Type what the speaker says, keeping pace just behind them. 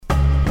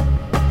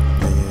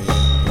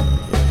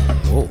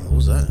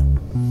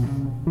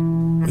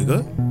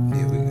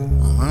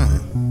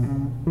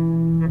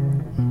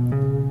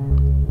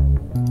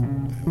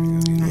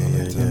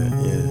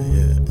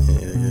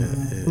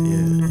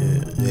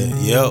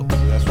go.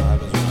 That's what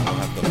happens when I don't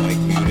have the mic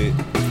muted.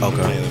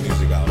 Okay. Playing the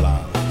music out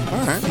loud.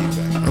 All right.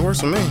 Feedback. It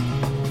works for me.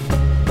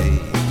 Hey.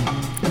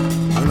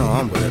 You know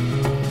I'm with it.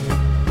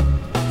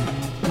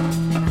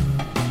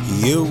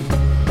 You.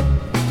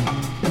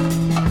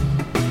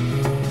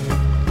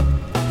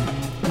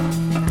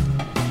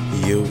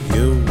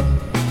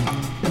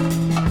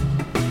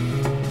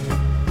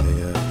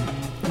 Yeah.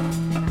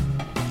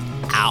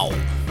 Ow.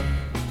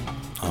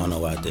 I don't know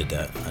why I did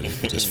that. I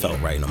just felt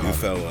right in the You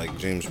moment. felt like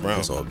James Brown.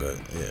 It's all good.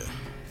 Yeah.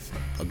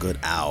 A good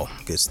owl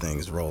gets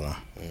things rolling.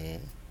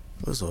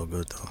 Mm-hmm. It's all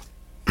good though.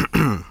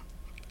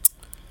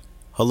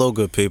 Hello,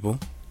 good people.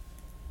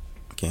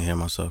 I can't hear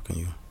myself. Can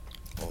you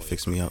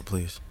fix me up,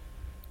 please?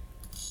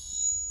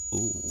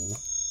 Ooh.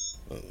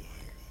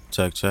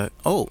 Check, check.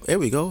 Oh, there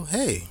we go.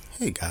 Hey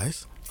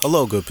guys.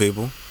 Hello, good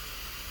people.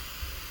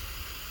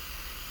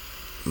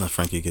 Let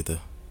Frankie get the.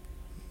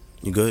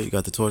 You good? You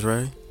got the torch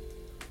ready?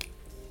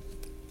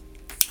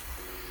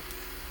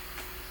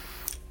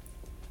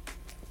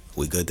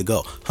 We good to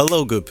go.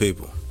 Hello, good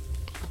people.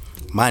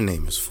 My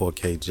name is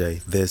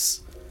 4KJ.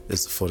 This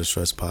is the For the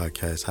Stress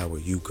Podcast. How are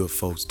you good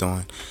folks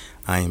doing?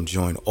 I am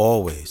joined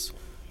always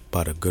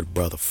by the good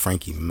brother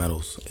Frankie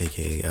Metals,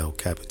 aka El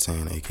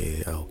Capitan,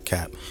 aka El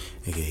Cap,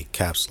 aka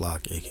Caps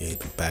Lock, aka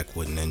the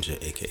Backwood Ninja,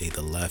 aka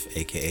the Left,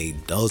 aka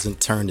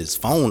doesn't turn his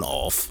phone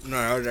off. No,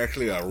 that was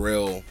actually a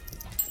real.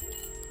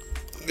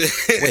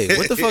 Wait,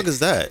 what the fuck is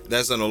that?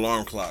 That's an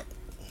alarm clock.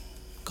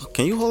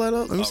 Can you hold that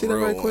up? Let me see that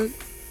real right one. quick.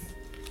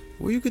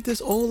 Where you get this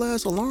old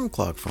ass alarm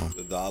clock from?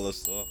 The dollar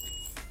store.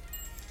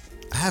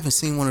 I haven't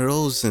seen one of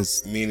those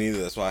since. Me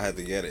neither. That's why I had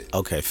to get it.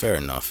 Okay, fair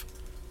enough.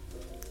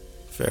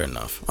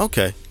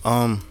 Okay.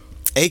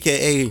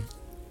 AKA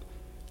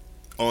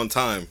On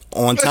time.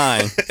 on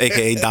time,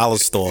 aka Dollar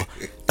Store,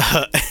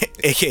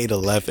 aka the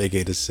Left,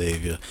 aka the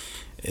Savior,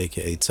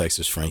 aka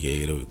Texas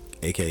Frankie,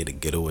 aka the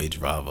Getaway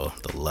Driver,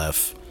 the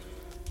Left,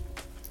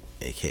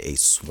 aka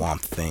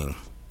Swamp Thing,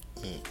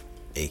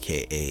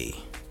 aka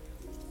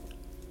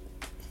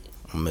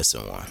I'm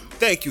missing one.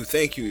 Thank you.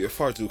 You're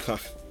far too kind.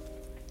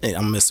 Hey,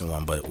 I'm missing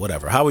one, but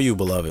whatever. How are you,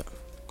 beloved?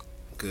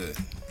 Good.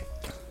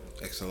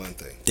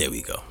 Excelente. There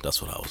we go.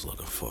 That's what I was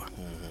looking for.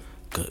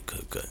 Good.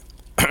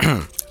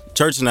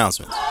 Church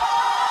announcements.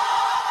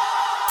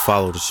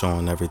 Follow the show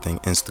on everything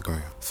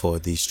Instagram for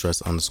the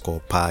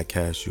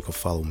stress_podcast. You can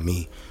follow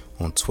me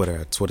on Twitter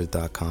at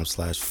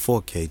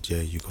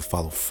twitter.com/4KJ. You can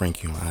follow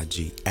Frankie on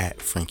IG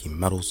at Frankie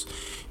Metals.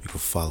 You can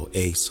follow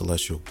A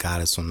Celestial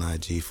Goddess on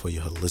IG for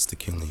your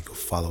holistic healing. You can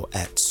follow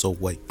at So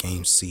What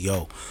Game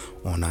CO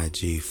on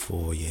IG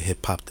for your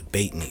hip hop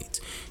debate needs.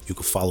 You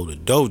can follow the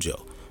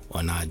dojo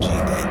on IG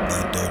at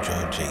The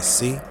Dojo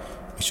JC.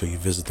 Make sure you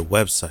visit the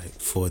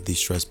website for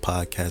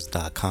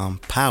thestresspodcast.com,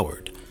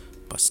 powered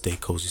by Stay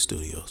Cozy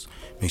Studios.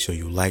 Make sure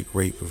you like,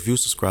 rate, review,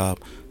 subscribe,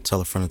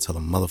 tell a friend and tell a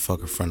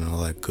motherfucker friend and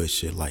all that good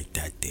shit like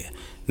that there.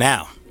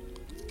 Now,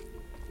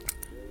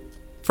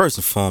 first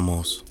and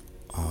foremost,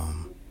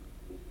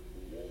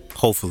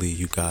 hopefully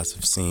you guys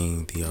have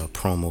seen the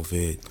promo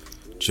vid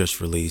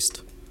just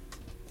released.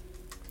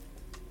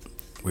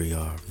 We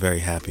are very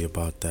happy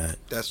about that.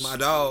 That's my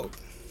dog.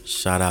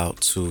 Shout out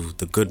to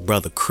the good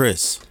brother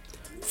Chris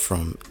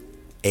from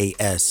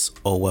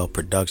ASOL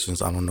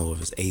Productions. I don't know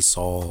if it's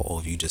ASOL or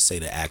if you just say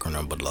the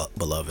acronym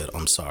beloved.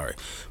 I'm sorry.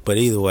 But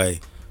either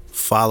way,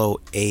 follow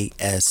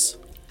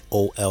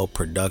ASOL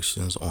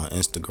Productions on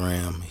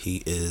Instagram.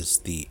 He is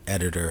the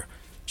editor,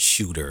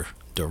 shooter,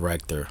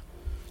 director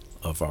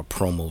of our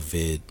promo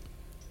vid.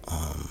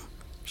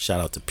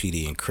 Shout out to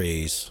PD and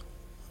Craze.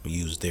 We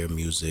use their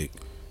music.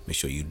 Make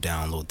sure you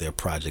download their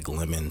project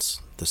Lemons.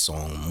 The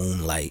song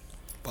Moonlight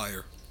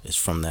Fire. is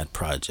from that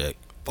project.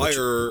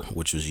 Fire.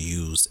 Which was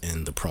used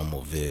in the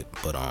promo vid.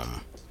 But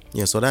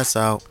yeah, so that's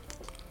out.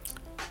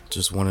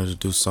 Just wanted to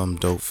do something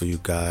dope for you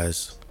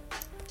guys.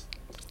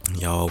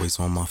 Y'all always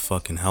on my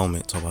fucking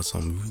helmet talk about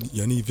something.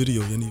 Y'all need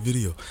video.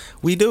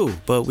 We do,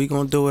 but we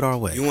gonna do it our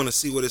way. You want to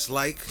see what it's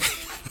like?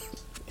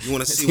 You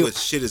want to see what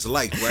shit is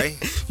like, right?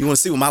 You want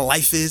to see what my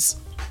life is?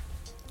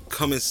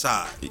 Come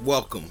inside.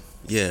 Welcome.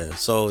 Yeah,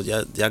 so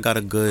y'all got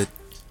a good,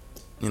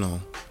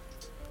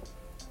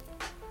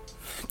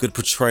 good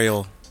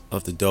portrayal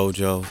of the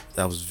dojo.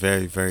 That was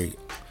very, very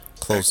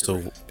close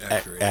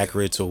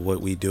accurate to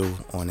what we do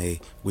on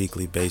a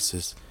weekly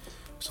basis.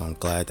 So I'm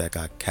glad that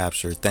got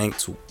captured.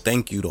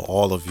 Thank you to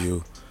all of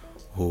you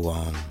who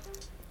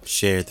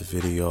shared the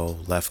video,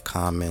 left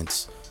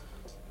comments.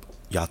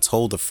 Y'all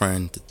told a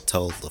friend to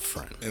tell the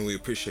friend. And we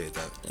appreciate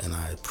that. And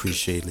I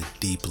appreciate it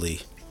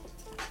deeply.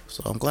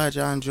 So I'm glad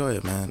y'all enjoy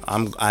it, man.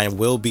 I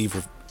will be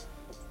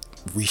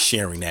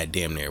resharing that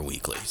damn near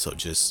weekly. So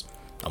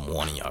I'm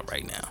warning y'all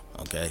right now,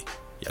 okay?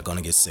 Y'all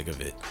gonna get sick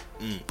of it,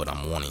 but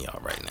I'm warning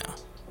y'all right now,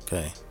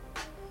 okay?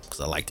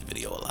 Because I like the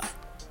video a lot,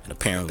 and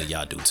apparently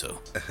y'all do too.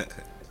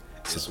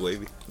 It's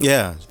wavy.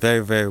 Yeah, very,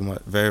 very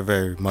much, very,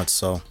 very much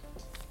so.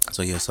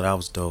 So yeah, so that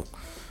was dope,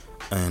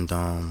 and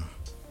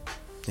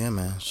yeah,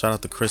 man. Shout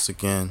out to Chris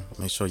again.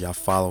 Make sure y'all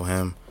follow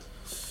him.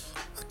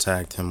 I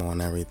tagged him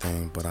on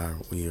everything, but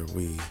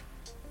we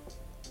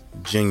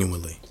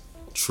genuinely,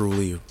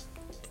 truly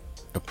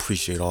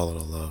appreciate all of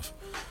the love.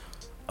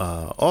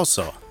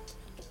 Also,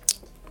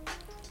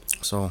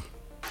 so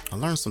I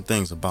learned some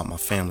things about my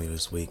family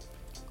this week.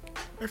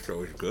 That's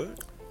always good.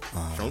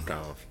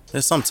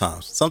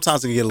 Sometimes.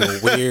 Sometimes it can get a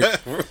little weird.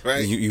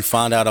 Right. You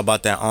find out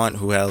about that aunt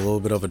who had a little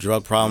bit of a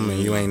drug problem and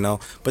you ain't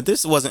know. But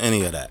this wasn't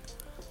any of that.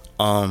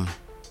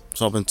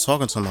 So I've been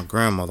talking to my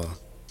grandmother,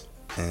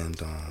 and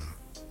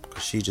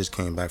she just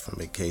came back from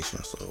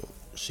vacation, so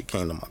she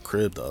came to my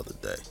crib the other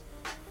day,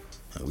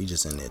 and we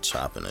just in there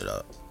chopping it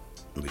up.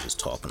 We just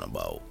talking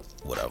about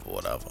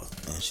whatever.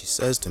 And she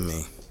says to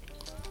me,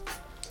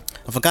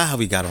 I forgot how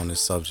we got on this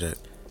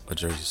subject of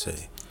Jersey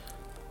City,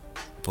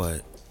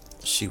 but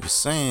she was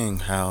saying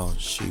how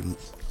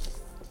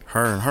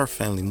her and her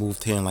family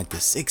moved here in like the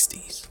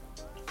 60s.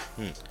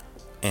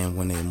 And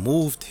when they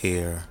moved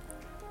here,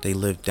 they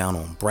lived down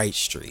on Bright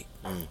Street.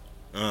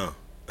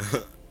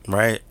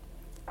 Right?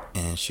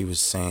 And she was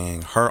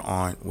saying her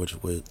aunt, which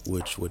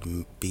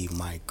would be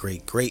my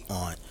great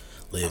aunt,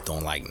 lived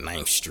on like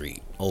 9th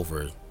Street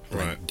over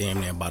like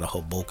damn near by the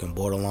Hoboken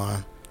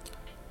borderline.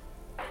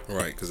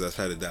 Right, because that's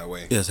headed that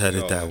way. It's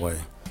headed that way.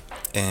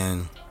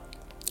 And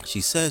she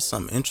said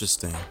something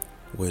interesting,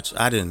 which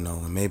I didn't know,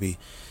 and maybe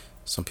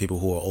some people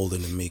who are older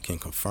than me can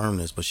confirm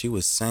this, but she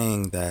was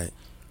saying that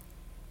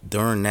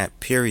during that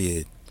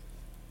period,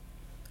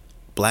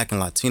 Black and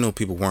Latino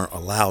people weren't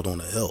allowed on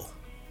the hill.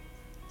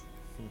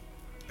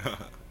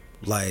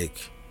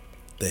 Like,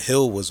 the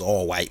hill was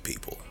all white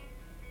people.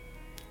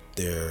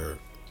 You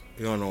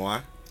don't know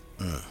why?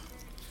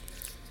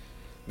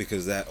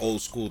 Because that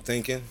old school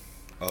thinking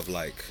of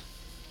like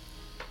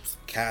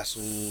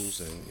castles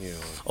and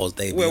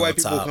where white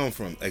people come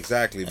from.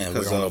 Exactly, because and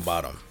we don't know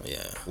about them.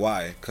 Yeah.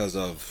 Why? Because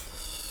of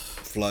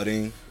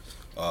flooding,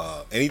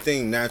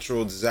 anything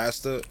natural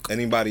disaster.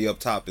 Anybody up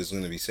top is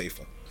going to be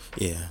safer.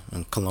 Yeah,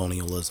 and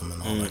colonialism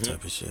and all that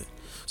type of shit.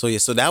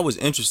 So that was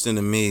interesting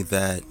to me,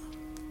 that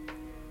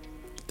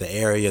the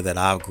area that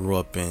I grew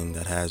up in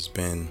that has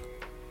been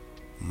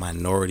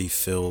minority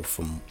filled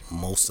for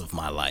most of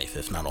my life,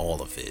 if not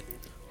all of it,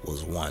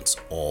 was once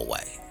all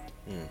white.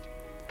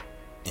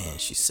 And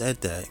she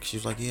said that. She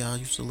was like, yeah, I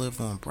used to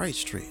live on Bright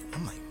Street.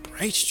 I'm like,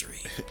 Bright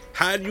Street?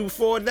 How'd you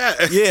afford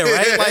that? Yeah,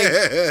 right?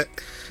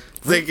 Like,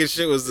 thinking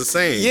shit was the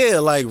same. Yeah,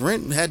 like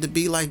rent had to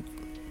be like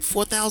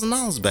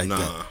 $4,000 back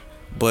then.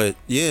 But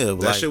yeah,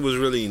 that shit was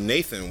really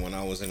Nathan when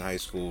I was in high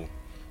school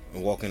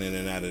and walking in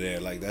and out of there.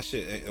 Like, that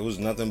shit, it was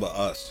nothing but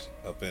us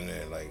up in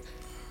there. Like,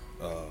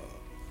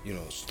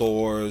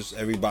 stores,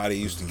 everybody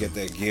used to get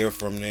their gear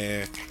from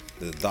there.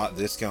 The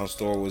discount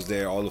store was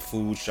there. All the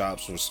food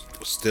shops was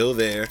still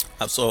there.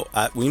 So,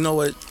 you know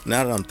what?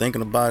 Now that I'm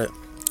thinking about it,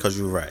 because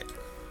you're right.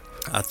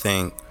 I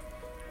think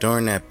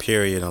during that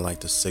period in like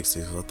the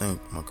 60s, I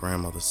think my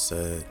grandmother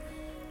said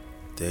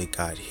they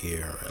got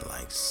here in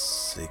like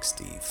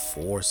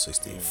 64,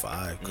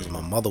 65, because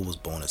my mother was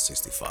born in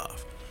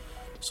 65.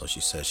 So she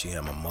said she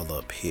had my mother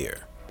up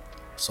here.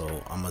 So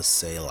I'm going to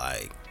say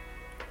like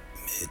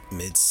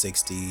mid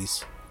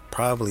 60s,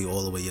 probably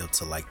all the way up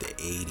to like the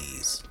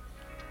 80s.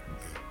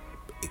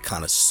 It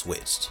kind of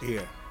switched.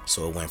 Yeah.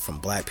 So it went from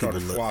black people.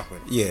 Swapping.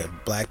 Yeah,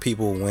 black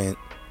people went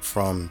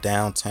from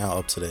downtown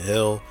up to the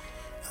hill.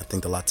 I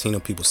think the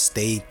Latino people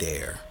stayed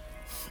there.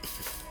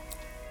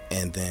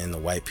 And then the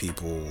white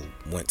people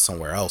went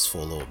somewhere else for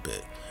a little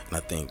bit. And I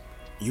think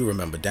you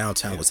remember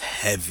downtown was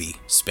heavy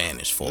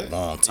Spanish for a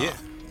long time.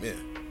 Yeah.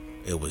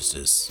 It was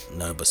just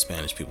nothing but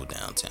Spanish people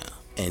downtown.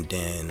 And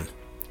then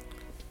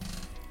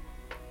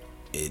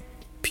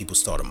people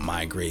started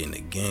migrating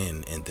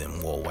again, and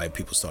then more white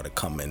people started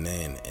coming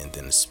in, and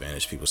then the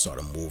Spanish people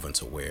started moving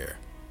to where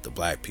the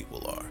black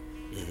people are.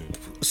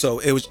 So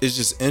it's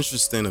just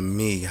interesting to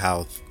me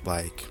how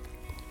like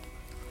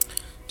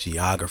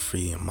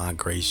geography and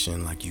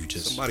migration, like you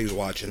just somebody's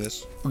watching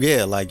this.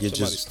 Yeah, like you're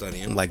somebody's just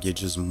studying. Like you're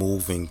just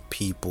moving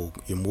people.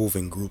 You're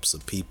moving groups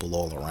of people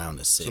all around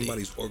the city.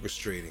 Somebody's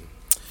orchestrating,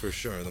 for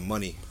sure. The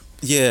money.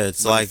 Yeah,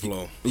 it's money like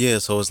flow. Yeah,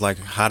 so it's like,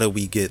 how do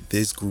we get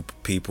this group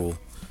of people?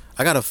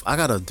 I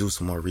gotta do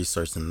some more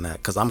research than that,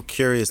 because I'm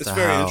curious it's to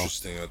very how.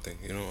 Interesting, I think.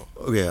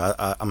 Yeah,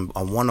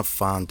 I want to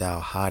find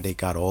out how they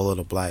got all of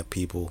the black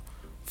people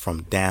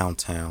from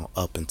downtown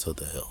up into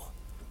the hill.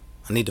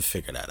 I need to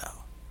figure that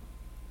out,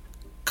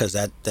 because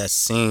that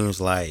seems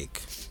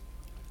like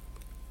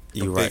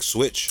you're right. Big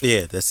switch.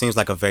 Yeah, that seems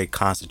like a very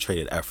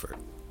concentrated effort,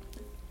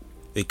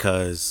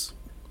 because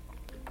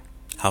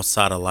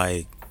outside of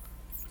like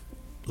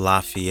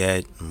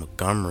Lafayette and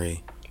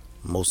Montgomery,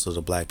 most of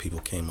the black people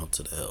came up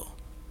to the hill,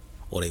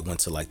 or they went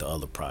to like the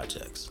other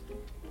projects.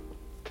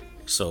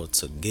 So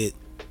to get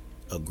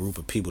a group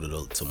of people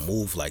to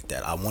move like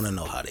that, I want to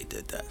know how they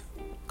did that,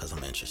 because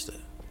I'm interested.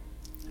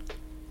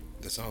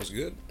 That sounds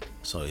good.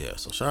 So yeah,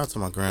 so shout out to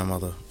my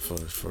grandmother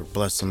for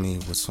blessing me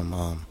with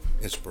some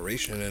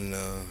inspiration and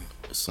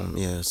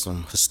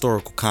some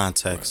historical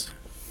context.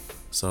 Right.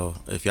 So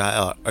if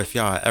y'all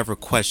are ever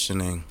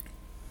questioning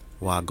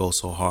why I go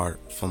so hard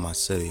for my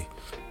city,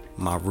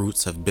 my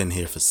roots have been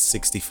here for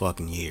 60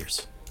 fucking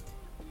years.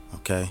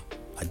 Okay?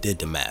 I did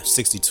the math.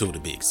 62 to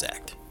be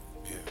exact.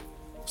 Yeah.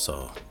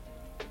 So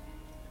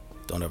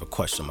don't ever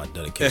question my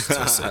dedication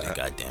to the city.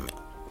 God damn it.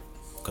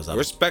 Cause I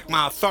Respect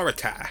my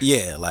authority.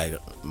 Yeah, like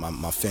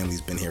my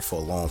family's been here for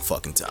a long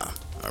fucking time.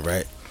 All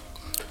right.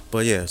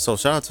 But yeah, so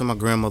shout out to my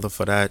grandmother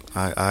for that.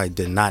 I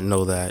did not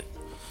know that.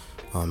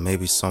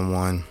 Maybe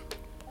someone.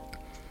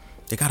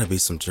 There gotta be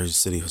some Jersey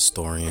City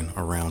historian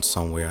around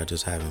somewhere. I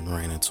just haven't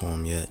ran into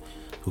him yet,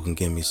 who can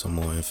give me some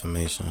more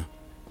information.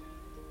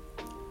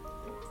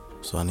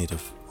 So I need to,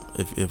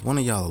 if one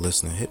of y'all are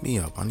listening, hit me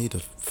up. I need to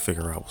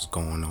figure out what's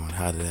going on.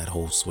 How did that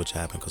whole switch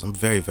happen? Because I'm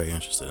very, very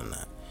interested in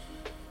that.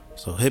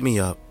 So hit me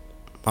up.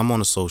 I'm on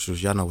the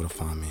socials. Y'all know where to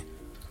find me.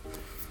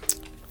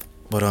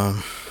 But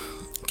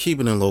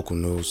keeping in local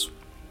news.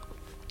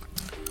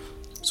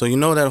 So you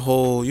know that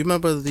whole, you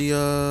remember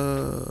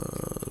the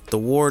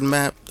ward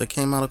map that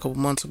came out a couple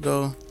months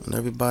ago, and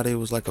everybody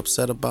was like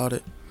upset about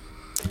it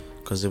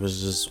because it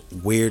was just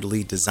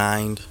weirdly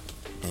designed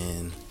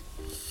and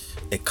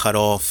it cut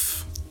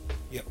off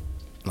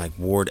like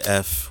Ward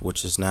F,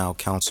 which is now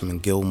Councilman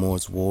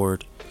Gilmore's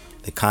ward.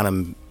 They kind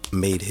of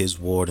made his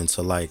ward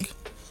into like,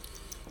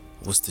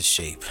 what's the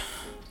shape?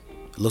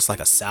 It looks like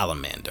a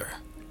salamander.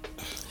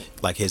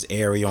 Like his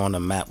area on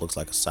the map looks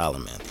like a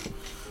salamander.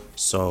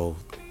 So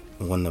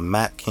when the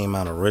map came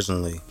out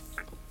originally,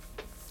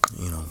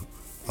 you know,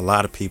 a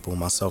lot of people,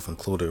 myself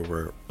included,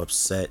 were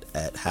upset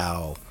at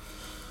how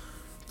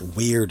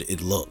weird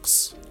it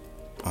looks,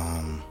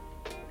 and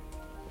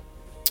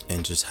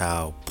just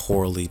how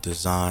poorly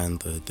designed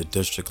the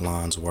district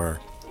lines were.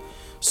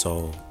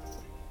 So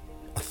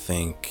I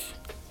think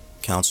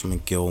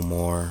Councilman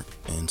Gilmore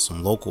and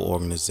some local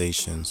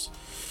organizations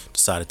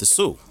decided to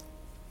sue.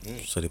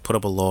 So they put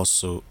up a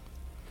lawsuit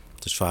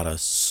to try to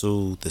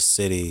sue the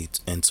city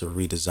into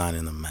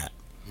redesigning the map.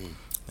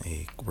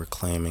 They were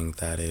claiming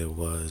that it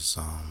was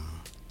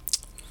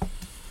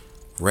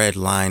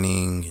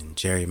redlining and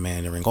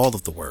gerrymandering, all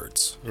of the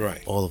words.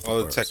 Right. All of the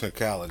words.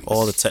 Technicalities.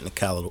 All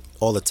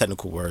the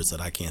technical words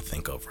that I can't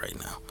think of right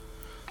now.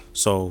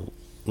 So,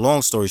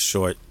 long story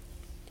short,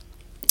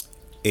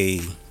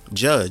 a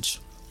judge,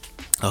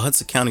 a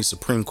Hudson County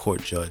Supreme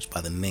Court judge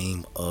by the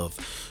name of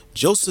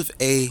Joseph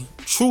A.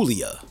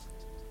 Trulia,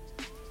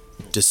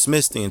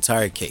 dismissed the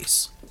entire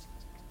case.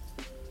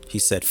 He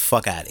said,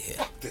 fuck out of here.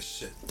 Fuck this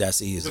shit.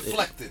 That's easy.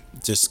 Deflected.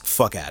 Just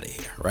fuck out of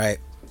here, right?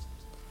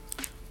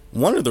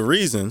 One of the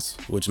reasons,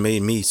 which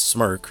made me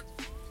smirk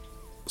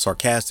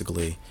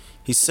sarcastically,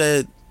 he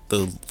said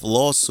the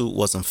lawsuit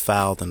wasn't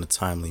filed in a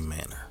timely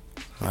manner,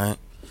 right?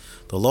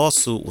 The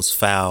lawsuit was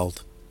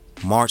filed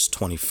March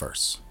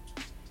 21st.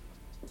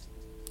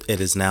 It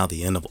is now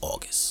the end of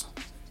August.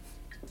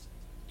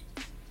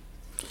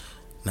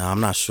 Now,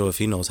 I'm not sure if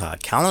he knows how a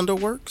calendar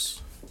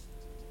works.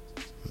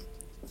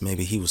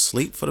 Maybe he was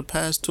asleep for the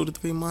past 2 to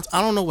 3 months.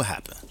 I don't know what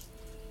happened.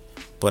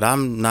 But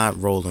I'm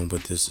not rolling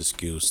with this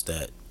excuse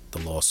that the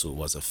lawsuit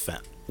wasn't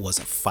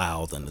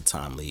filed in a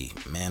timely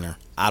manner.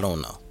 I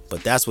don't know.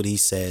 But that's what he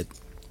said.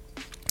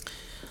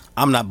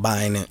 I'm not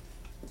buying it.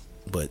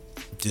 But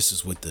this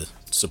is what the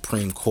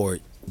Supreme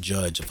Court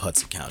judge of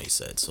Hudson County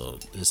said. So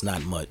there's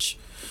not much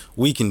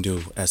we can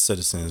do as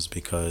citizens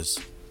because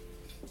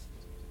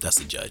that's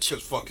the judge.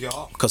 Because fuck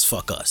y'all. Because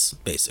fuck us,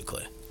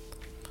 basically.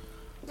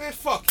 Man,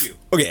 fuck you.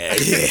 Okay,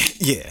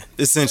 yeah.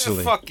 Essentially.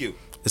 Man, fuck you.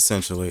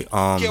 Essentially.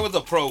 Get with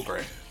the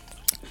program.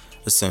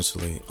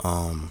 Essentially.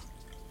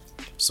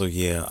 So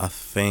yeah, I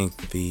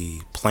think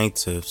the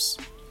plaintiffs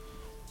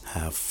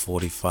have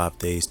 45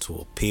 days to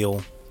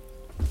appeal.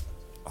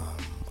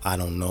 I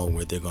don't know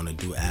what they're gonna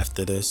do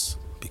after this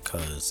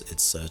because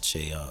it's such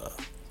a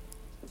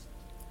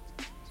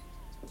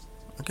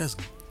I guess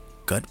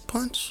gut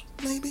punch,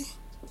 maybe?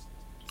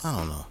 I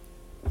don't know.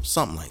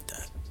 Something like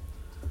that.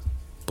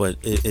 But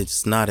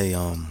it's not a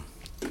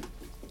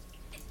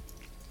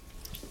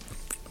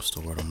what's the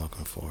word I'm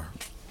looking for?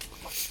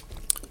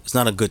 It's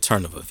not a good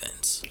turn of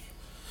events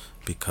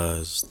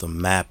because the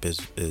map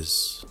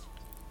is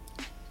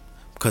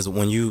because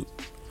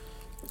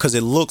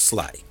it looks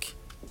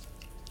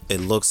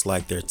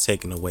like they're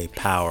taking away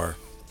power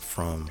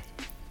from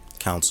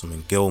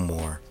Councilman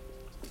Gilmore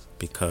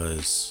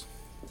because,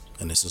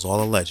 and this is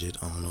all alleged,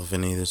 I don't know if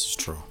any of this is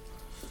true,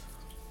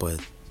 but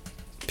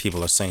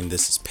people are saying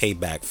this is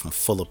payback from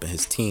Fulop and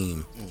his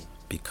team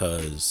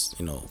because,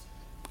 you know,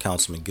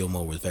 Councilman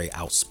Gilmore was very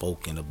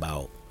outspoken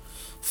about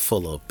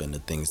Fulop and the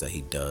things that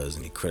he does,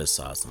 and he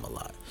criticized him a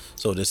lot.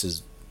 So this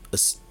is,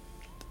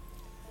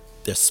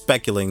 they're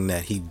speculating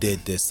that he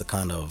did this to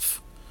kind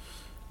of...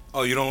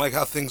 Oh, you don't like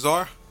how things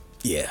are?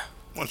 Yeah.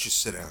 Why don't you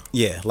sit down?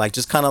 Yeah, like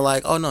just kind of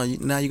like, oh no,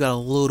 now you got a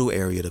little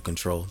area to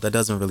control. That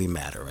doesn't really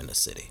matter in the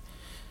city.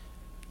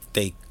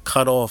 They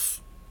cut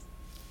off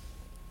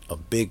a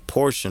big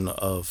portion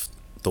of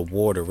the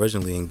ward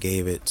originally and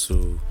gave it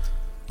to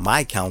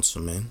my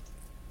councilman,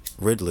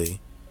 Ridley,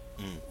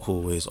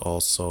 who is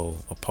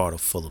also a part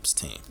of Fulop's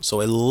team.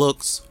 So it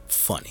looks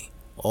funny.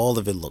 All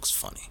of it looks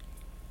funny.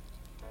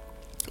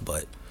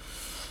 But,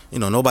 you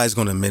know, nobody's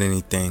going to admit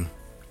anything.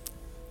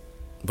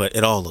 But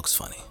it all looks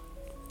funny.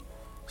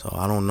 So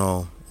I don't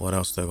know what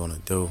else they're going to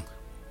do.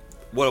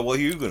 What are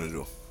you going to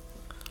do?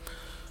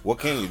 What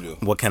can you do?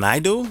 What can I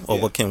do? Or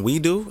Yeah. what can we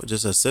do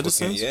just as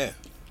citizens?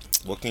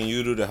 What can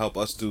you do to help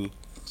us do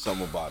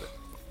something about it?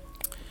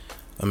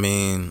 I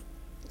mean,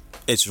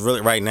 it's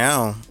really, right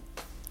now,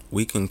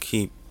 we can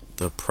keep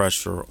the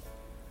pressure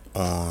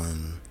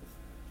on.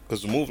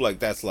 Because a move like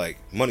that's like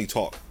money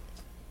talk.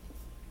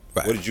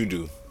 Right. What did you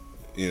do?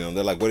 You know,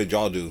 they're like, what did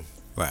y'all do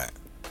Right.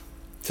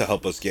 to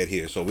help us get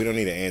here? So we don't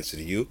need an answer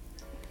to you.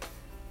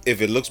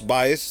 If it looks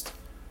biased,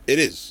 it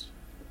is.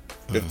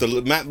 If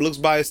the map looks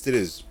biased, it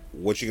is.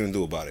 What you gonna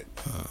do about it?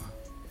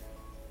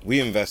 We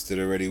invested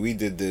already. We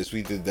did this.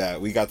 We did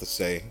that. We got to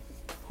say,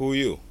 who are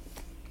you?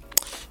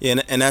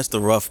 Yeah, and that's the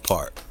rough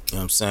part. You know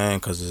what I'm saying?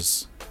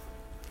 Because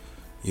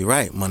you're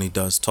right, money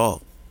does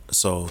talk.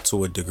 So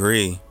to a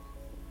degree,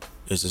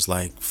 it's just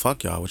like,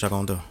 fuck y'all, what y'all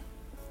gonna do?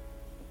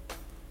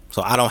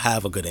 So I don't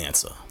have a good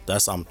answer.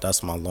 That's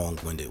my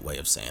long-winded way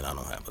of saying I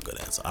don't have a good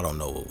answer. I don't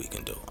know what we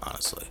can do,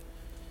 honestly.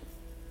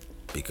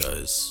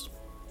 Because,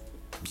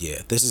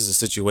 yeah, this is a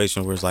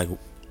situation where it's like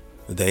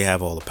they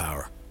have all the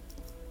power.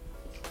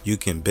 You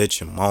can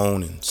bitch and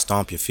moan and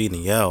stomp your feet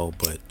and yell,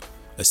 but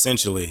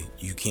essentially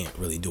you can't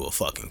really do a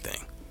fucking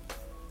thing.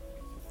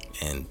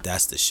 And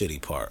that's the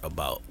shitty part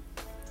about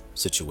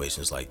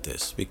situations like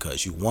this,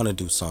 because you want to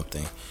do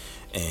something,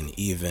 and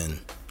even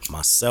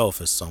myself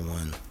as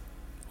someone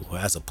who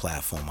has a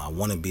platform, I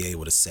want to be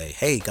able to say,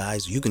 hey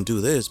guys, you can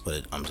do this,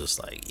 but I'm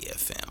just like, yeah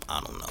fam, I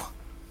don't know.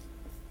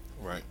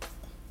 Right.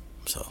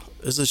 So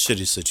it's a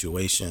shitty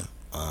situation.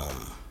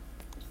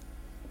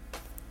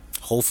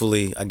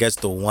 Hopefully, I guess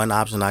the one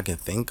option I can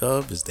think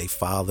of is they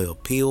file the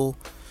appeal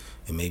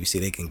and maybe see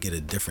they can get a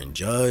different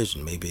judge,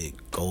 and maybe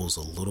it goes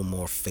a little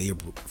more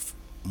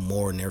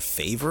more in their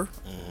favor.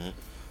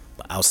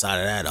 But outside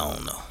of that, I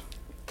don't know.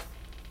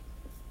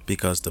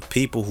 Because the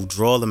people who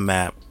draw the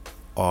map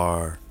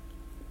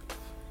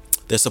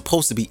they're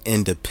supposed to be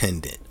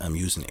independent. I'm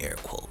using air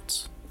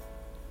quotes.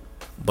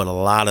 But a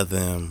lot of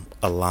them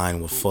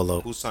align with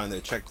Fuller. Who signed their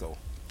check though?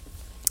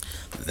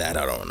 That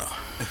I don't know.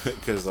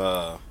 Because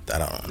That I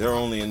don't know. they're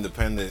only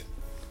independent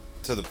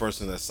to the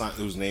person that signed,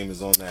 whose name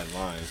is on that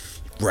line.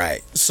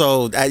 Right.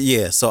 So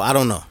yeah. So I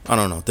don't know.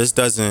 This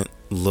doesn't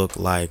look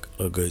like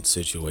a good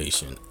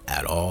situation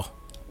at all.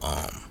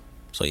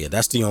 So yeah,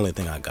 that's the only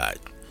thing I got.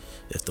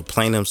 If the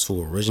plaintiffs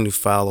who originally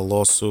filed a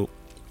lawsuit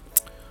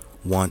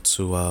want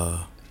to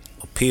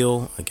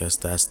appeal, I guess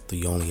that's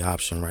the only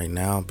option right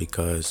now,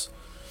 because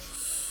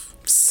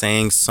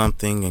saying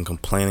something and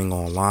complaining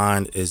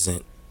online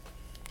isn't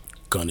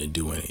gonna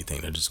do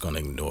anything. They're just gonna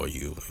ignore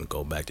you and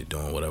go back to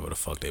doing whatever the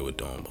fuck they were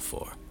doing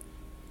before.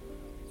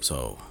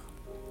 So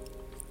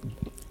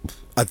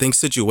I think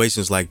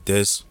situations like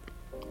this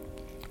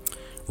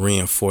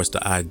reinforce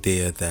the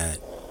idea that,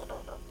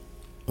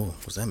 oh,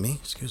 was that me?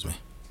 Excuse me.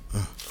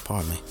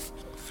 Pardon me.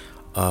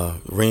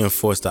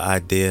 Reinforce the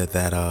idea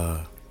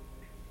that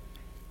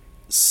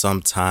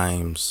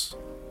sometimes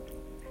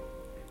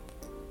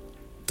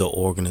the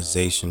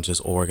organization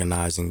just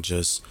organizing,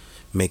 just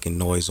making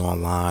noise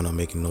online or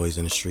making noise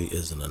in the street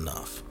isn't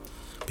enough.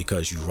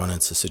 Because you run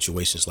into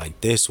situations like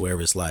this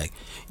where it's like,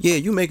 yeah,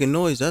 you making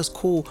noise, that's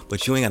cool,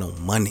 but you ain't got no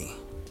money.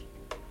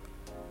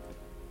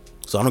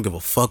 So I don't give a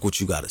fuck what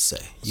you gotta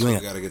say. We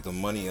gotta get the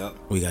money up.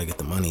 We gotta get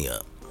the money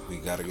up. We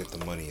gotta get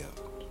the money up.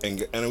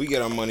 And we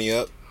get our money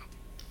up,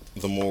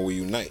 the more we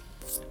unite.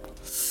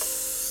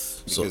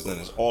 Because then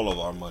it's all of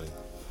our money.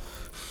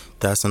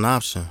 That's an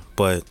option.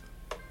 But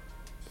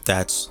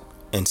that's,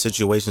 in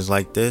situations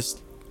like this,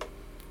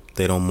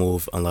 they don't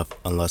move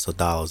unless a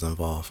dollar's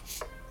involved.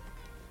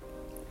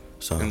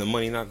 So, And the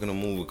money not gonna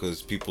move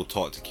because people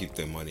taught to keep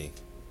their money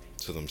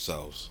to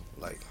themselves.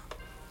 Like,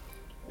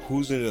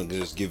 who's gonna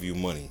just give you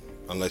money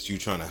unless you're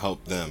trying to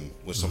help them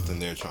with something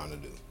they're trying to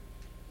do?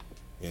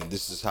 And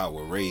this is how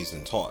we're raised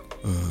and taught.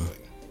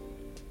 Like,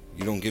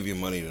 you don't give your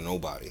money to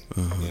nobody,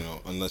 you know,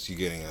 unless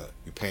you're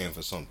paying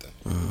for something.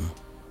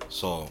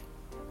 So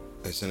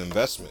it's an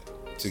investment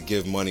to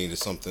give money to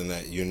something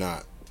that you're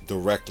not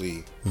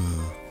directly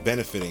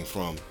benefiting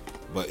from,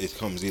 but it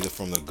comes either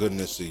from the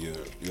goodness of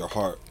your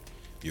heart,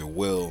 your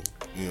will,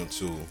 you know,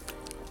 to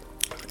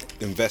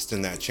invest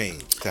in that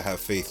change, to have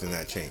faith in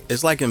that change.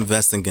 it's like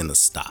investing in the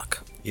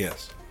stock.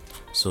 Yes.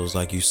 So it's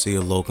like you see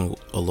a local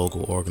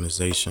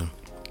organization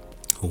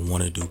who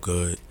want to do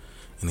good,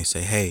 and they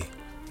say, hey,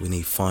 we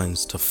need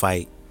funds to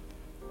fight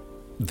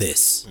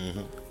this.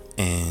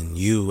 And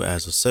you,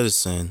 as a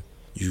citizen,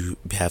 you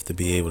have to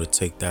be able to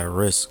take that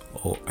risk,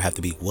 or have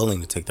to be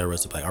willing to take that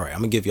risk of like, all right, I'm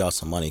gonna give y'all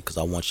some money because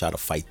I want y'all to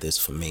fight this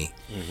for me,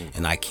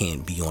 and I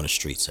can't be on the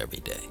streets every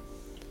day.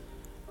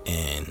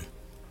 And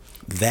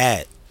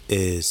that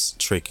is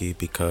tricky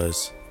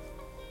because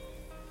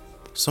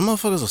some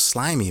motherfuckers are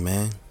slimy,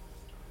 man.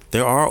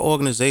 There are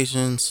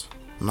organizations,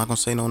 I'm not gonna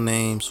say no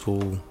names,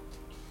 who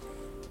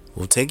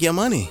will take your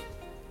money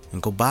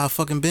and go buy a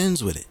fucking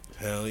Benz with it.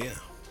 Hell yeah.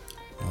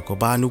 Or go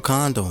buy a new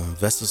condo,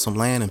 invest in some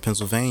land in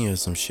Pennsylvania or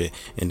some shit.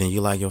 And then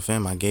you're like, yo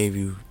fam, I gave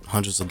you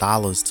hundreds of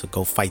dollars to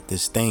go fight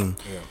this thing.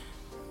 Yeah.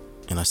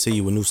 And I see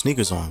you with new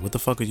sneakers on. What the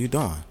fuck are you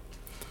doing?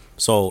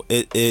 So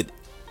it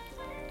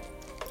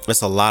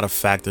it's a lot of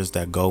factors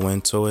that go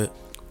into it.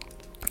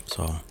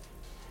 So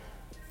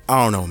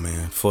I don't know,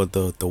 man. For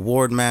the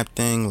ward map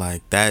thing,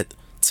 like that,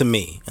 to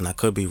me, and I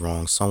could be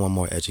wrong, someone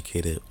more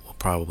educated will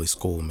probably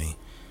school me.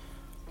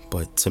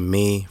 But to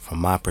me, from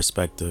my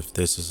perspective,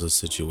 this is a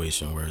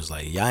situation where it's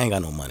like, y'all ain't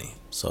got no money,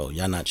 so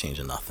y'all not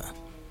changing nothing.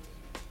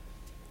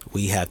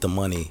 We have the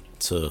money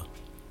to,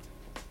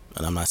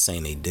 and I'm not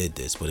saying they did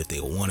this, but if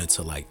they wanted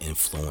to like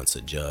influence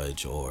a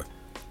judge or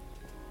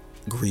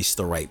grease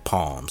the right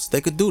palms,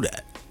 they could do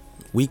that.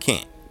 We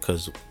can't,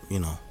 because,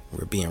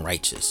 we're being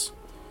righteous.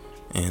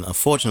 And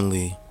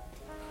unfortunately,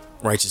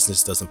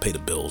 righteousness doesn't pay the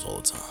bills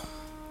all the time.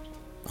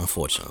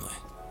 Unfortunately.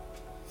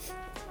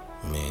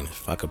 I mean,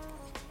 if I could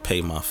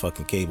pay my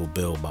fucking cable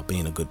bill by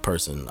being a good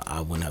person,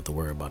 I wouldn't have to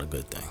worry about a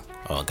good thing.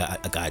 Or a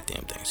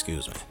goddamn thing,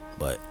 excuse me.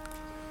 But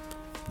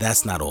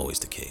that's not always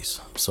the case.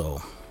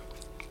 So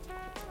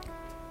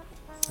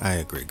I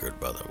agree, good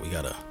brother.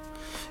 It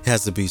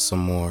has to be some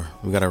more.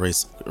 We gotta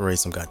raise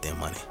some goddamn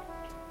money.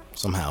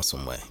 Somehow,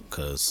 some way.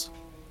 Because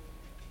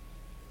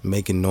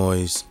making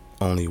noise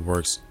only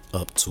works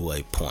up to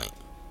a point.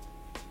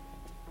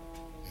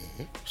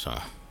 So,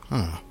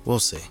 we'll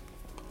see.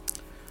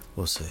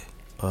 We're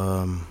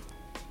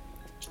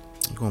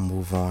gonna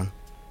move on.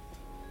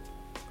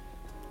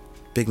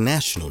 Big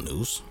national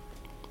news.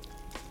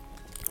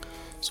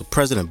 So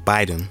President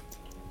Biden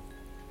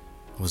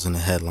was in the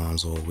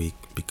headlines all week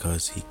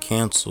because he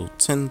canceled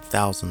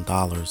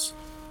 $10,000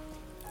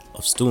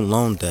 of student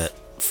loan debt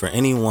for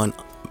anyone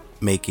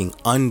making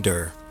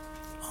under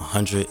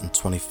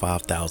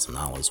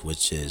 $125,000,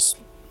 which is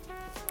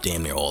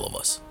damn near all of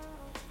us.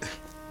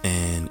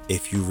 And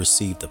if you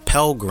receive the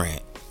Pell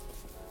Grant,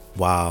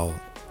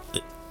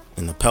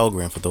 in the Pell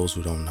Grant, for those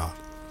who don't know,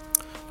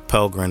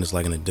 Pell Grant is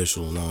like an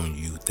additional loan.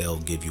 They'll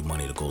give you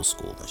money to go to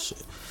school and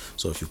shit.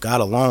 So if you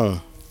got a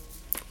loan,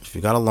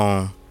 you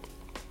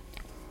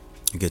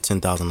get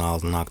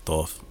 $10,000 knocked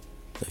off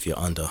if you're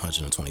under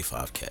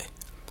 125K.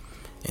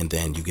 And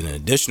then you get an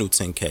additional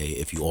 10K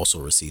if you also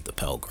receive the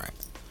Pell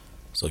Grant.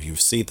 So if you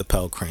receive a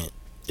Pell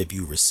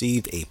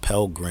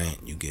Grant,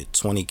 you get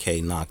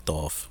 20K knocked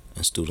off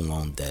in student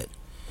loan debt.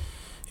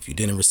 If you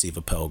didn't receive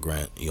a Pell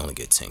Grant, you only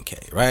get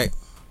 10K, right?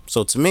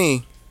 So to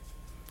me,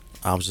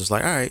 I was just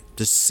like, all right,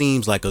 this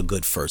seems like a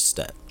good first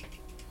step.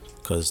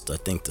 Because I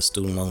think the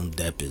student loan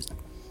debt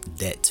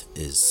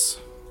is,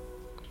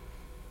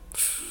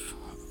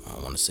 I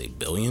want to say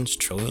billions,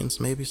 trillions,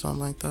 maybe something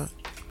like that.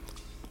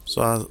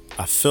 So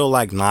I feel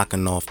like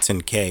knocking off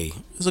 10K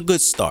is a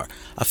good start.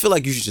 I feel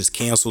like you should just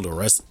cancel the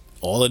rest,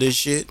 all of this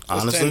shit,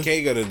 honestly. What's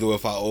 10K gonna do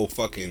if I owe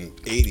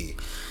fucking 80?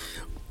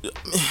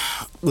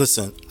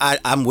 Listen,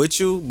 I'm with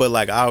you, but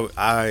like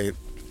I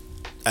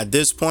at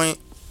this point,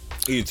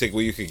 you take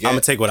what you can get. I'm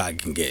gonna take what I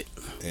can get.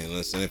 And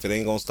listen, if it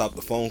ain't gonna stop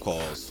the phone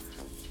calls,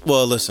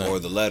 well, listen, or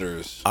the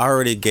letters, I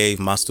already gave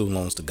my student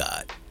loans to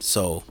God,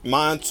 so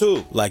mine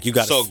too. Like you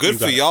got, so good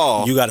for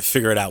y'all. You got to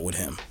figure it out with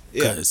him.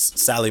 Yeah. Because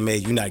Sally Mae,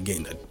 you're not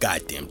getting a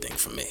goddamn thing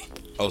from me.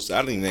 Oh,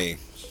 Sally Mae.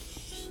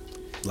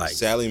 Like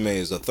Sally Mae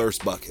is a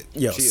thirst bucket.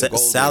 Yo,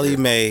 Sally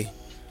Mae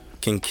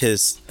can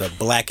kiss the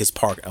blackest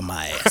part of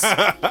my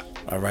ass.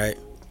 All right.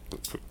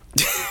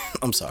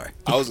 I'm sorry.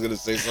 I was gonna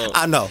say something.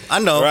 I know.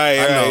 Right,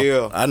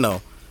 yeah. I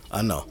know.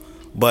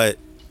 But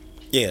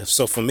yeah,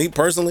 so for me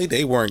personally,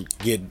 they weren't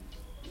getting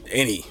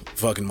any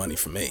fucking money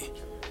from me.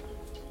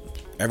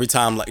 Every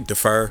time, like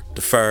defer.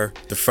 The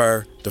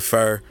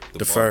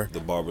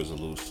barbers are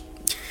loose.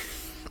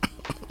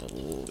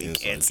 We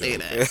can't say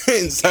that.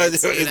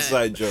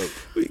 Inside joke.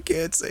 We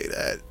can't say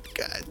that.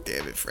 God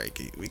damn it,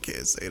 Frankie. We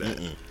can't say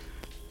that.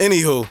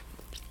 Anywho,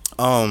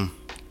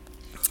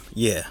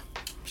 yeah.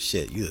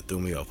 Shit, you threw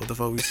me off. What the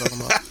fuck were we talking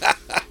about?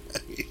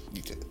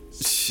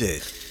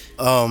 Shit.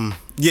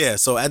 Yeah,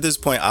 so at this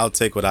point, I'll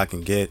take what I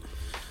can get.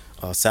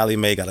 Sally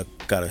Mae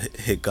gotta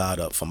hit God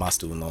up for my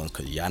student loans,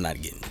 because y'all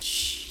not getting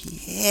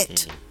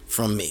shit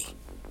from me.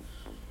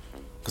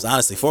 Because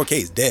honestly, 4K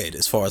is dead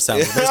as far as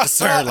Sally Mae is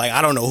concerned. Like,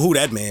 I don't know who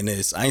that man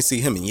is. I ain't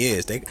seen him in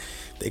years. They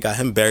got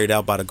him buried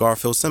out by the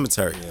Garfield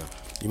Cemetery. Yeah.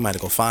 You might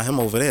go find him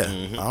over there.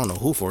 I don't know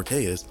who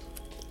 4K is.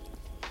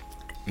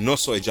 No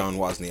soy John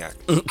Wozniak.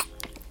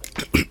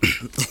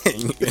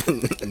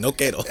 No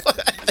Kato.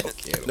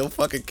 No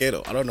fucking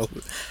Kato. I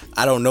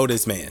don't know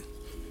this man.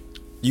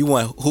 You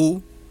want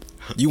who?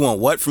 You want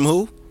what from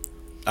who?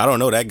 I don't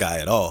know that guy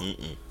at all.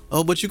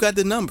 Oh, but you got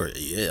the number.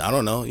 Yeah, I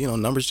don't know. You know,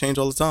 numbers change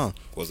all the time.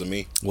 Wasn't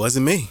me.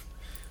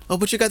 Oh,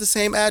 but you got the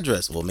same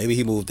address. Well, maybe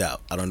he moved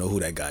out. I don't know who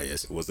that guy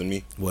is. Wasn't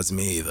me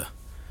either.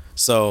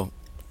 So,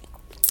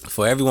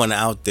 for everyone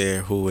out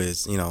there who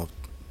is,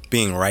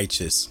 being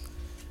righteous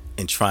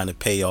and trying to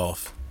pay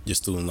off your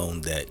student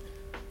loan debt,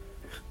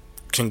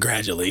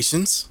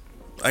 congratulations,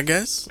 I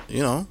guess,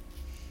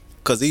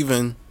 because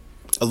even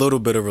a little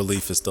bit of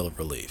relief is still a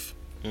relief.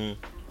 And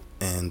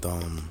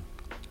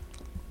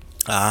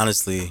I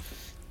honestly,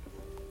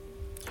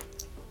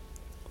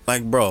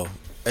 like, bro,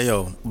 hey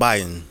yo,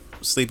 Biden,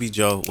 Sleepy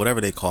Joe,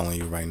 whatever they calling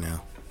you right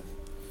now,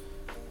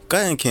 go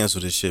ahead and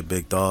cancel this shit,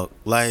 big dog.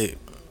 Like,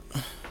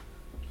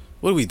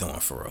 what are we doing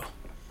for real?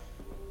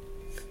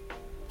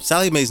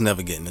 Sally Mae's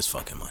never getting this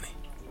fucking money.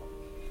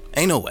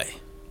 Ain't no way.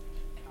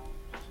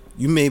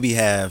 You maybe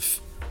have,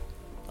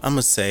 I'm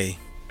gonna say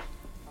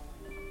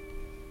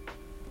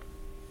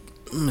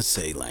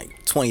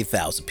like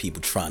 20,000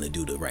 people trying to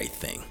do the right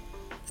thing.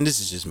 And this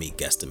is just me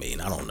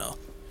guesstimating, I don't know.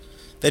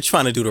 They're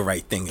trying to do the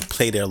right thing and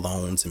pay their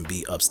loans and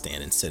be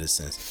upstanding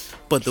citizens.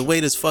 But the way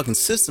this fucking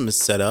system is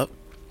set up,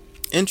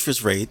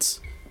 interest rates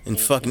and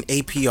fucking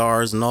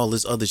APRs and all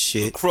this other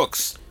shit,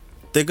 Crooks.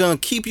 they're gonna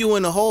keep you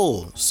in the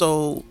hole.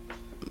 So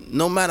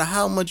no matter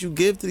how much you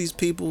give to these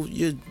people,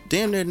 you're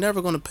damn near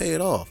never gonna pay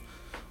it off.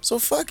 So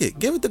fuck it,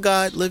 give it to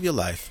God, live your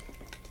life.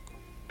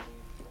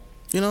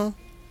 You know,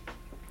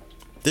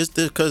 this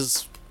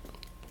because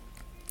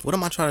what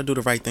am I trying to do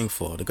the right thing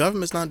for? The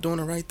government's not doing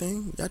the right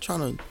thing. Y'all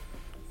trying to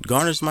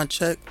garnish my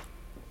check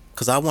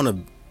because I want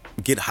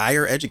to get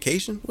higher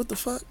education? What the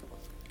fuck?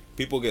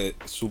 People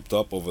get souped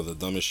up over the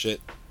dumbest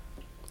shit.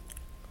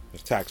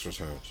 It's tax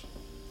returns.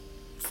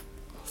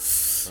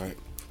 Right?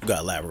 You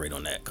gotta elaborate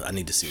on that, 'cause I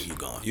need to see where you're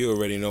going. You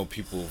already know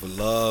people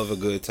love a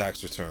good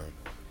tax return.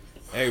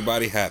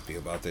 Everybody happy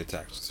about their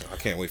tax return.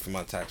 I can't wait for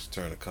my tax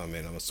return to come in.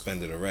 I'm gonna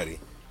spend it already.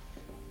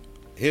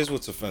 Here's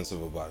what's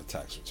offensive about a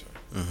tax return.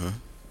 Mm-hmm.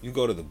 You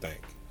go to the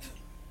bank,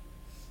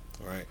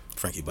 right?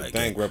 Frankie The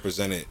bank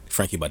represented.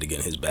 Frankie about to get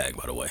in his bag,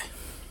 by the way.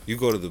 You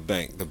go to the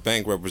bank. The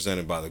bank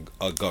represented by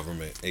a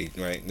government,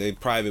 right? They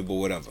private, but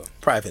whatever.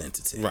 Private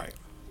entity. Right.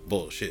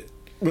 Bullshit.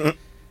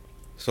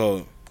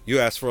 So you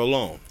ask for a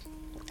loan.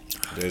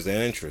 There's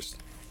that interest.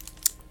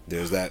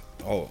 There's that.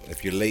 Oh,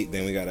 if you're late,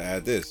 then we got to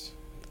add this.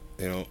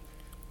 You know.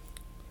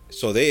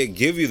 So they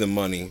give you the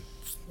money,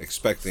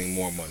 expecting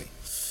more money.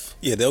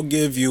 Yeah, they'll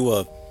give you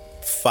a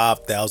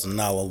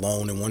 $5,000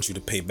 loan and want you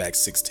to pay back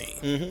 16.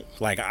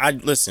 Mm-hmm. Like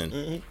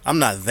I'm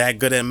not that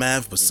good at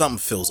math, but something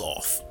feels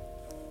off.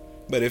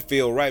 But it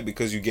feel right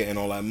because you're getting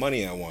all that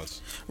money at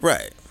once.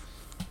 Right.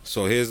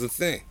 So here's the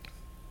thing.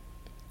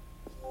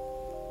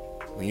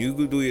 When you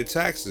go do your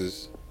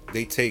taxes,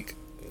 they take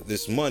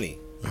this money.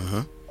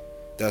 Mm-hmm.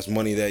 That's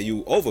money that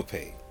you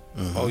overpaid.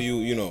 Mm-hmm. Oh,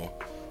 you know,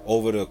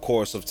 over the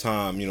course of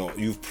time, you know,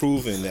 you've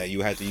proven that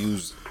you had to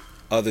use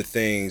other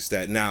things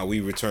that now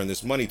we return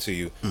this money to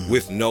you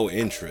with no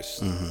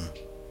interest. Mm-hmm.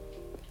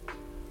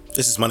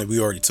 This is money we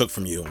already took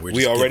from you. And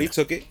we already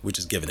took it. We're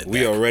just giving it back.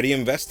 We already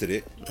invested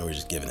it. And we're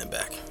just giving it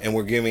back. And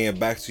we're giving it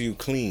back to you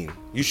clean.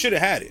 You should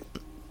have had it.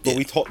 But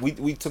Yeah.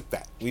 we took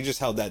that. We just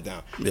held that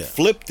down. Yeah.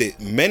 Flipped it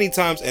many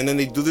times, and then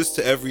they do this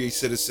to every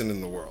citizen in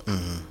the world.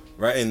 Mm-hmm.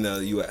 Right? In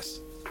the US.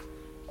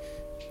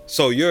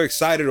 So you're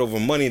excited over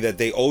money that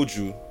they owed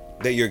you,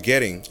 that you're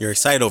getting. You're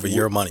excited over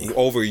your money.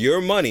 Over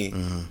your money.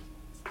 Mm-hmm.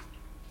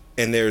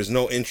 And there's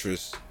no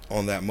interest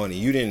on that money.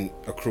 You didn't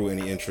accrue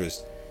any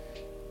interest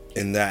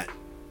in that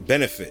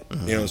benefit.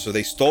 Mm-hmm. You know, so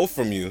they stole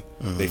from you,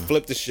 they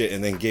flipped the shit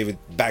and then gave it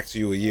back to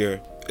you a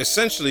year.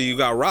 Essentially, you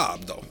got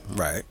robbed though.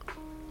 Right.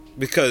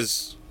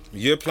 Because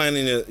you're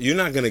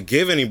not going to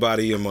give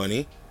anybody your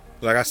money,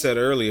 like I said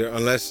earlier,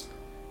 unless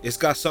it's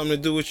got something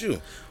to do with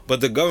you.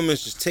 But the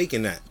government's just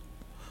taking that.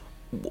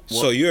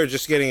 So you're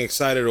just getting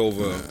excited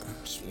over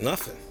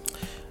nothing.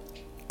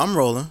 I'm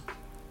rolling,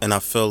 and I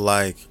feel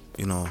like,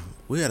 you know,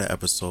 we had an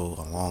episode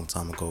a long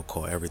time ago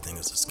called Everything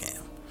is a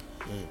Scam.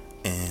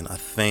 And I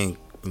think,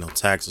 you know,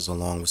 taxes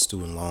along with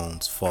student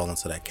loans fall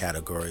into that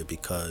category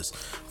because,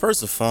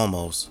 first and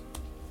foremost,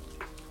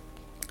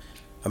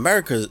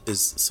 America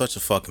is such a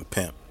fucking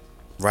pimp,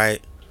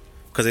 right?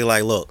 Because they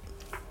like, look,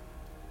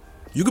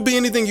 you could be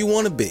anything you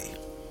want to be.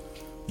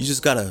 You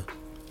just got to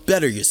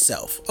better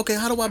yourself. Okay,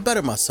 how do I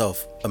better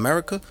myself,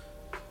 America?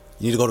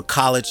 You need to go to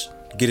college,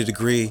 get a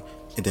degree,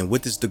 and then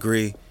with this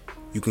degree,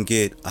 you can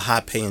get a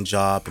high-paying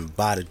job and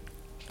buy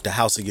the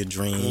house of your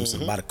dreams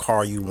and buy the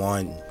car you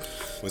want.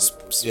 And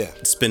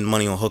spend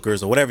money on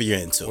hookers or whatever you're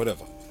into.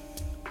 Whatever.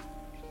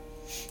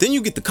 Then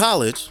you get to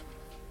college,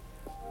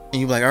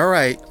 and you're like, all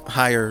right,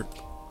 higher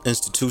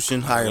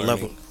institution, higher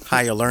level,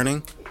 higher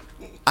learning.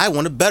 I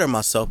want to better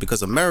myself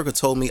because America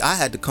told me I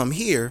had to come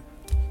here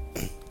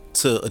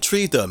to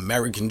achieve the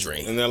American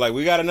dream. And they're like,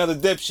 we got another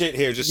dipshit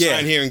here. Just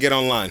sign here and get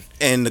online.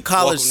 And the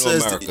college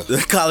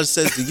Welcome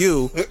says to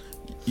you,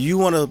 you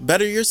want to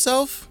better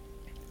yourself?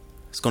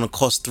 It's going to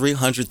cost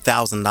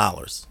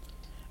 $300,000.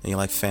 And you're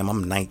like, fam,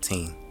 I'm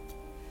 19.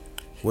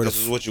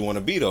 This is what you want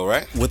to be though,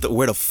 right?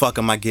 Where the fuck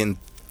am I getting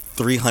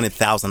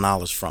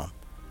 $300,000 from?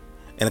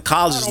 And the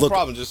college is no looking.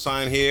 problem. Just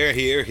sign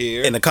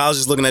here. And the college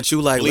is looking at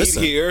you like, Bleed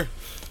here.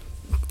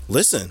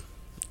 Listen,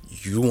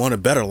 you want a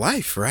better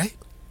life, right?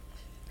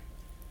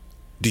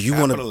 Do you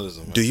want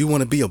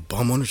to be a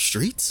bum on the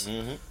streets?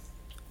 Mm-hmm.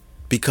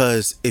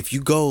 Because if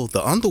you go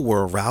the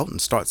underworld route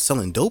and start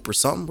selling dope or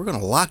something, we're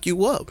gonna lock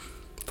you up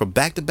for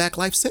back-to-back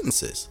life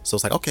sentences. So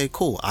it's like, okay,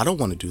 cool. I don't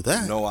want to do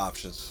that. No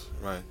options,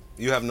 right?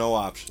 You have no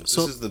options.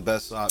 So, this is the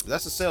best.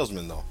 That's a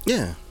salesman, though.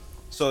 Yeah.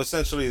 So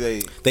essentially,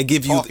 they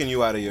give you talking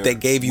you out of your. They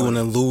gave you money.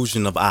 an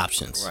illusion of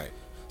options, right?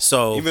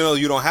 So even though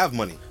you don't have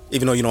money, they're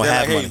like,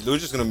 hey,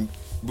 money,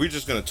 we're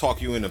just gonna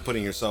talk you into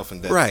putting yourself in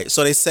debt. Right.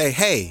 So they say,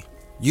 hey,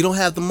 you don't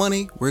have the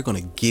money. We're gonna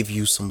give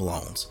you some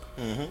loans.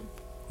 Mm-hmm.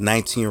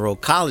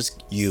 19-year-old college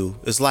you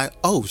is like,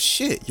 oh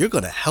shit, you're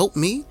gonna help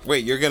me?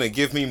 Wait, you're gonna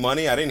give me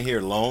money? I didn't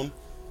hear loan.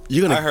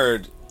 You're gonna I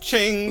heard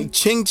ching.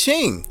 ching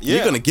ching. Yeah.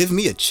 You're gonna give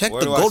me a check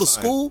Where to do I go to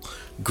sign? school?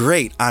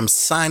 Great, I'm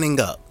signing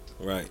up.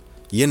 Right.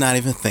 You're not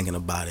even thinking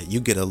about it. You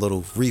get a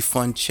little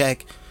refund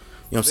check. You know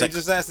what I'm They saying?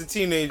 just asked the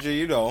teenager,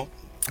 you know,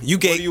 You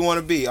what gave. do you want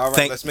to be? All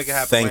right, let's make it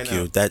happen Thank right you.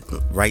 now. That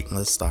right.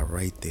 Let's start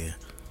right there.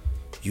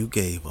 You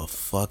gave a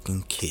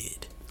fucking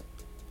kid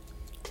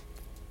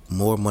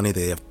more money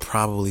they have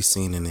probably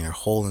seen in their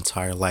whole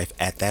entire life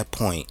at that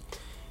point,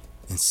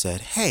 and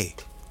said, "Hey,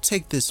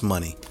 take this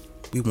money.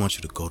 We want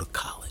you to go to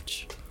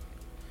college,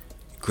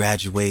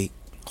 graduate,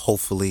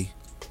 hopefully,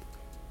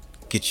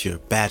 get your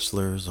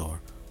bachelor's, or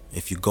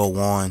if you go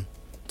on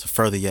to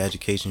further your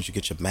education, you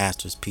get your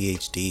master's,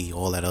 PhD,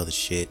 all that other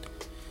shit."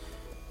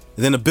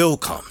 And then the bill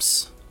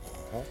comes,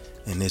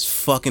 and this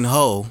fucking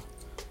hoe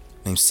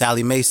named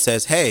Sally Mae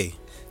says, "Hey,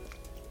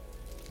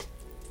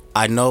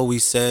 I know we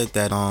said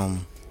that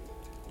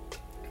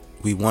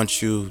we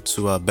want you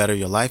to better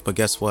your life, but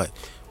guess what?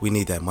 We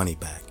need that money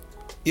back,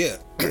 Yeah.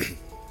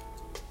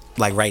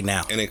 like right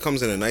now." And it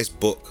comes in a nice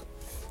book.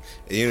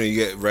 And, you know, you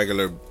get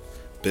regular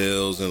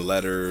bills and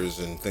letters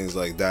and things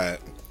like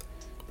that.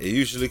 It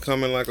usually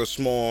come in like a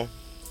small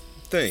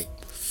thing.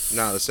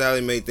 Now, the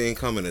Sally Mae thing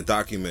come in a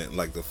document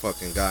like the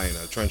fucking guy in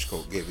a trench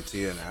coat gave it to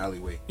you in the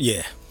alleyway.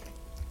 Yeah,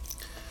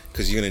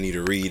 Because you're going to need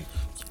to read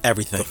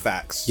everything. the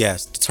facts.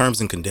 Yes, the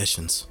terms and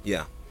conditions.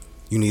 Yeah.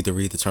 You need to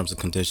read the terms and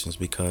conditions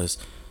because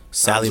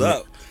Time's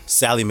up.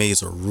 Sally Mae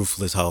is a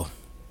ruthless hoe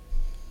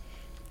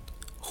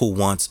who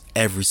wants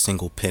every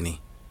single penny.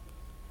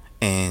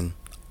 And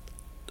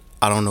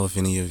I don't know if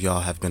any of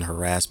y'all have been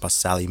harassed by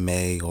Sally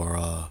Mae or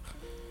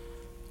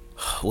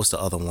what's the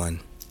other one?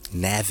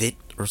 Navit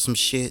or some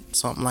shit,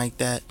 something like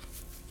that.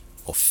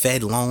 Or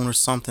Fed Loan or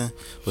something.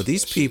 But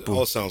these people,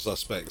 All sound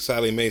suspect.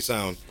 Sally Mae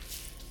sound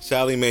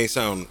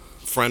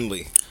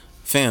friendly.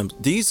 fam,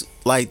 these,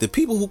 like, the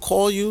people who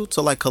call you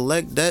to like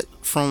collect debt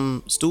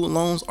from student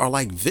loans are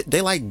like,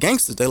 they like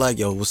gangsters. They like,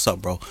 yo, what's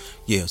up, bro?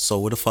 Yeah, so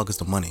where the fuck is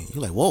the money?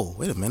 You're like, whoa,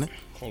 wait a minute.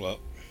 Hold up.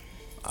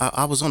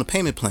 I was on a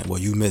payment plan. Well,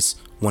 you missed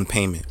one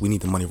payment. We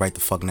need the money right the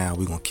fuck now.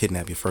 We gonna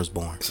kidnap your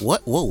firstborn.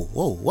 What? Whoa,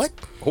 what?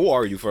 Who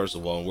are you, first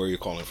of all, and where are you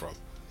calling from?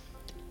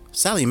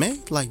 Sally Mae?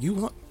 Like, you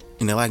want?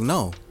 And they're like,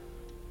 no.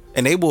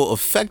 And they will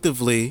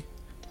effectively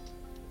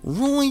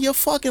ruin your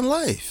fucking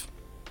life.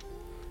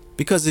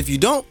 Because if you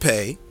don't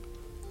pay,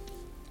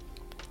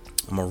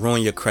 I'm gonna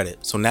ruin your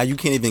credit. So now you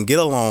can't even get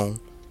a loan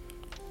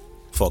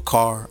for a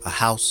car, a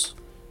house.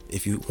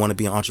 If you want to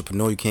be an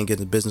entrepreneur, you can't get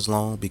a business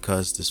loan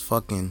because this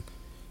fucking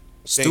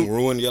Thing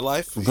ruined your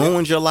life?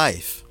 ruined your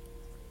life.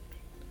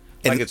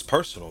 Like And it's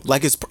personal.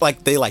 like it's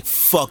like they like,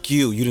 fuck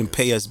you. You didn't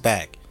pay us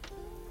back.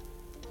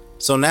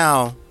 So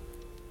now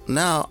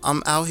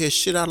I'm out here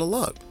shit out of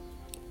luck.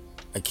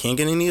 I can't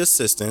get any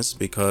assistance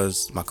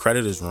because my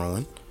credit is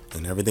ruined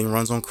and everything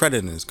runs on credit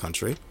in this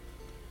country.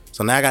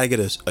 So now I gotta get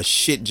a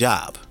shit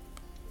job.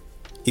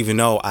 Even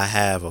though I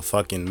have a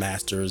fucking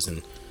master's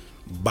in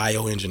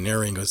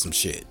bioengineering or some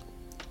shit.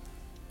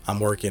 I'm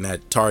working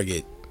at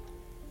Target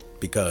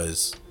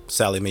because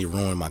Sally Mae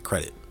ruined my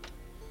credit.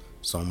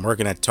 So I'm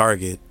working at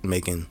Target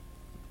making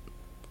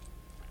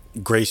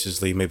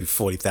graciously maybe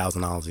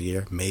 $40,000 a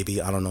year.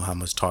 Maybe. I don't know how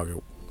much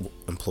Target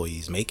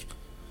employees make.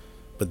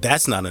 But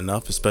that's not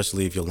enough,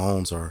 especially if your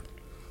loans are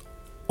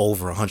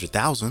over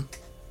 100,000.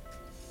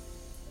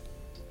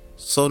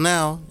 So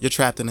now you're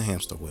trapped in a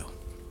hamster wheel.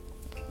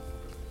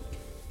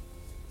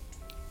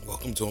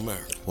 Welcome to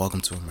America.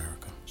 Welcome to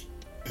America.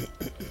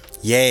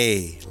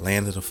 Yay,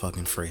 land of the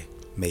fucking free.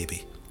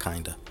 Maybe,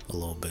 kinda, a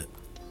little bit.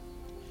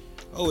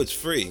 Oh, it's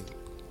free.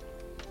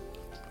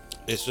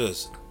 It's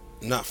just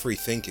not free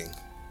thinking.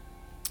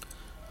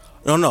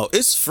 No,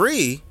 it's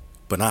free,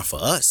 but not for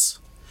us.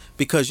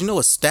 Because you know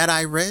a stat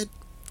I read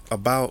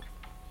about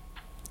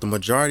the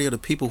majority of the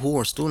people who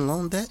are student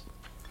loan debt?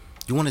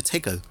 You want to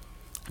take a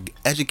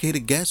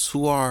educated guess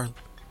who are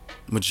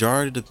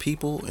majority of the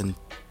people in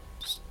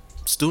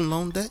student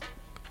loan debt?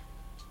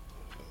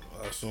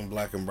 I assume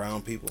black and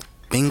brown people.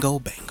 Bingo,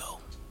 bango.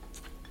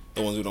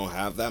 The ones who don't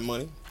have that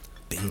money.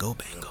 Bingo,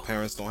 bango.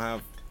 Parents don't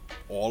have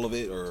all of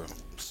it, or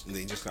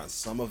they just got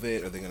some of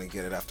it, or they're gonna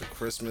get it after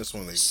Christmas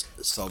when they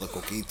sell the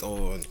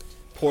coquito. And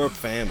poor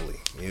family,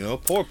 you know,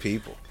 poor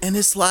people. And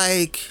it's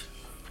like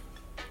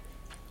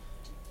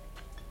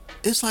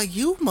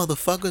you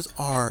motherfuckers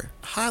are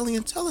highly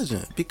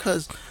intelligent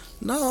because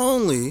not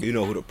only You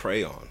know who to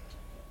prey on.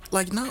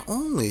 not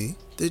only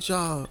did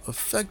y'all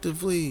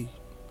effectively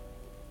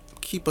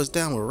keep us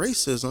down with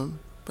racism,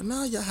 but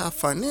now y'all have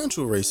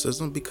financial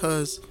racism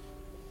because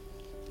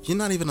you're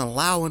not even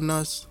allowing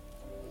us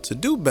to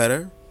do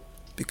better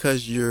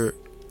because you're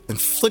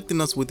inflicting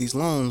us with these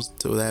loans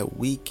so that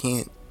we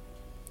can't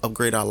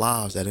upgrade our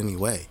lives at any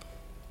way.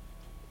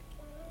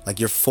 Like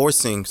you're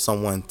forcing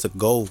someone to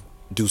go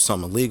do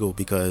something illegal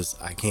because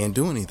I can't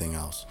do anything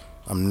else.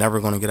 I'm never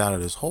going to get out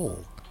of this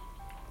hole.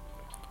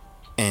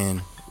 And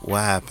what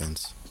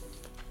happens?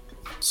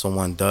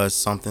 Someone does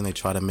something, they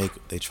try to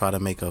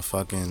make a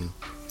fucking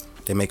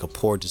They make a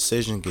poor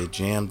decision, get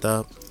jammed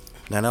up.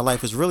 Now their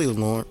life is really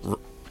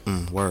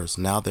worse.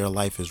 Now their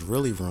life is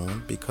really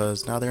ruined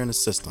because now they're in the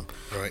system,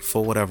 Right.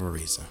 for whatever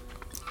reason.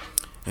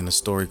 And the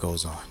story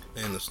goes on.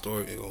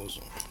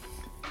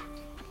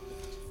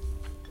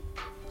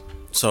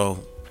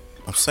 So,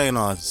 I'm saying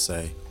all that to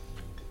say,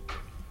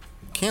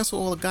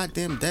 cancel all the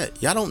goddamn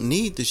debt. Y'all don't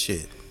need the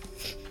shit.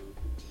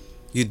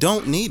 You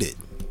don't need it.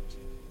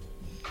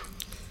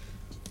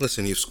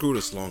 Listen, you've screwed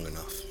us long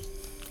enough.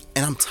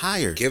 And I'm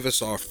tired. Give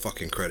us our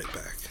fucking credit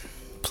back.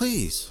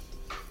 Please.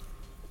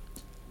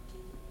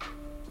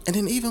 And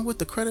then even with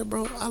the credit,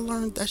 bro, I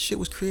learned that shit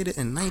was created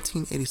in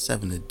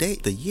 1987.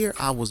 The year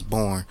I was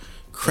born,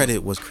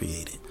 credit was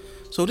created.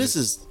 So this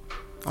is,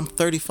 I'm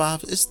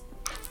 35. It's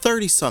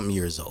 30-something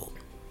years old.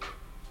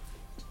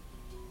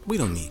 We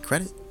don't need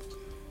credit,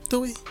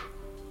 do we?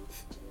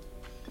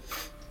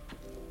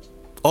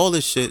 All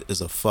this shit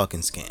is a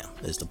fucking scam,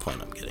 is the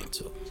point I'm getting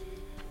to.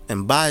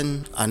 And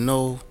Biden, I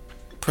know,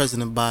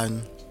 President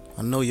Biden,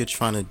 I know you're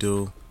trying to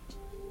do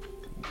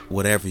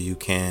whatever you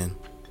can,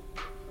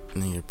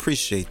 and you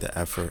appreciate the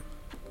effort.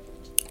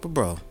 But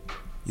bro,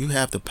 you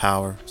have the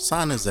power.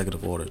 Sign an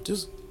executive order.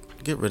 Just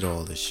get rid of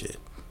all this shit.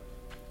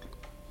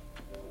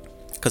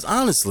 Because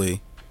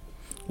honestly,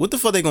 what the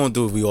fuck they gonna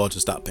do if we all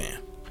just stop paying?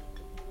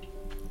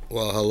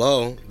 Well,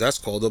 hello. That's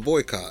called a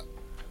boycott.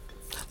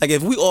 Like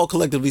if we all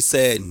collectively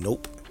said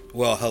nope.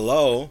 Well,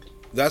 hello.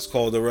 That's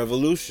called a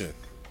revolution.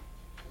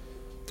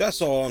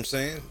 That's all I'm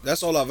saying.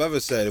 That's all I've ever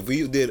said. If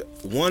we did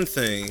one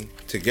thing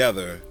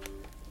together,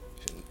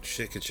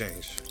 shit could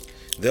change.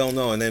 They'll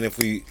know. And then if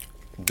we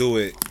do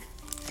it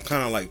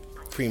kind of like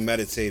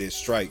premeditated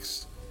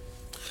strikes.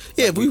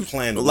 Yeah, like if we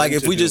planned, like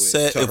if we just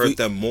said to hurt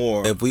them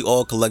more. If we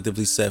all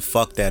collectively said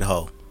fuck that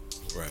hoe.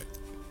 Right.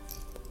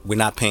 We're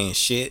not paying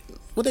shit.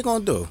 What they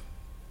gonna do?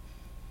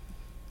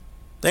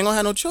 They ain't gonna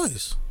have no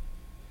choice.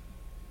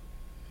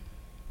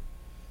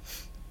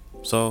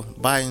 So,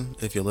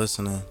 Biden, if you're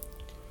listening,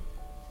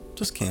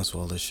 just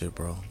cancel all this shit,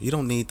 bro. You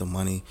don't need the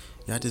money.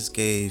 Y'all just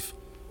gave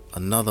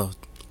another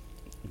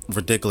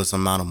ridiculous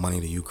amount of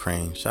money to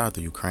Ukraine. Shout out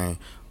to Ukraine.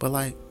 But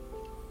like,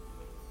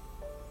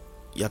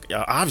 y'all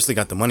obviously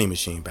got the money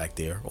machine back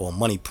there, or a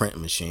money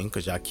printing machine,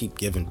 because y'all keep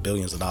giving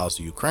billions of dollars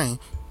to Ukraine.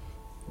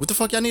 What the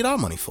fuck y'all need our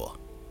money for?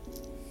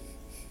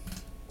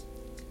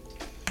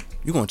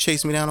 You gonna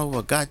chase me down over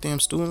a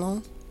goddamn student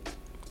loan?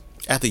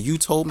 After you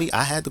told me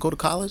I had to go to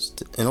college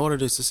in order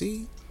to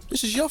succeed?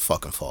 This is your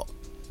fucking fault.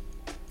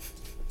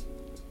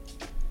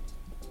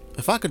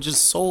 If I could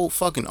just sold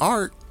fucking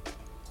art,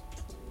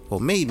 or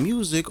made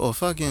music, or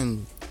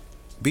fucking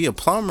be a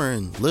plumber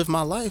and live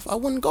my life, I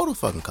wouldn't go to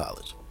fucking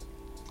college.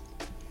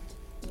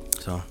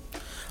 So,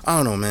 I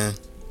don't know, man.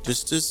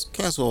 Just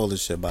cancel all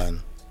this shit,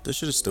 Biden. This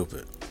shit is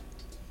stupid.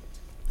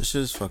 This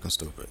shit is fucking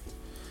stupid.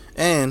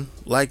 And,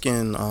 like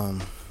in,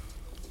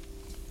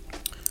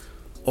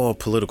 all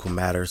political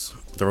matters,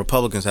 the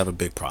Republicans have a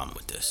big problem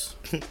with this.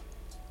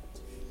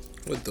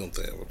 What don't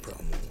they have a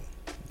problem with?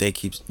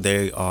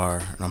 They are,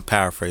 and I'm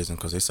paraphrasing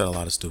because they said a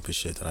lot of stupid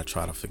shit that I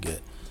try to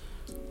forget.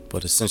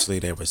 But essentially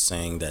they were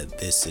saying that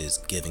this is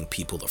giving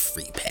people the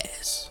free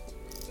pass.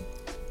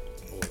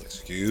 Oh,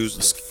 excuse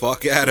the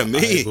fuck out of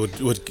me.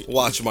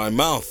 Watch my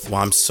mouth.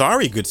 Well, I'm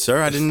sorry, good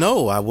sir. I didn't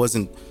know. I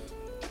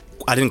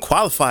didn't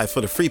qualify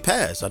for the free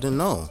pass. I didn't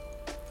know.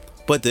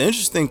 But the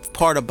interesting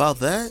part about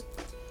that,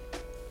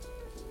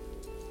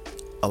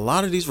 a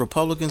lot of these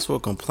Republicans who are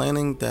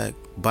complaining that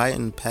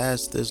Biden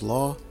passed this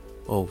law,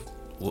 or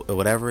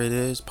whatever it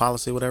is,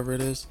 policy, whatever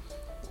it is,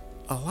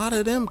 a lot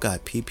of them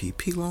got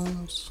PPP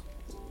loans.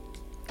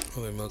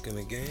 Oh, they're milking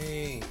the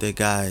game. They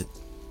got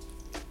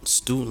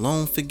student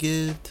loan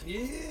forgived.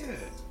 Yeah.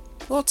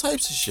 All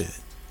types of shit.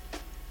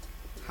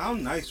 How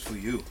nice for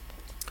you.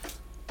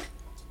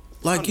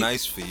 Like, how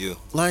nice for you.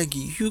 Like,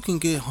 you can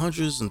get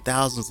hundreds and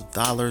thousands of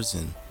dollars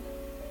in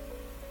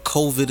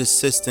COVID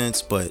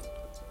assistance, but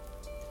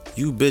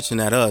you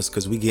bitching at us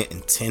because we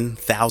getting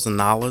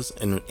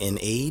 $10,000 in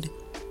aid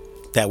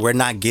that we're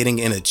not getting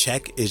in a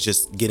check, is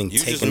just getting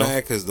taken off. You just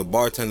mad because the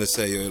bartender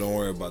say, yo, don't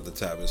worry about the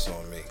tab, it's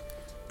on me.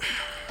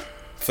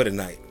 For the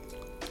night.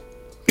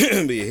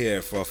 Be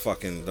here for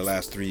fucking the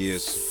last 3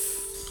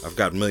 years. I've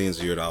got millions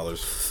of your dollars.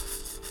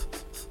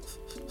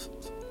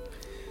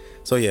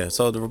 So yeah,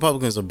 so the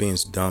Republicans are being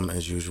dumb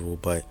as usual,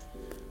 but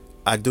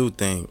I do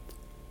think,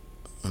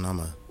 and I'm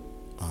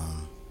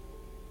gonna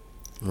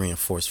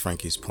reinforce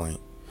Frankie's point,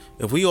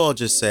 if we all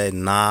just said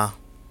nah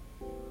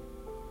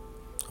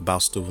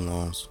about student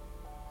loans,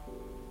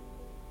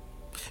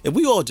 if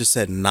we all just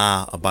said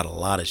nah about a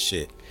lot of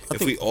shit,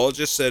 if we all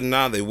just said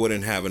nah, they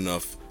wouldn't have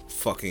enough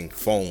fucking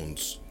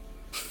phones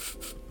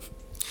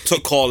to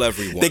call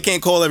everyone. They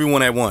can't call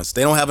everyone at once.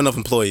 They don't have enough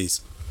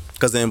employees.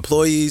 Because the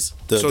employees...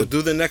 So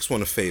do the next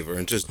one a favor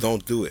and just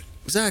don't do it.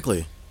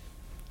 Exactly.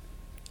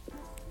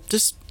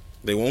 Just...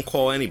 They won't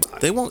call anybody.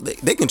 They won't...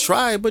 They can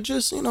try, but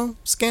just,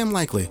 scam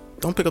likely.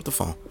 Don't pick up the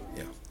phone.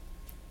 Yeah.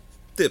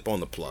 Dip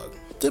on the plug.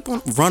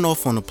 Run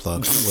off on the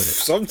plug. With it.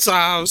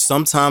 Sometimes.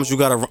 Sometimes you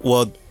gotta...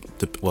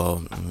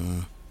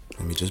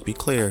 Let me just be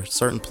clear.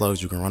 Certain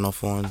plugs you can run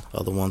off on.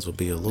 Other ones will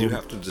be a little. You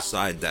have to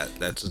decide that.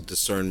 That's a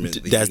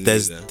discernment.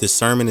 That's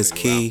discernment is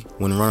key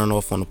when running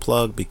off on a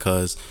plug,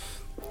 because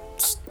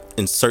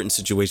in certain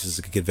situations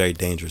it could get very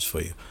dangerous for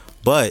you.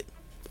 But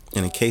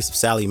in the case of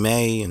Sally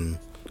Mae and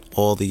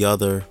all the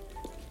other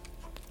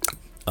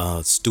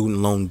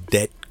student loan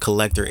debt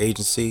collector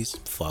agencies,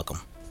 fuck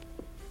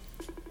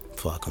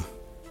them.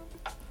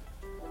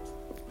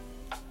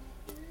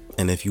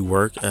 And if you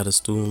work at a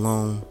student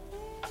loan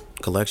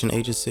collection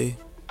agency,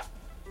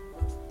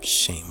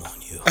 shame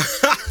on you.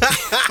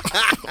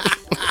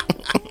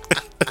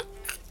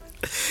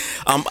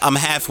 I'm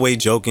halfway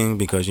joking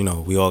because, you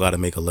know, we all got to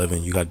make a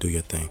living. You got to do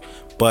your thing.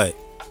 But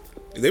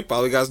they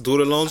probably got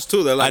student loans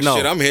too. They're like,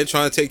 shit, I'm here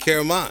trying to take care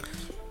of mine.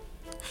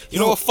 You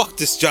know what? Fuck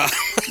this job.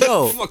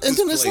 Yo, and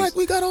then it's like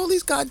we got all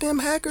these goddamn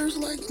hackers.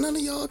 Like, none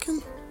of y'all can.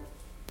 You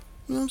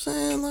know what I'm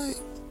saying? Like,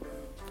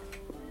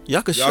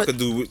 y'all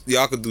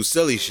could do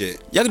silly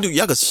shit. Y'all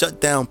could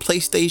shut down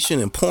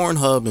PlayStation and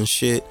Pornhub and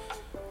shit.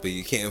 But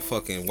you can't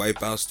fucking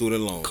wipe out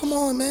student loans. Come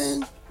on,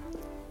 man.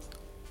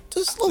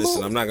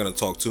 Listen, I'm not gonna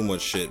talk too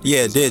much shit.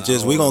 Yeah,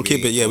 we gonna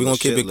keep it. Yeah, we gonna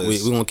keep it. We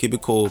gonna keep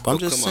it cool. But I'm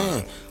just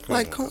saying,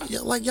 like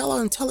y'all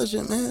are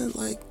intelligent, man.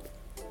 Like,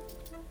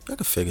 y'all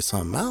can figure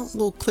something out. A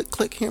little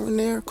click here and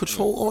there.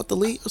 Control Alt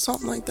Delete or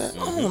something like that.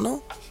 I don't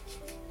know.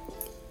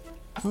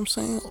 You know what I'm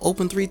saying?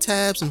 Open 3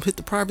 tabs and hit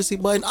the privacy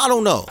button. I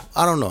don't know.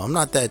 I'm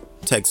not that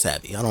tech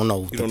savvy. I don't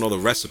know. You don't know the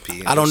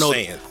recipe. I don't know.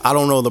 I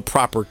don't know the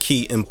proper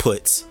key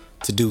inputs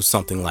to do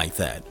something like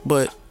that.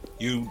 But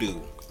you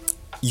do.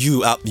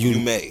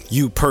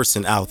 You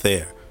person out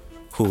there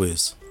who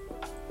is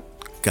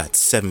got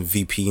 7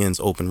 VPNs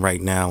open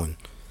right now and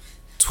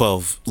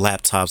 12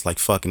 laptops like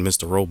fucking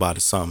Mr. Robot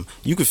or something.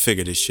 You can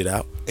figure this shit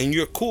out. And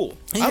you're cool.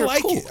 I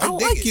like it. I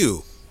like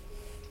you.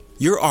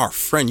 You're our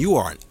friend. You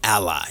are an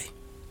ally.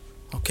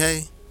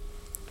 Okay?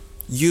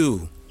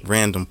 You,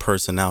 random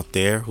person out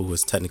there who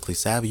is technically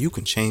savvy, you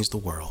can change the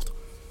world.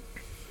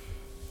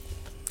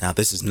 Now,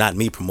 this is not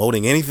me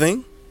promoting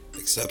anything.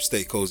 Except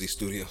Stay Cozy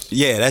Studios.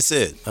 Yeah, that's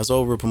it. That's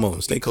all we're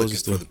promoting. Stay Cozy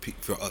Studios.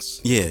 For us.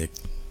 Yeah.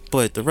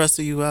 But the rest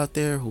of you out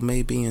there who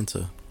may be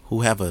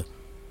who have a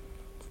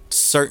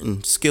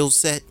certain skill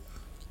set,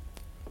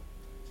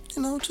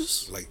 you know,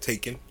 just like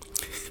Taken.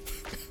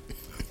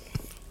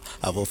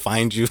 I will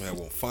find you.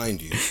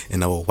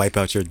 And I will wipe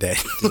out your debt.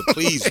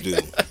 Please do.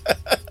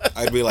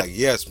 I'd be like,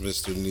 yes,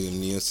 Mr.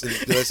 Nielsen.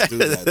 Let's do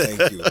that.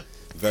 Thank you.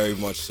 Very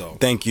much so.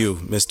 Thank you,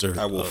 Mr.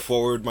 I will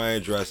forward my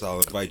address. I'll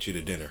invite you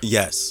to dinner.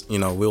 Yes. You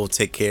know, we'll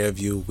take care of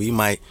you.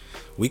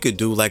 We could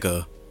do like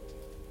you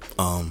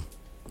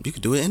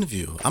could do an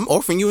interview. I'm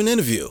offering you an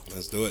interview.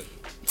 Let's do it.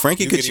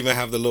 Frankie could even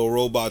have the little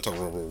robot talk.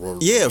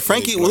 Yeah,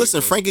 Frankie. Well, listen,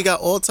 Frankie got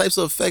all types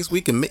of effects.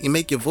 We can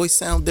make your voice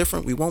sound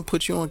different. We won't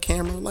put you on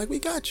camera. Like, we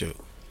got you.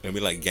 It'll be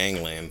like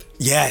Gangland.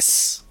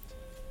 Yes.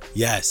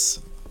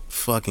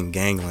 Fucking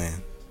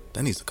Gangland.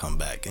 That needs to come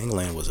back.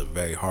 Gangland was a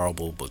very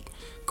horrible but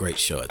great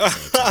show at the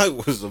same time.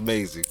 It was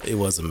amazing. It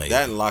was amazing.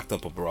 That and Locked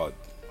Up Abroad.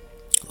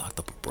 Locked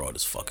Up Abroad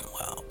is fucking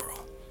wild, bro.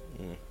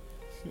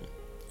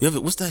 You ever?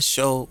 What's that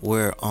show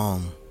where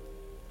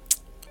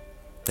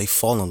they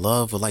fall in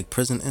love with like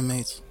prison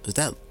inmates? Is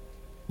that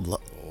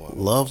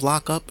Love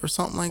Lockup or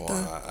something like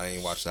that? I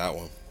ain't watched that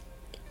one.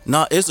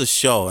 No, it's a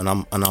show, and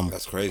I'm.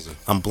 That's crazy.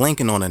 I'm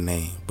blanking on a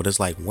name, but it's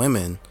like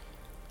women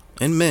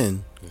and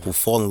men who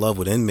fall in love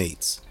with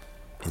inmates,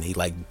 and they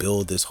like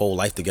build this whole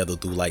life together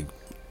through like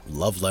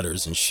love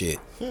letters and shit.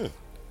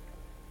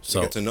 So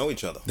they get to know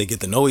each other. They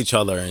get to know each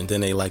other, and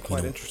then they like,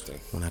 quite interesting.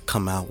 When I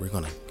come out, I'm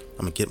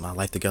gonna get my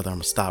life together. I'm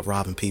gonna stop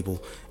robbing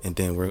people, and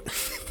then we're.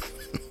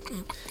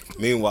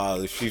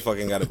 Meanwhile, if she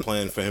fucking got a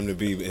plan for him to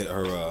be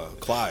her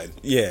Clyde.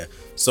 Yeah.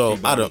 So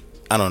I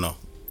don't know.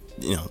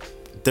 You know,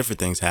 different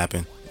things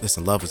happen.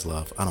 Listen, love is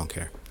love. I don't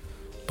care.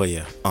 But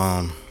yeah.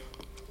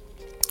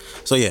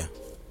 So yeah.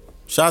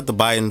 Shout out to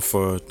Biden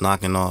for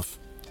knocking off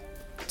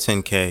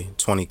 $10K,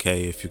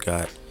 $20K if you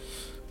got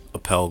a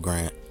Pell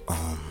Grant.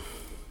 But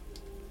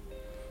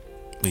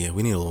yeah,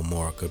 we need a little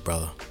more, good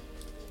brother.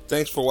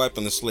 Thanks for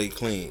wiping the slate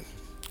clean.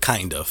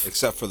 Kind of.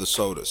 Except for the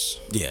sodas.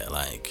 Yeah,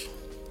 like.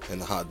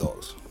 And the hot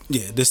dogs.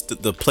 Yeah,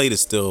 the plate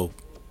is still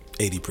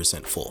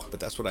 80% full. But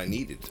that's what I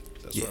needed.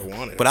 That's what I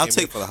wanted. But I'll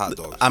take for the hot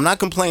dogs. I'm not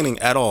complaining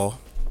at all.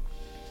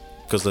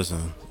 Because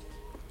listen,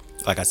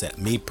 like I said,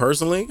 me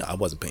personally, I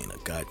wasn't paying a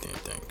goddamn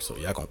thing. So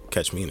y'all gonna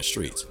catch me in the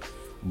streets.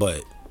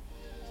 But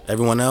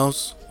everyone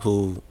else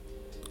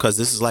because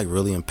this is like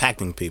really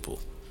impacting people.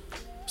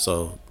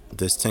 So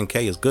this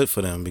 10K is good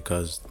for them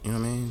because, you know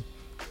what I mean?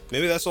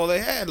 Maybe that's all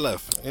they had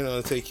left,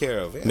 to take care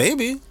of. Yeah.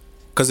 Maybe.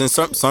 Because in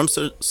some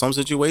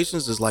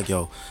situations, it's like,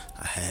 yo,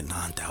 I had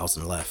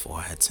 9,000 left or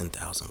I had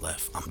 10,000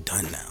 left. I'm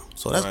done now.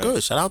 So that's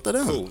good. Shout out to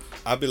them. Cool.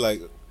 I'd be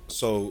like,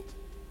 so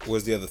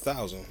where's the other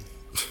 1,000?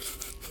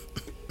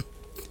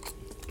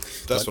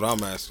 That's what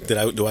I'm asking.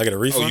 Do I get a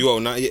refund? Oh, you owe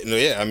not yet? No,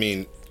 yeah. I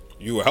mean,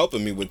 you were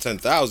helping me with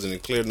 10,000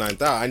 and cleared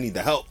 9,000. I need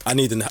the help. I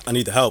need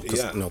the help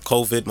because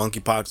COVID,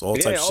 monkeypox, all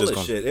types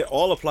of shit. It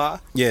all apply.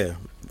 Yeah,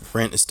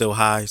 rent is still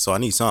high, so I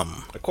need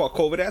something. I caught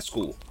COVID at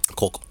school.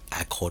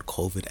 I caught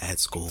COVID at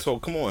school. So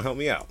come on, help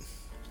me out.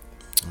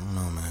 I don't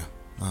know, man.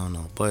 I don't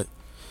know, but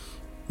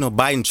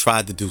Biden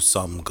tried to do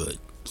something good.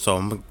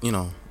 So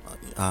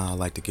I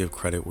like to give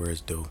credit where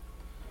it's due.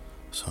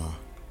 So,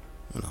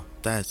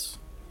 that's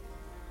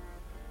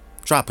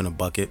dropping a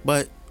bucket,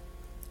 but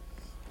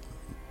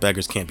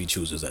beggars can't be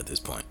choosers at this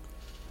point.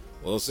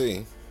 We'll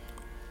see.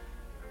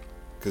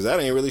 Cause that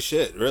ain't really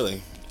shit,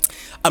 really.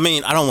 I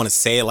mean, I don't want to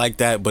say it like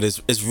that, but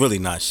it's really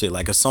not shit.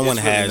 Like if someone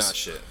not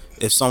shit.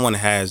 If someone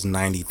has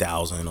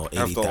 90,000 or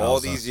 80,000, after all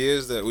these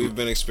years that we've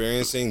been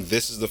experiencing,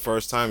 this is the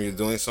first time you're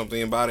doing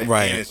something about it,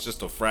 right? And it's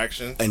just a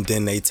fraction. And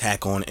then they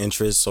tack on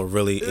interest. So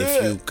really,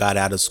 if you got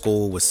out of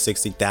school with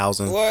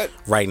 60,000, what?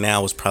 Right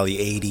now it's probably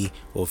 80.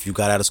 Or if you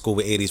got out of school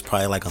with 80, it's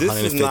probably like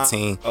 115.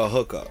 This is not a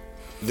hookup.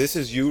 This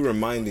is you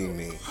reminding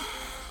me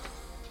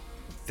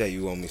that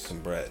you owe me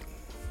some bread.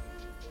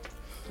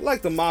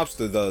 Like the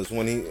mobster does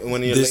when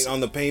you're late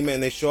on the payment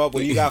and they show up. What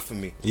do you got for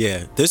me?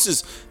 Yeah, this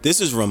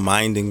is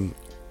reminding.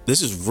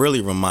 This is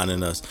really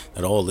reminding us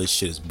that all this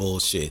shit is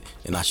bullshit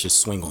and I should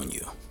swing on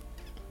you.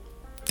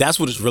 That's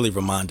what it's really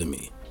reminding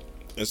me.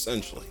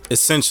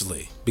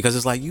 Essentially. Because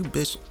it's like, you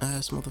bitch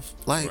ass motherfucker.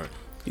 Like, right.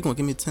 You gonna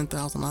give me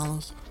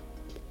 $10,000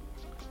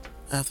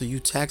 after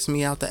you tax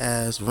me out the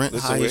ass, rent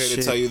high shit. We're here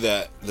to tell you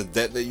that the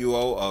debt that you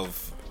owe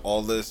of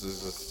all this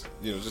is just,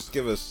 just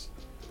give us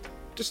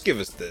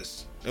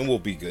this and we'll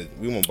be good.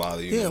 We won't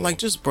bother you. Yeah, like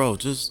just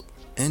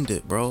end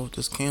it, bro.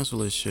 Just cancel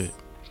this shit.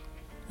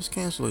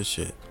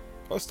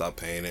 Or stop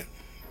paying it.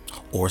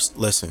 Or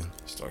listen.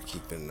 Start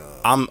keeping.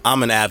 I'm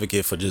an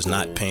advocate for just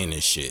not paying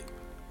this shit.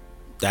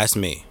 That's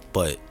me,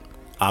 but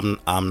I'm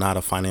not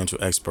a financial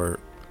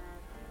expert,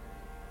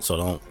 so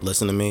don't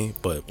listen to me.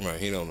 But right,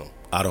 he don't know.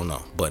 I don't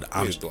know, but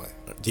I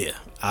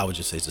would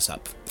just say to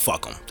stop.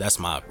 Fuck them. That's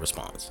my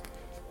response.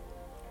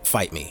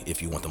 Fight me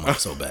if you want the money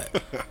so bad.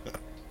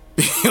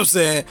 You know what I'm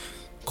saying?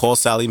 Call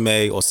Sally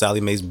Mae or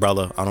Sally Mae's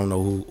brother. I don't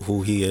know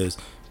who he is,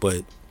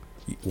 but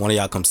one of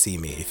y'all come see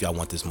me if y'all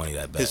want this money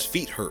that bad. His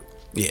feet hurt.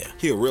 Yeah.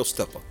 He a real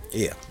stepper.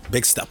 Yeah.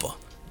 Big stepper.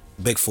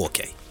 Big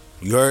 4K.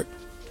 You heard?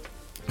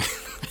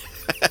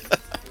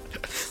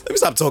 Let me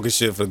stop talking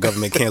shit for the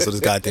government cancel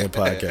this goddamn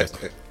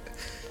podcast.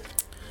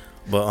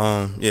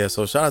 But yeah,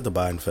 so shout out to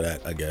Biden for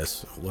that, I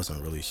guess. It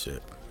wasn't really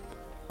shit.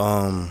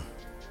 So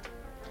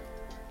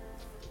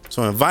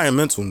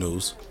environmental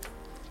news.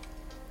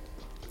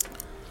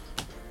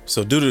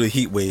 So due to the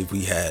heat wave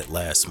we had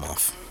last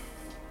month,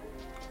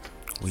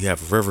 we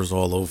have rivers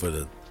all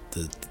over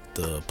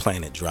the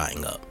planet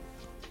drying up,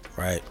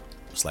 right?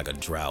 It's like a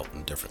drought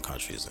in different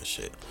countries and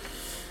shit.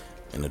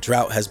 And the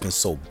drought has been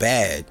so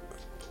bad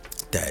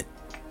that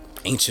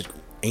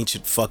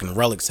ancient fucking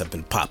relics have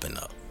been popping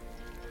up.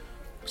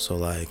 So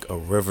like a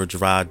river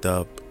dried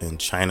up in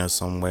China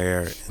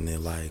somewhere, and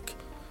then like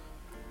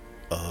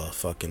a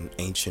fucking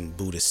ancient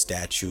Buddhist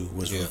statue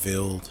was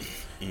revealed.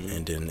 Mm-hmm.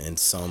 And then in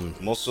some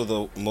most of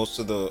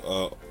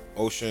the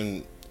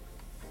ocean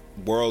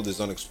world is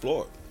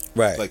unexplored.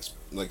 Right.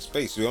 Like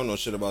space. We don't know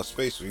shit about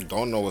space. We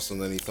don't know what's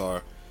underneath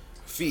our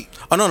feet.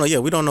 Oh no, yeah,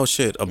 we don't know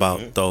shit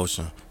about the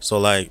ocean. So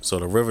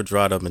the river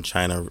dried up in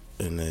China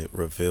and it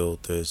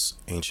revealed this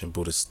ancient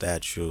Buddhist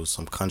statue.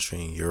 Some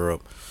country in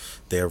Europe,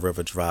 their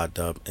river dried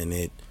up and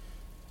it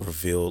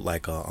revealed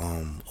like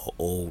a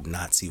old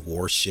Nazi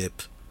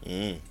warship.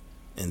 And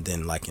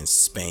then like in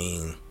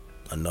Spain,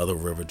 another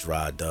river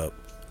dried up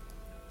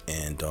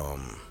and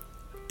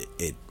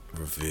it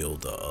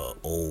revealed a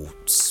old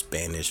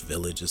Spanish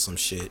village or some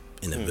shit,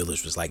 and the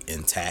village was like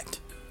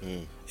intact.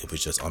 It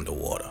was just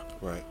underwater.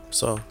 Right.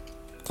 So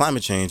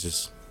climate change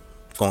is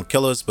gonna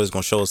kill us, but it's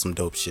gonna show us some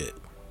dope shit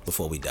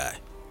before we die.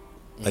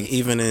 Like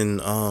even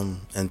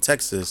in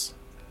Texas,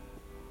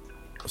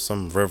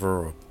 some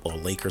river or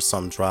lake or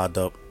something dried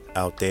up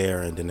out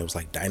there, and then there was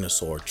like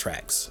dinosaur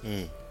tracks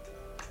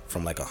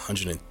from like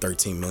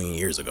 113 million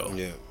years ago.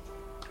 Yeah.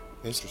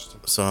 Interesting.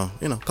 So,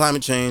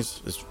 climate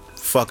change is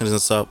fucking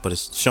us up, but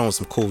it's showing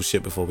some cool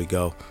shit before we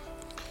go.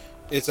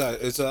 It's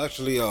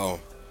actually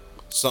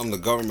something the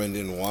government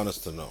didn't want us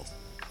to know.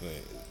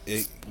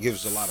 It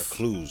gives a lot of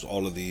clues.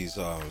 All of these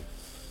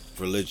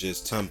religious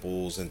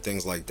temples and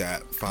things like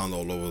that found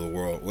all over the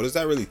world. What does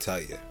that really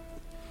tell you?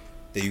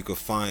 That you could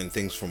find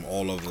things from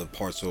all over the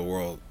parts of the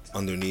world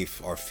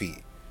underneath our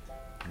feet.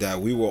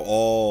 That we were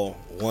all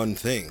one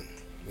thing.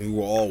 We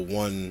were all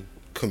one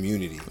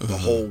community. The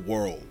whole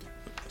world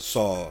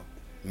saw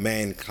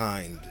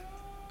mankind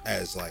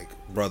as like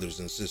brothers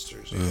and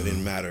sisters. It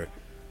didn't matter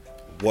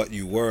what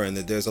you were, and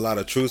that there's a lot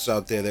of truths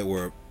out there that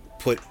were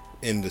put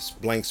in this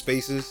blank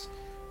spaces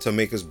to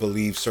make us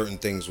believe certain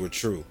things were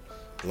true.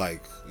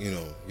 Like,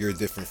 you're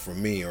different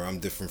from me, or I'm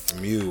different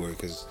from you, or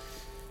because,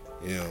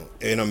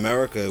 in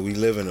America we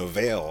live in a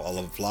veil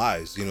of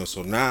lies,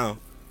 so now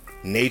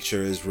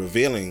nature is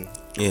revealing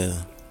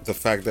the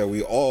fact that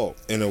we all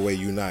in a way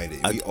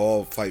united. We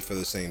all fight for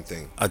the same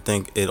thing. I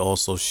think it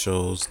also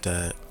shows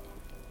that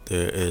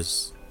there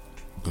is,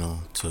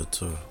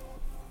 to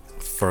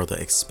further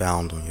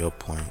expound on your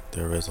point,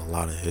 there is a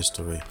lot of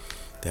history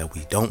that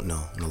we don't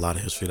know, and a lot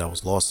of history that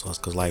was lost to us.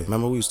 Because, like,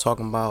 remember we was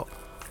talking about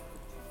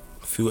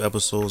few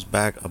episodes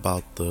back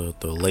about the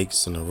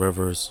lakes and the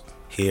rivers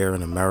here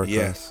in America.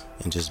 Yes.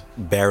 And just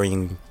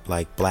burying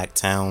like black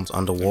towns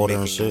underwater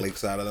and shit.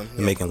 Lakes out of them.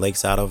 And making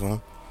lakes out of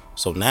them.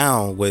 So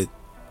now with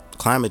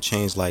climate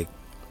change, like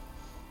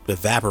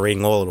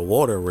evaporating all of the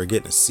water, we're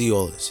getting to see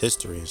all this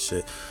history and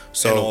shit.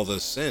 So and all the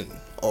sin.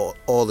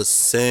 All the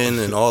sin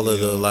and all of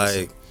the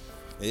like.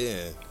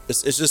 Yeah.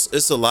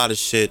 It's a lot of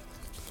shit.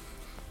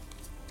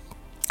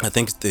 I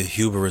think the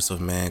hubris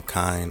of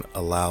mankind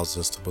allows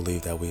us to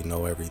believe that we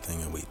know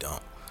everything and we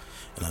don't.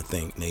 And I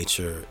think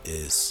nature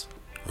is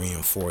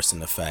reinforcing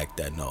the fact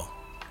that no,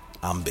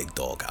 I'm big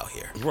dog out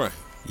here. Right.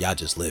 Y'all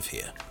just live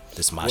here.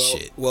 This my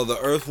shit. Well, the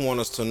earth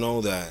wants us to know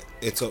that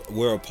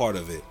we're a part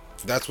of it.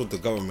 That's what the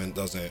government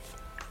doesn't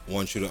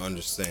want you to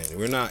understand.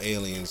 We're not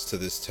aliens to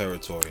this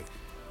territory.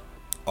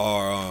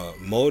 Our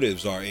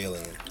motives are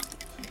alien.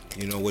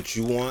 You know, what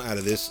you want out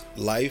of this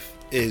life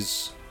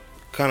is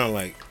kind of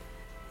like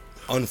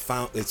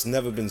unfound. It's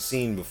never been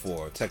seen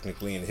before,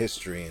 technically, in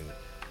history, and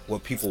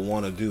what people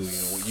want to do, you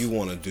know, what you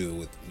want to do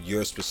with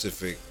your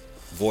specific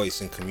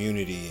voice and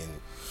community and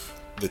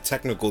the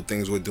technical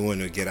things we're doing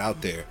to get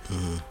out there.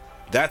 Mm-hmm.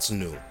 That's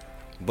new.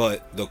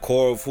 But the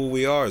core of who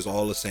we are is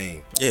all the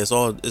same. Yeah,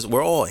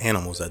 we're all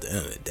animals at the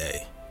end of the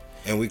day.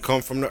 And we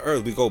come from the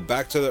earth. We go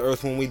back to the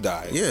earth when we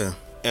die. Yeah.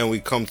 And we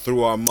come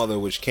through our mother,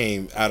 which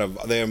came out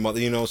of their mother,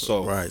 you know,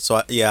 so. Right.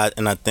 So,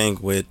 and I think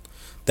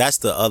that's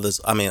the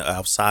others, I mean,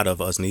 outside of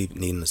us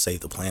needing to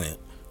save the planet.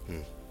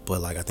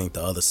 But, like, I think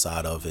the other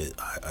side of it,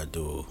 I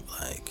do,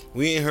 like.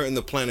 We ain't hurting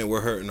the planet,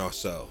 we're hurting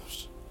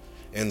ourselves.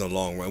 In the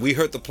long run, we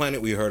hurt the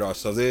planet, we hurt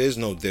ourselves. There is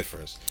no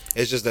difference.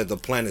 It's just that the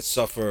planet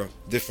suffer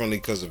differently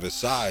because of its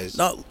size.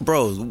 No,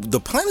 bro, the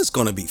planet's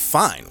gonna be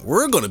fine.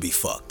 We're gonna be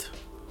fucked.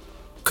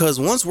 Cause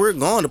once we're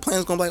gone, the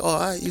planet's gonna be like, oh, all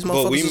right, these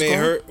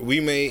motherfuckers. But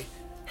we may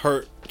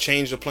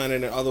change the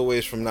planet in other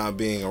ways from not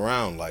being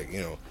around. Like,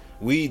 you know,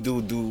 we do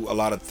a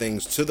lot of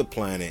things to the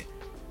planet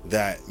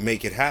that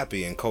make it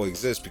happy and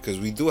coexist, because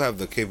we do have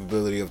the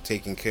capability of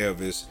taking care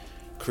of its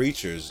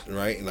creatures,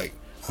 right? Like,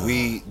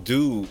 we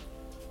do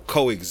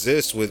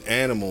coexist with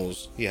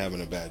animals. He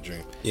having a bad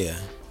dream. Yeah.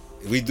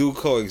 We do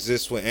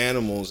coexist with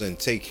animals and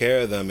take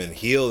care of them and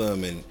heal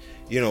them and,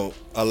 you know,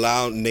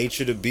 allow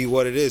nature to be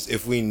what it is.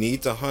 If we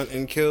need to hunt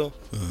and kill,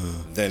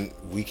 then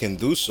we can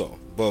do so.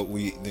 But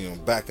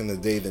back in the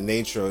day, the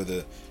nature of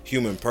the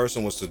human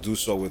person was to do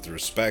so with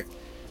respect,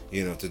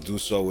 you know, to do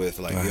so with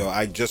like, right. Yo,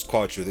 I just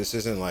caught you. This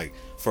isn't like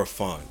for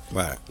fun.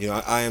 Right. You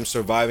know, I am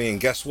surviving, and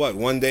guess what?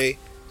 One day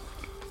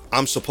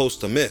I'm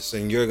supposed to miss,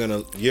 and you're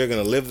gonna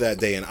live that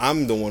day, and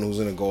I'm the one who's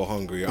gonna go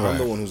hungry. I'm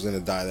the one who's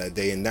gonna die that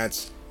day, and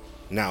that's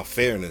now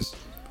fairness.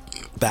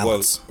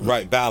 Balance.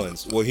 Right,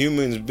 balance. What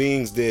human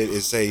beings did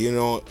is say, you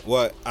know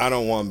what? I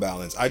don't want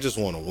balance. I just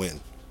want to win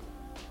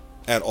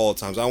at all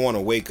times. I want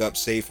to wake up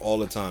safe all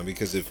the time,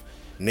 because if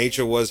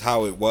nature was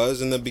how it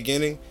was in the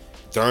beginning,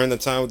 during the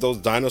time with those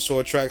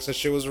dinosaur tracks and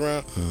shit was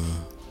around,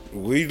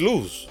 we'd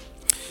lose.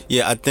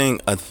 Yeah, I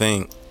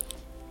think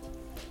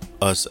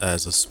us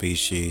as a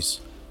species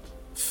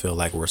feel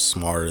like we're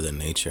smarter than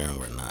nature, and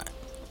we're not.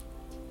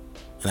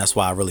 And that's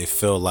why I really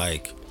feel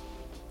like,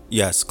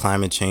 yes,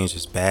 climate change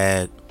is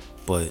bad,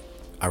 but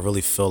I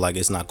really feel like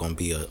it's not going to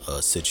be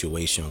a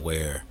situation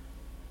where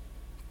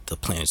the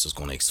planet's just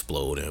going to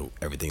explode and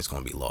everything's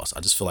going to be lost. I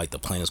just feel like the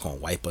planet's going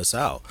to wipe us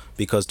out,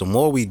 because the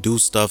more we do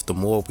stuff, the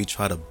more we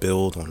try to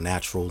build on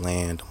natural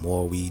land, the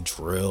more we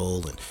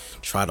drill and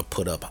try to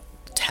put up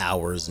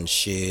towers and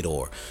shit,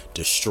 or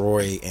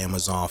destroy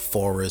Amazon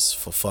forests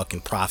for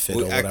fucking profit.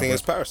 We're or whatever. acting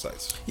as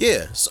parasites.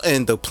 Yeah,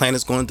 and the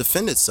planet's going to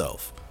defend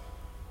itself.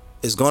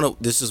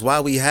 This is why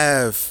we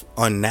have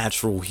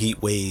unnatural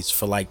heat waves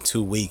for like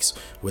 2 weeks,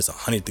 where it's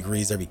 100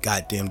 degrees every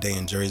goddamn day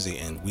in Jersey,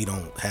 and we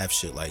don't have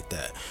shit like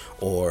that.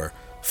 Or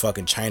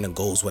fucking China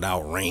goes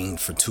without rain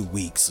for 2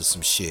 weeks or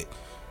some shit,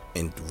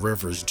 and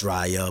rivers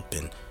dry up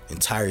and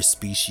entire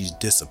species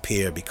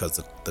disappear because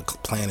the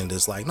planet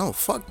is like, no,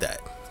 fuck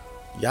that.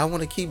 Y'all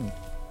want to keep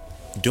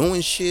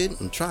doing shit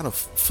and trying to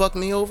fuck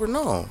me over?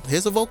 No,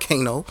 here's a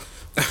volcano.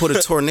 Put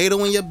a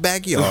tornado in your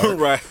backyard.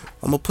 Right.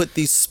 I'm gonna put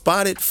these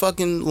spotted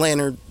fucking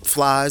lantern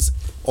flies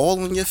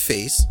all in your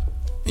face,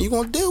 and you're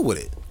gonna deal with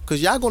it,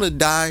 because y'all gonna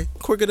die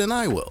quicker than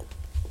I will.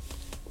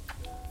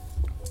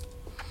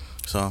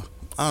 So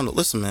I don't know.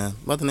 Listen, man,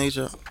 Mother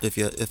Nature, if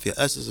your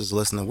essence is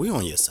listening, we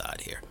on your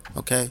side here.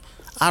 Okay,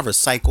 I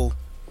recycle.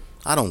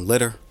 I don't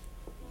litter.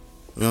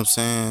 You know what I'm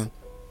saying?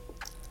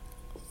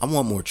 I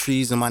want more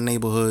trees in my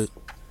neighborhood.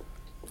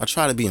 I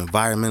try to be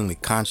environmentally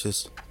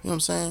conscious. You know what I'm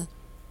saying?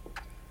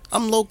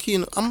 I'm low key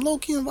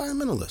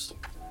environmentalist.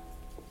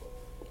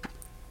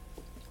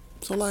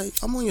 So like,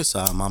 I'm on your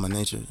side, Mama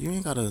Nature. You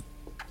ain't gotta.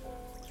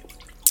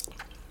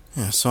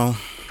 Yeah. So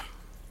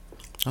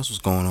that's what's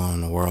going on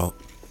in the world.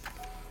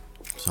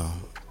 So.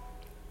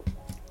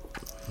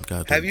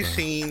 Have you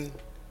seen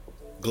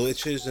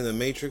glitches in the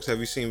Matrix? Have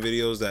you seen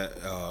videos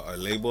that are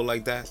labeled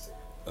like that?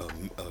 A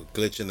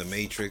glitch in the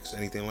Matrix,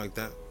 anything like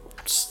that?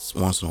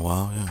 Once in a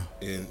while,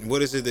 yeah. And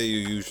what is it that you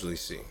usually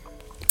see?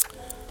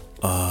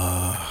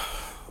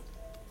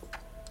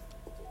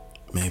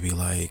 maybe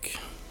like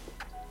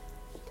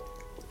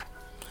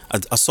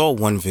I saw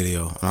one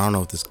video, and I don't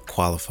know if this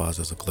qualifies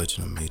as a glitch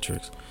in the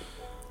Matrix.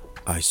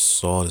 I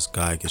saw this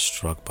guy get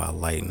struck by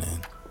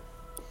lightning,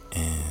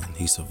 and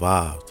he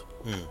survived,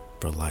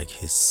 but like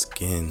his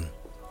skin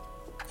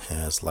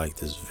has like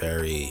this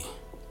very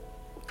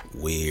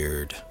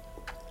weird,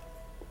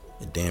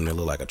 it damn near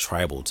look like a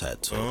tribal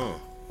tattoo.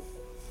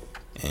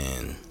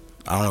 And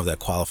I don't know if that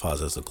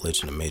qualifies as a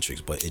glitch in the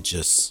Matrix, but it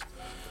just,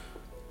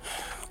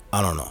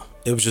 I don't know.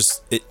 It was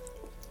just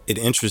it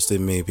interested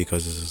me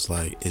because it's just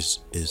like it's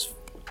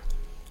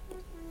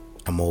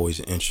I'm always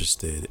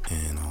interested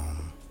in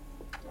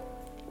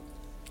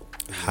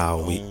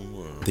how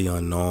the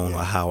unknown,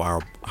 or how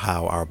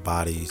our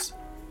bodies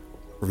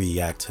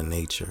react to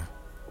nature.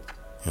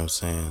 You know what I'm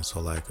saying? So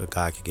like a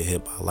guy could get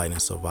hit by lightning,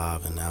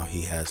 survive, and now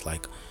he has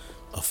like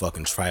a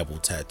fucking tribal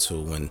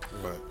tattoo, and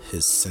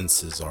his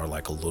senses are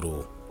like a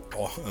little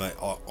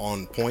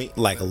on point,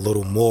 like a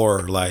little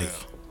more like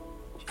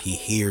he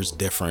hears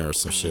different or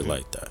some shit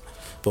like that.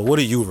 But what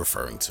are you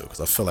referring to? Because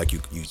I feel like you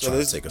trying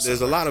to take us.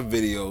 There's a lot of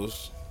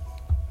videos.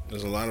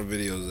 There's a lot of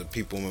videos that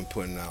people have been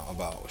putting out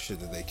about shit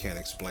that they can't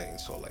explain.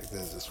 So like,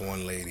 there's this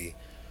one lady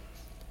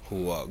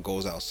who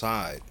goes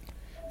outside,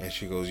 and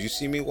she goes, "You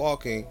see me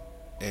walking?"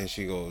 And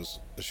she goes,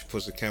 she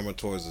puts the camera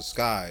towards the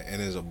sky,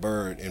 and there's a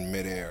bird in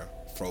midair,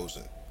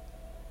 frozen,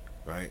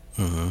 right?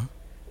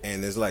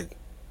 And it's like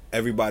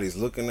everybody's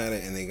looking at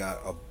it, and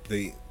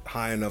they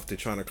high enough to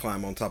trying to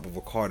climb on top of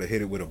a car to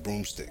hit it with a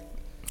broomstick,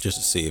 just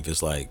to see if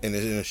it's like, and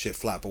then shit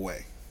flap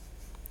away.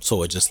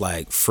 So it just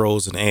like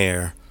frozen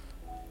air.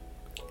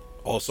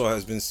 Also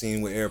has been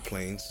seen with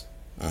airplanes,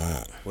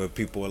 where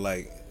people are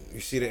like,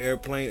 you see the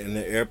airplane, and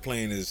the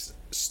airplane is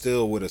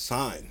still with a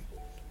sign,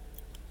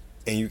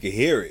 and you can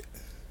hear it.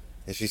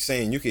 And she's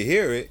saying you can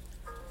hear it,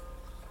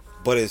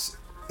 but it's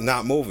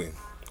not moving.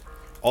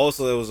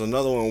 Also, there was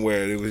another one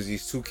where there was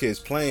these two kids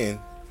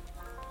playing,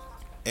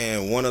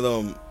 and one of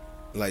them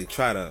like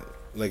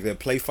they're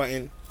play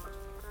fighting,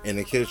 and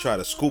the kid tried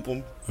to scoop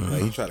him,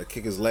 like he tried to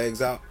kick his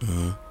legs out,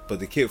 but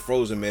the kid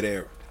froze in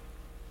midair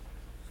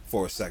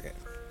for a second.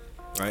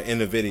 Right, in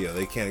the video,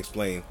 they can't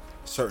explain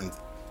certain.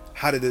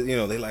 How did it? You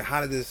know, they like,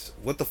 how did this?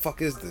 What the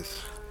fuck is this?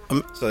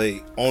 So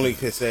they only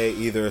can say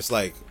either it's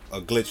like a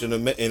glitch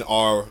in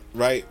our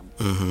right,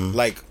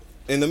 like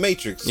in the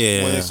Matrix.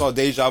 Yeah. When they saw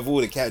Deja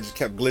Vu, the cat just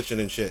kept glitching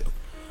and shit.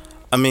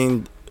 I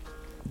mean,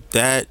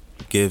 that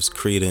gives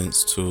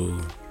credence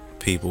to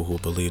people who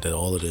believe that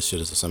all of this shit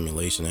is a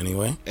simulation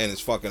anyway, and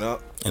it's fucking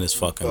up.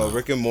 Up.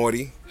 Rick and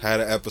Morty had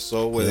an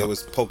episode where they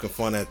was poking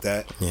fun at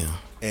that. Yeah.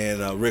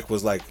 And Rick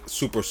was like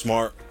super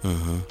smart.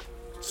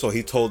 So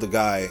he told the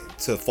guy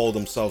to fold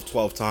himself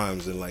 12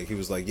 times, and like he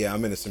was like, yeah,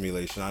 I'm in a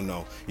simulation. I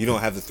know you don't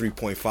have the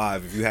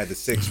 3.5. If you had the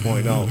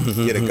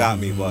 6.0, you'd have got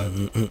me. But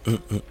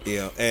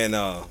yeah, and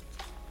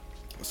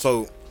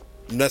so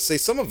let's say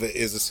some of it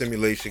is a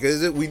simulation,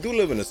 because we do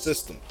live in a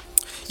system.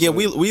 Yeah,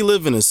 we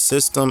live in a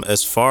system.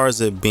 As far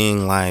as it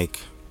being like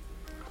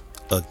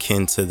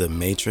akin to the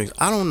Matrix,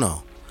 I don't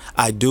know.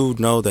 I do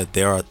know that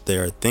there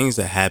are things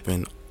that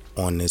happen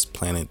on this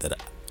planet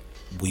that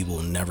we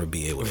will never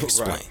be able to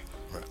explain. Right.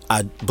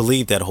 I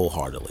believe that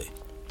wholeheartedly,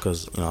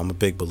 because I'm a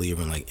big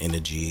believer in like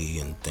energy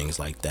and things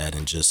like that,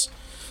 and just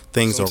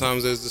things.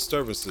 Sometimes there's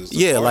disturbances.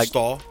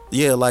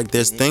 Like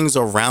there's things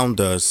around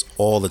us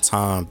all the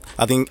time.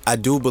 I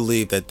do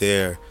believe that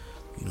they're,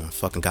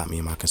 fucking got me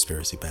in my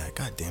conspiracy bag.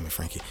 God damn it,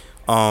 Frankie.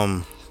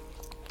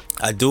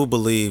 I do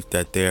believe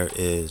that there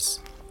is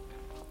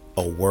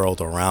a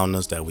world around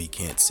us that we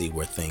can't see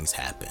where things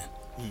happen.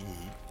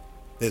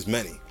 There's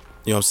many.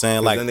 You know what I'm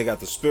saying? Like, then they got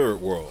the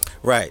spirit world.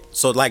 Right.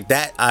 So like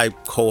that I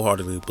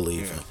wholeheartedly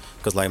believe in.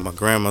 Because like my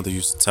grandmother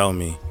used to tell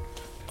me,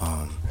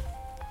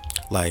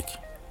 like,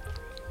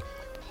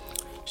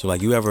 she's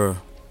like, you ever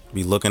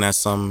be looking at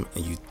something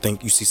and you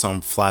think you see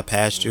something fly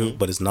past you,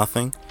 but it's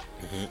nothing?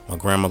 My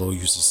grandmother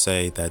used to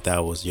say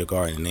that was your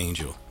guardian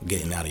angel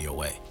getting out of your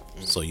way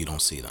so you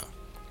don't see them.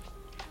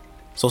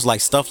 So it's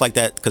like stuff like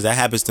that, because that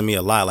happens to me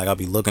a lot. Like I'll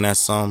be looking at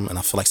something and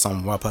I feel like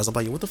something right past. I'm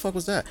like, what the fuck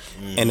was that?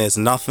 And there's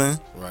nothing.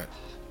 Right.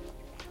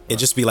 It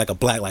just be like a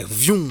black, like,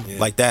 vroom,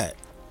 like that.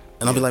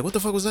 And I'll be like, what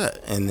the fuck was that?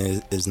 And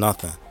it's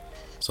nothing.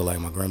 So, like,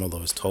 my grandmother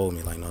always told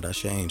me, like, no,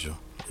 that's your angel.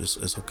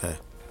 It's okay.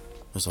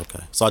 It's okay.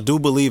 So, I do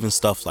believe in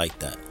stuff like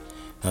that.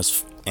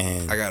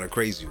 And I got a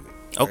crazy one.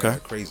 Okay. I got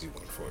a crazy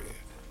one for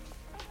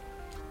you.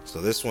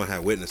 So, this one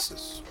had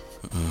witnesses.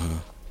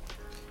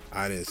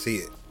 I didn't see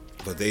it,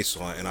 but they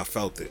saw it, and I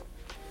felt it.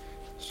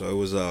 So, it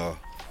was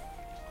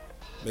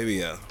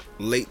maybe a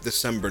late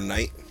December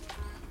night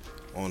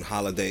on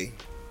holiday.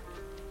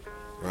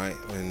 Right,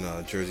 in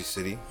Jersey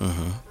City.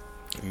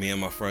 Me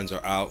and my friends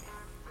are out,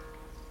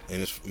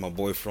 and it's my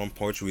boy from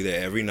Portugal. We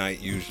there every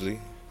night usually.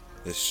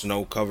 There's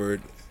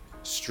snow-covered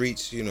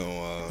streets,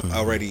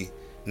 already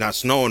not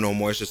snowing no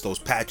more. It's just those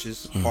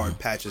patches, hard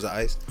patches of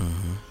ice.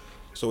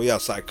 So we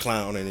outside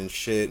clowning and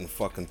shit and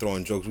fucking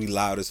throwing jokes. We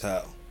loud as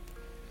hell.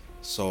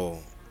 So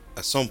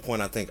at some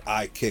point, I think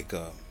I kick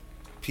a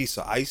piece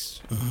of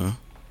ice,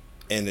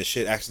 and the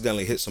shit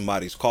accidentally hit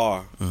somebody's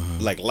car,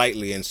 like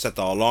lightly, and set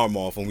the alarm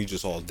off, and we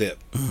just all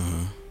dipped.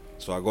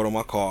 So I go to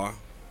my car.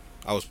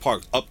 I was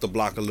parked up the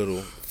block a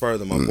little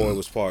further. My boy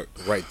was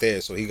parked right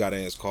there, so he got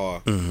in his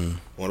car.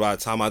 Well, by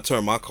the time I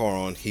turn my car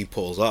on, he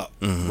pulls up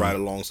right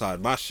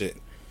alongside my shit,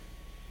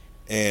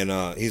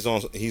 and he's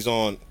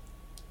on.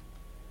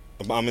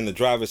 I'm in the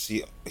driver's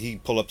seat. He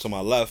pull up to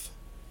my left.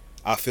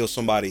 I feel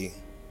somebody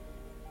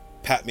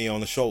pat me on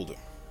the shoulder,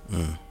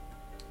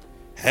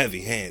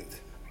 heavy hand,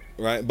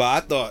 right? But I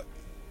thought,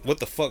 what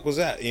the fuck was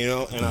that, you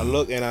know? And I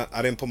look, and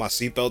I didn't put my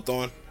seatbelt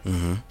on,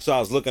 so I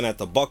was looking at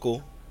the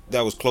buckle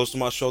that was close to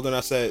my shoulder, and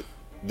I said,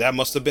 that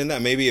must have been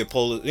that. Maybe it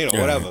pulled, you know,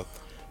 whatever.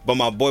 But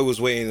my boy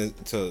was waiting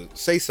to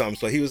say something,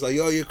 so he was like,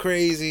 yo, you're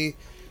crazy,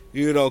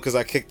 you know, because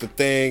I kicked the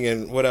thing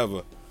and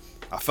whatever.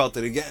 I felt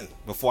it again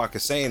before I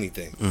could say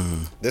anything.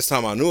 This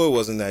time I knew it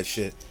wasn't that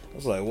shit. I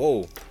was like,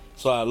 whoa.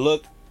 So I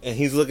look, and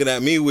he's looking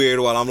at me weird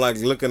while I'm like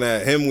looking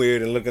at him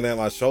weird and looking at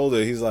my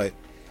shoulder. He's like,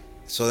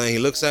 so then he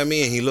looks at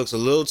me and he looks a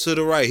little to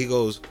the right. He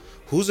goes,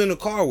 who's in the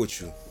car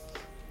with you?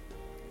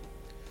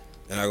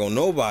 And I go,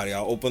 nobody. I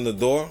open the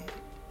door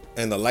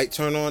and the light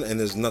turn on and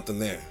there's nothing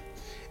there.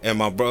 And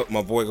my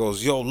boy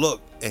goes, yo,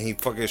 look. And he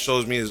fucking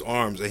shows me his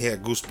arms, and he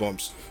had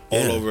goosebumps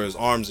all over his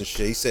arms and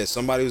shit. He said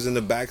somebody was in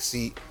the back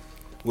seat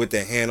with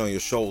their hand on your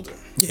shoulder.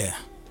 Yeah.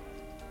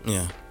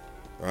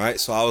 Right?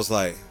 So I was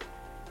like,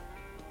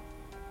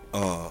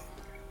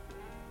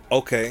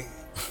 okay,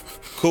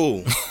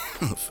 cool.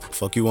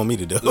 Fuck you want me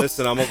to do?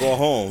 Listen, I'm gonna go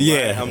home.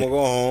 Yeah. Right? I'm gonna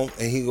go home.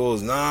 And he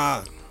goes,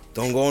 nah,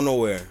 don't go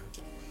nowhere.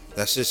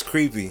 That's just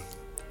creepy.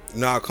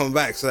 Nah, come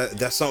back. So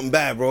that's something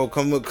bad, bro.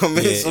 Come in,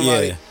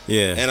 somebody.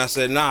 Yeah. And I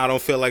said, nah, I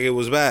don't feel like it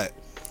was bad.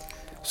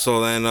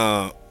 So then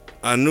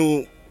I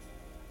knew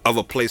of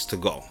a place to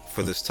go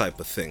for this type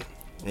of thing.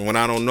 And when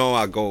I don't know,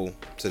 I go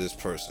to this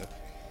person.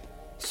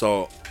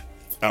 So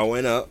I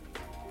went up,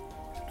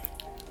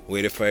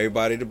 waited for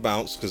everybody to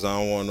bounce because I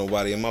don't want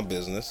nobody in my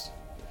business.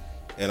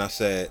 And I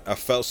said, I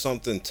felt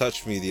something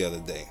touch me the other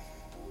day.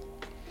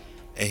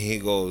 And he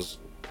goes,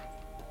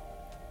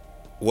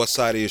 what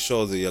side of your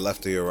shoulder, your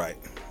left or your right?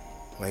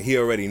 Like, he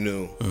already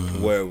knew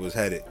where it was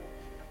headed.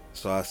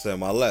 So I said,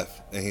 my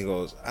left. And he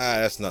goes,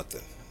 that's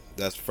nothing.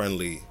 That's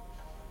friendly.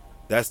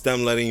 That's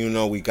them letting you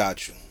know we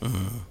got you.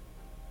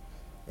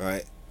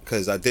 Right?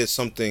 Because I did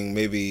something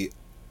maybe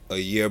a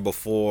year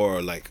before,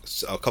 or like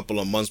a couple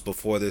of months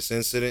before this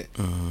incident,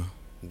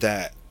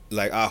 that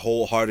like I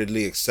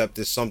wholeheartedly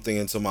accepted something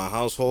into my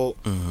household,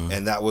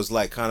 and that was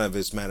like kind of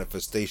its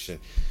manifestation.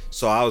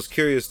 So I was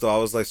curious though. I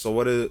was like, so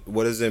what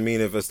does it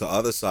mean if it's the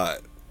other side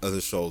of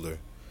the shoulder?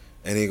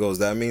 And he goes,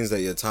 that means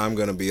that your time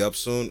gonna be up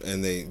soon,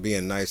 and they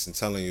being nice and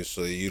telling you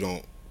so you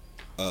don't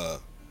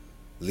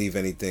leave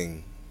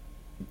anything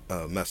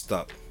messed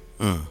up.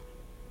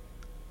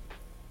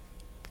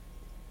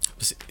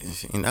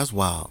 And that's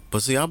wild.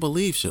 But see, I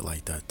believe shit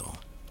like that though.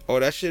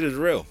 Oh, that shit is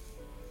real.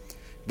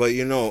 But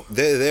you know,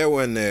 they're there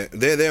when they're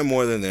there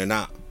more than they're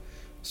not.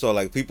 So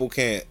like, people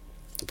can't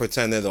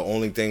pretend they're the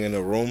only thing in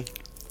the room,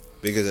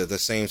 because at the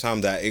same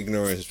time that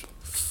ignorance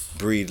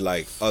breed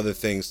like other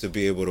things to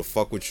be able to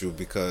fuck with you,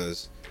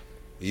 because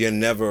you're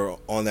never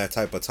on that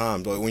type of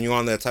time. But when you're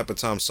on that type of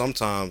time,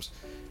 sometimes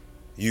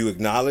you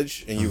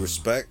acknowledge and you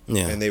respect,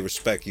 and they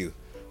respect you.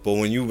 But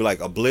when you like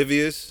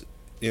oblivious,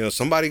 you know,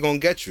 somebody gonna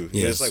get you.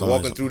 Yeah, it's like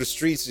walking through the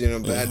streets in a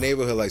bad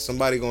neighborhood, like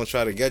somebody gonna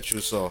try to get you.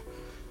 So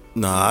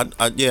no,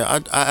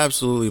 I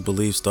absolutely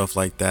believe stuff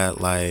like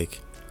that. Like,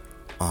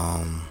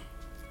 I've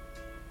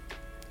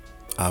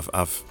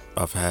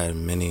had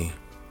many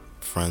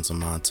friends of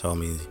mine tell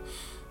me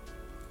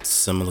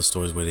similar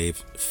stories where they've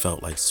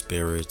felt like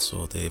spirits,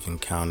 or they've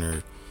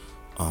encountered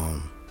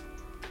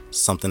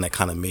something that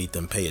kind of made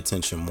them pay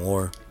attention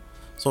more.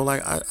 So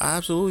like, I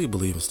absolutely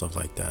believe in stuff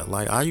like that.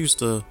 Like, I used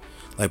to,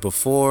 like,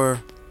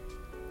 before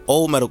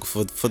old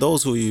medical, for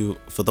those of you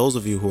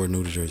who are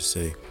new to Jersey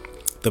City,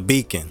 the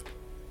Beacon,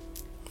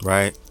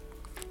 right,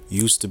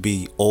 used to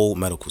be Old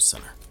Medical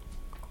Center,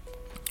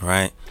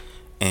 right?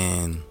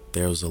 And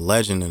there was a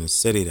legend in the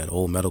city that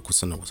Old Medical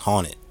Center was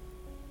haunted,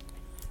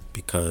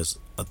 because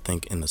I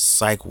think in the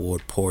psych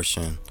ward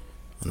portion,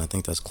 and I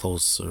think that's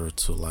closer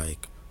to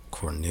like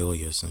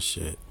Cornelius and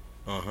shit,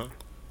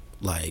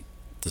 like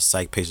the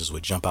psych patients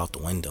would jump out the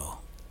window,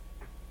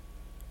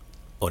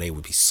 or they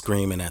would be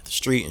screaming at the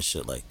street and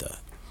shit like that.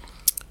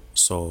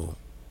 So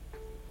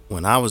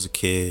when I was a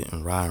kid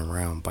and riding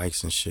around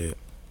bikes and shit,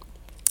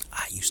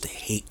 I used to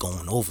hate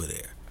going over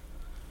there,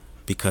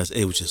 because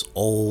it was just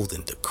old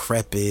and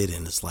decrepit,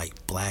 and it's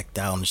like blacked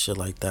out and shit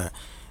like that.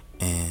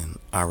 And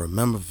I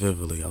remember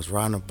vividly, I was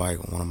riding a bike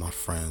with one of my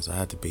friends. I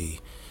had to be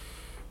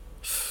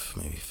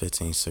maybe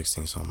 15,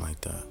 16, something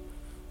like that.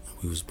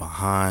 We was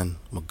behind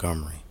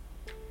Montgomery,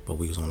 but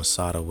we was on the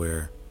side of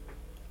where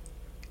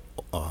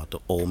the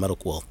Old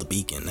Medical, well, the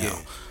Beacon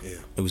now. Yeah.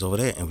 It was over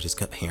there, and we just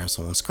kept hearing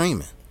someone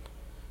screaming.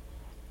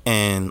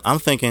 And I'm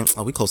thinking,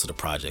 oh, we close to the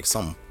project.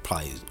 Somebody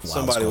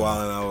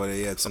wilding out over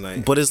there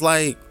tonight. But it's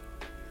like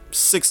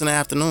 6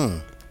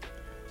 PM,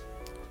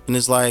 and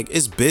it's like,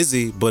 it's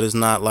busy, but it's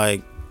not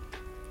like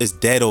it's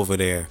dead over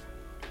there.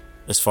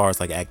 as far as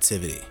like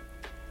activity.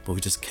 But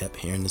we just kept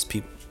hearing this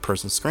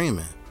person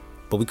screaming.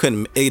 But we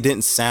couldn't, it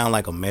didn't sound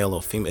like a male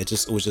or female. It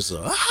was just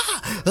a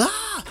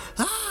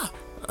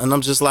and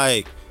I'm just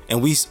like,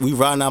 and we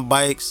riding our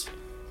bikes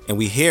and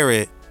we hear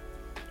it,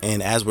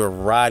 and as we're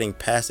riding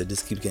past it,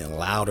 this keeps getting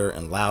louder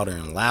and louder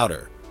and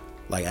louder.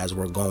 Like as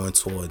we're going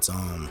towards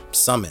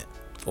Summit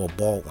or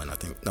Baldwin, I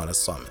think. No, that's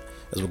Summit.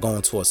 As we're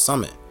going towards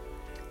Summit.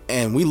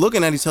 And we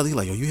looking at each other, he's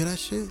like, yo, you hear that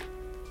shit?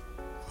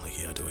 I'm like,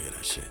 yeah, I do hear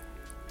that shit.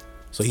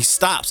 So he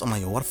stops. I'm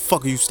like, yo, why the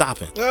fuck are you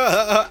stopping?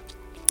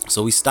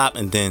 So we stop,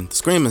 and then the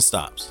screaming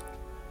stops.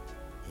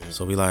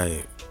 So we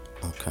like,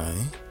 okay.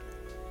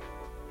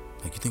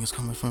 Like, you think it's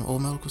coming from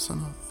Old Medical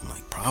Center? I'm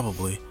like,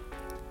 probably.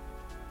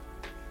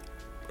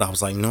 But I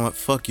was like, you know what?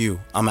 Fuck you.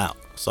 I'm out.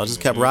 So I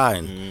just kept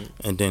riding.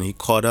 And then he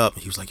caught up.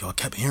 He was like, yo, I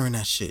kept hearing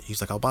that shit. He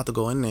was like, I'm about to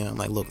go in there. I'm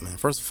like, look, man,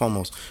 first and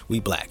foremost, we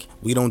black.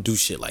 We don't do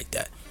shit like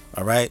that.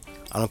 All right?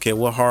 I don't care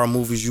what horror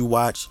movies you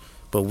watch,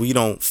 but we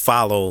don't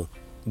follow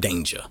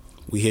danger.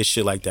 We hear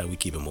shit like that, we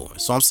keep it moving.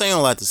 So I'm saying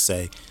all that to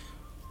say,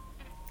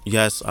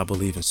 yes, I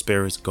believe in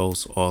spirits,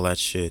 ghosts, all that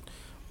shit.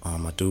 I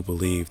do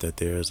believe that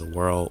there is a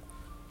world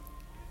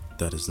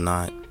that is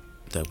not,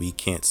 that we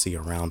can't see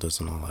around us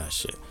and all that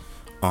shit.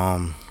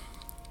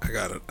 I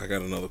got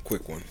another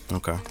quick one.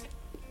 Okay.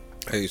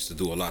 I used to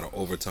do a lot of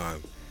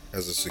overtime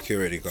as a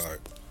security guard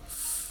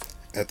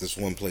at this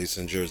one place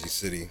in Jersey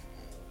City.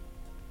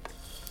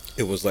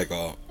 It was like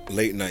a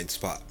late night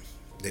spot.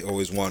 They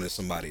always wanted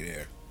somebody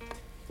there.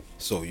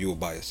 So you were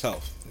by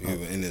yourself. You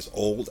were in this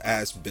old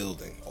ass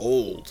building.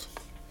 Old.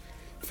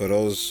 For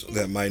those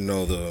that might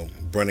know the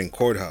Brennan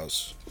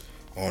Courthouse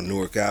on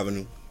Newark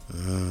Avenue.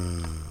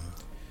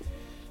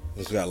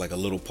 It's got like a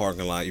little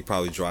parking lot. You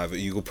probably drive it.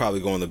 You could probably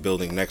go in the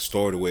building next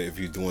door to it if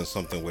you're doing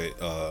something with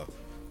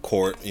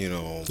court,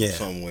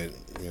 something with,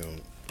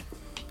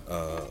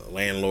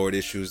 landlord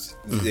issues.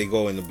 They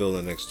go in the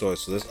building next door.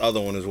 So this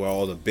other one is where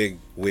all the big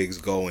wigs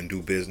go and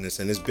do business.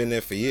 And it's been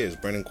there for years.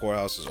 Brennan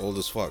Courthouse is old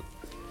as fuck.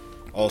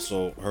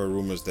 Also heard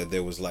rumors that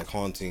there was like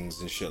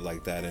hauntings and shit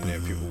like that in there.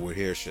 People would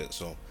hear shit.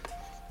 So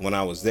when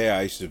I was there,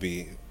 I used to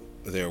be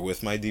there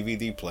with my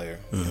DVD player,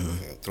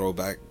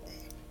 throwback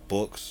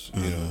books,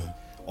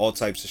 all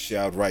types of shit.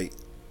 I'd write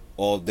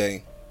all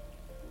day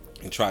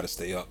and try to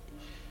stay up.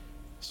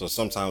 So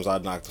sometimes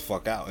I'd knock the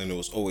fuck out, and it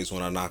was always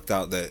when I knocked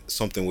out that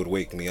something would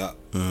wake me up.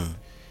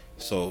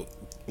 So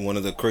one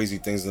of the crazy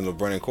things in the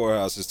Brennan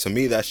Courthouse is, to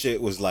me, that shit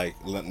was like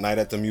Night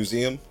at the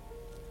Museum.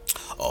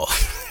 Oh.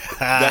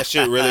 That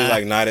shit really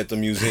like Night at the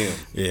Museum.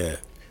 Yeah.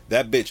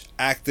 That bitch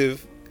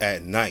active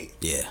at night.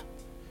 Yeah.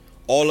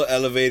 All the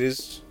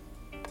elevators,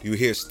 you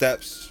hear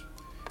steps.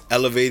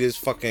 Elevators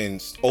fucking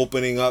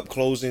opening up,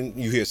 closing.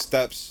 You hear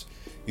steps.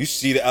 You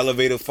see the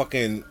elevator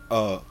fucking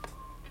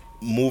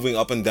moving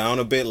up and down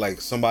a bit,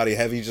 like somebody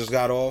heavy just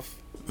got off.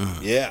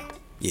 Yeah.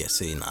 Yeah,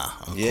 see, nah.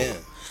 Yeah.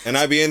 Cool. And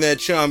I be in there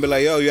chilling, be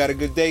like, yo, you had a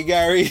good day,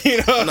 Gary? We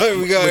got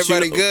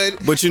everybody good?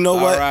 But you know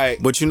what? All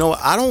right. But you know what?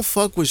 I don't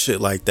fuck with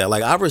shit like that.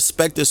 Like, I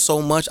respect it so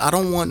much. I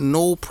don't want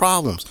no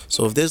problems.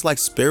 So if there's like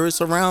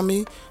spirits around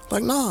me,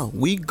 like, nah,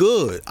 we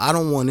good. I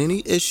don't want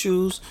any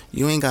issues.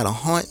 You ain't gotta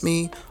haunt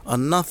me or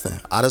nothing.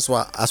 That's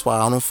why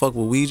I don't fuck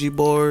with Ouija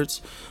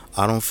boards.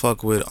 I don't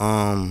fuck with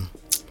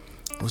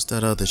what's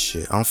that other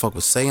shit? I don't fuck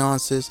with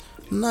seances.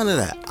 None of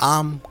that.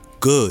 I'm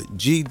good.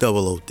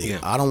 G-O-O-D. Yeah.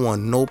 I don't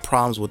want no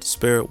problems with the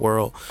spirit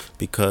world,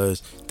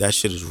 because that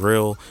shit is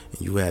real,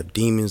 and you have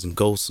demons and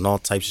ghosts and all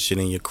types of shit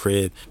in your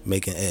crib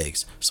making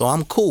eggs. So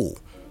I'm cool.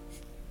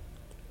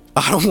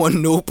 I don't want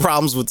no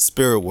problems with the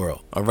spirit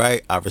world. All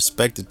right, I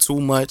respect it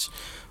too much.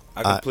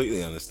 I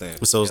completely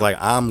understand. So it's like,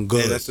 I'm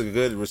good. And that's a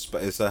good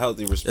respect. It's a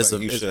healthy respect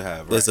you should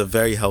have. Right? It's a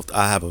very healthy.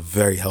 I have a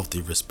very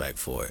healthy respect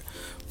for it.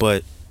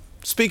 But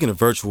speaking of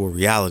virtual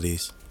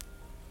realities,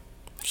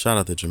 shout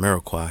out to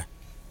Jamiroquai.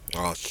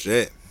 Oh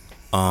shit.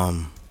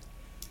 Have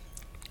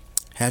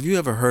you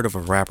ever heard of a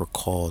rapper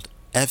called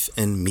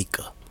FN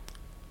Meka?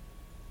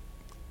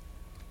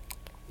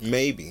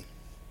 Maybe.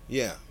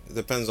 Yeah. It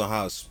depends on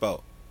how it's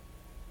spelled.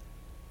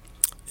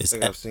 It's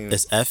I've seen it.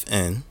 It's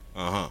FN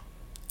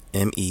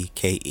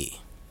MEKE.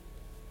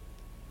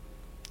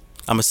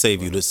 I'm gonna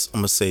save you this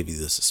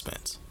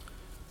suspense.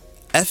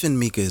 FN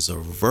Meka is a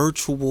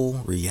virtual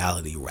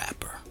reality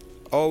rapper.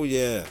 Oh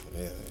yeah.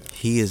 Yeah.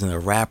 He is a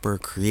rapper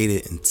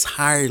created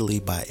entirely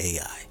by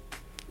AI.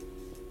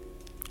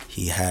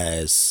 He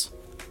has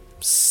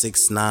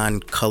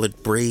 6'9"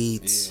 colored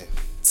braids,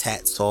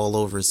 tats all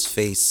over his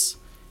face.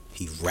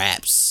 He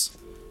raps,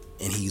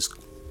 and he's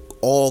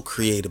all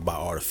created by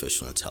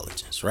artificial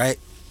intelligence, right?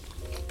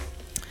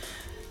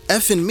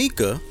 FN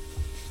Meka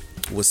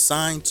was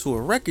signed to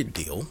a record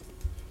deal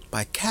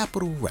by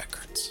Capitol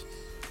Records,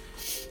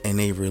 and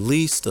they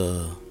released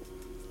a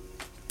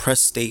press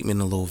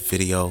statement, a little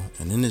video,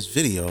 and in this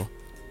video,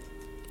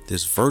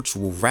 this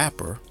virtual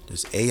rapper,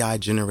 this AI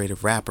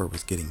generated rapper,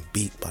 was getting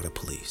beat by the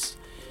police,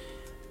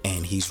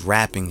 and he's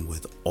rapping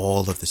with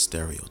all of the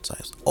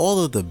stereotypes,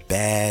 all of the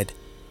bad,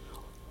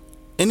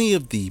 any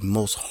of the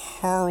most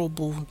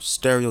horrible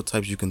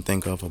stereotypes you can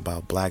think of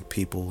about black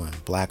people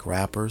and black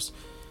rappers.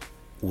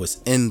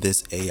 was in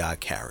this AI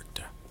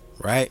character,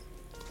 right?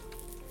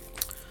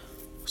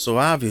 So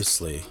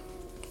obviously,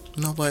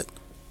 you know what?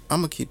 I'm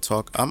gonna keep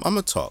talking. I'm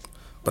gonna talk,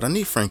 but I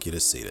need Frankie to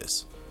see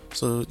this.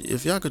 So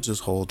if y'all could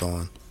just hold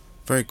on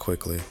very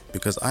quickly,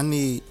 because I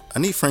need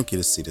Frankie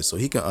to see this so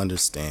he can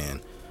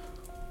understand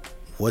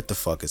what the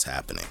fuck is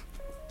happening.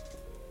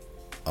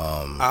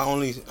 I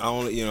only,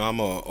 I'm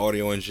a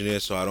audio engineer,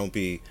 so I don't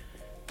be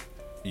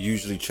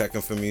usually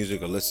checking for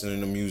music or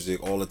listening to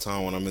music all the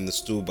time when I'm in the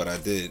studio. But I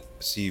did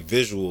see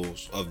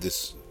visuals of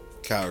this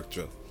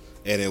character,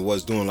 and it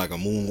was doing like a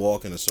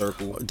moonwalk in a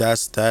circle.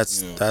 That's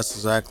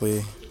exactly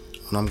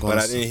what I'm going.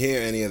 But I didn't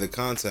hear any of the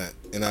content,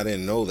 and I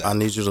didn't know that. I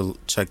need you to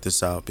check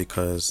this out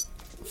because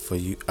for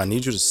you, I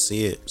need you to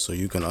see it so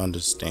you can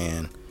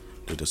understand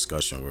the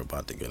discussion we're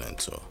about to get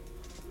into.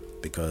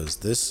 Because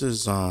this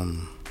is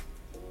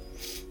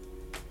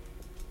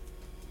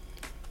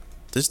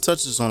this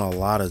touches on a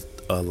lot of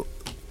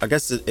I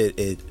guess it's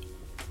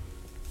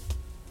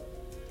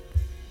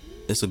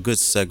a good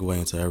segue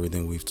into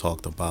everything we've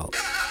talked about.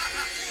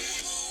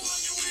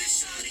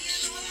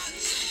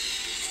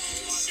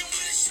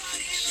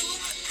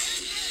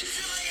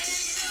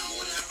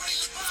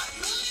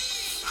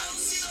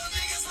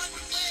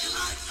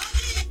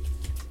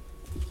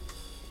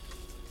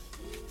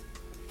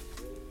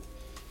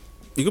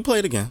 You can play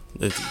it again.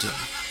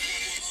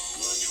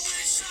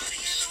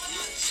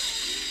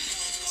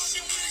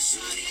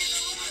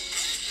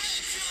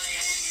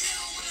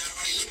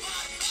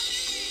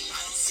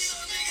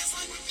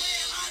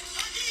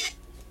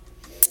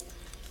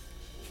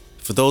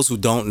 For those who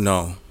don't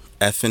know,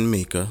 Effin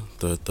Mika,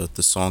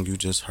 the song you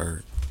just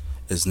heard,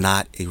 is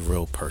not a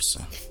real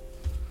person.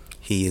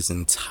 He is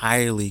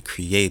entirely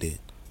created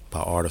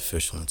by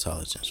artificial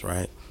intelligence,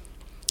 right?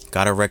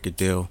 Got a record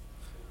deal.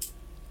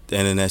 The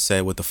internet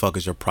said, what the fuck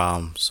is your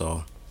problem?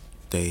 So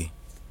they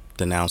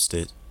denounced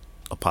it,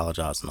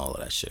 apologized, and all of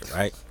that shit,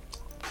 right?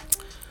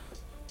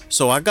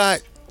 So I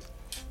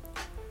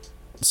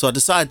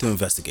decided to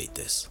investigate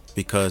this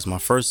because my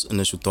first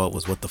initial thought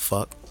was, what the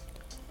fuck?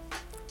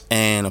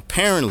 And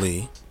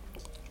apparently,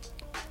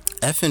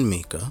 Effin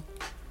Mika,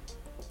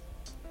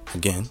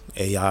 again,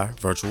 AI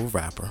virtual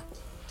rapper.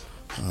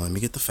 Let me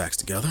get the facts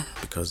together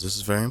because this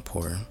is very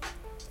important.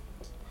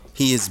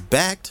 He is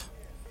backed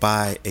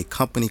by a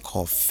company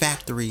called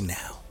Factory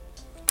Now.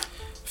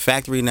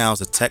 Factory Now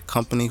is a tech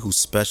company who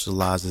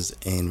specializes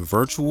in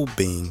virtual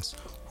beings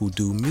who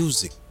do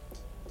music,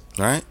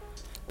 right?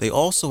 They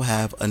also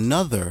have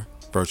another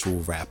virtual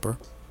rapper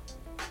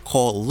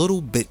called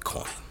Little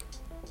Bitcoin.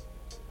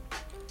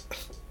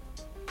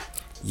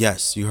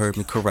 Yes, you heard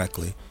me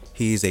correctly.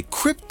 He's a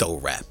crypto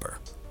rapper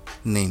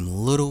named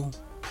Little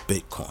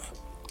Bitcoin.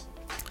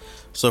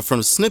 So from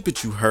the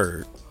snippet you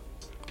heard,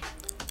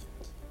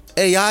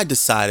 AI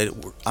decided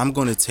I'm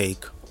going to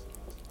take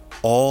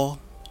all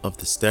of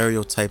the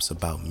stereotypes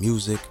about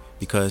music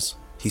because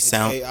It's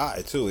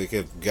AI too. It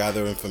could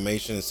gather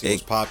information and see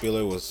what's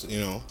popular.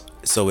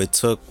 So it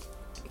took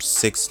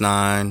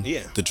 6ix9ine,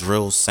 Yeah. the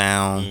drill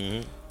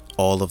sound,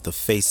 all of the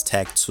face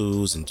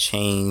tattoos and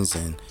chains,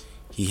 and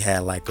he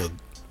had like a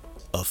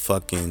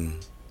fucking,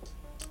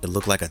 it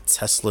looked like a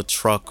Tesla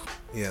truck,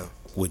 Yeah,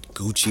 with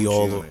Gucci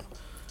all over.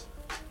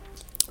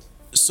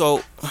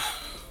 So,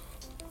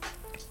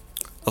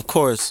 of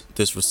course,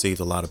 this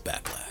received a lot of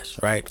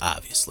backlash, right?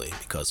 Obviously,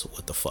 because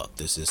what the fuck?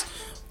 This is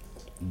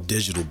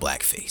digital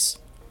blackface,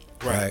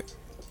 right?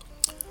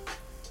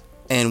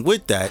 And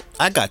with that,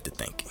 I got to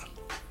thinking.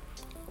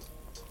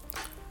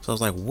 So I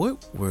was like,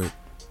 what would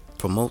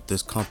promote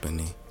this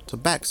company to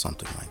back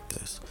something like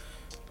this?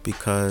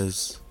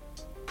 Because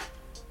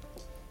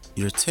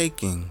you're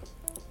taking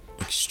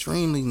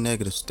extremely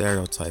negative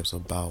stereotypes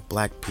about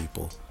black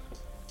people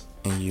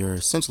and you're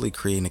essentially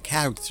creating a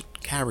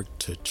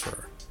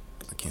caricature.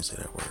 I can't say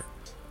that word.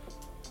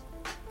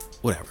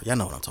 Whatever, y'all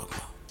know what I'm talking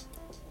about.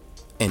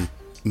 And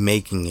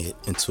making it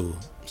into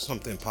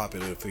something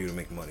popular for you to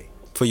make money.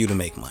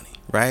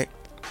 Right?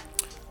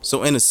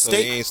 So in a So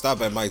state, they ain't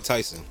stop at Mike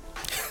Tyson.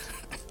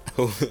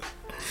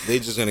 They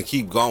just gonna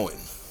keep going.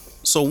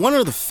 So one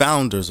of the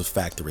founders of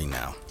Factory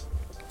Now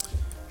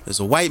is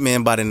a white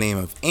man by the name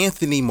of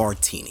Anthony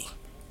Martini.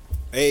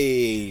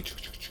 Hey.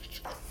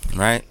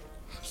 Right?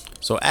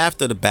 So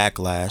after the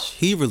backlash,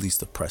 he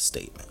released a press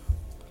statement.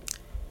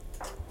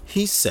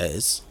 He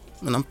says,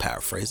 and I'm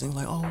paraphrasing,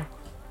 like, oh,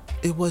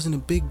 it wasn't a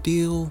big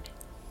deal.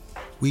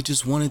 We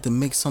just wanted to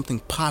make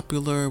something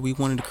popular. We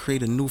wanted to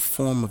create a new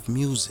form of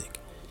music.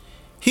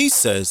 He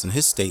says in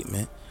his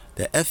statement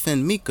that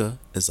Effin Mika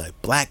is a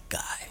black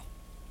guy.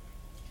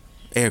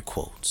 Air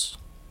quotes.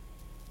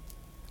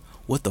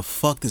 What the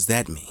fuck does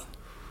that mean?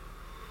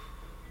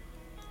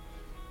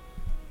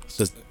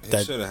 He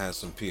should have had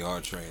some PR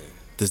training.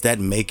 Does that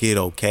make it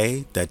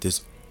okay that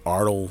this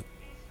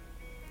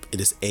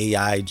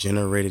AI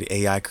generated,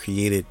 AI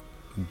created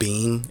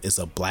being is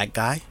a black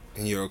guy?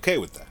 And you're okay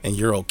with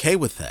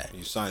that?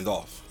 You signed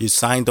off. You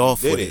signed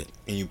off with it.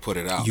 And you put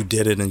it out. You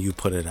did it and you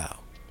put it out.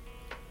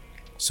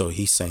 So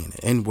he's saying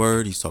the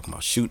N-word. He's talking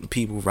about shooting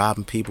people,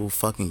 robbing people,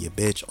 fucking your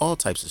bitch, all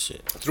types of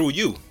shit. Through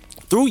you.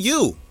 through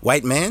you,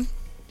 white man.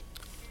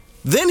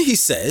 Then he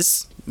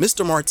says,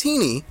 Mr.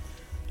 Martini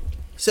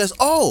says,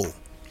 oh,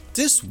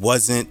 this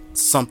wasn't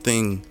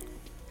something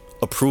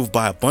approved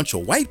by a bunch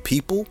of white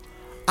people.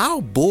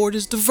 Our board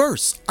is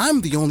diverse.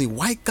 I'm the only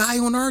white guy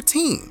on our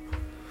team.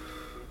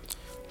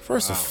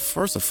 First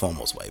and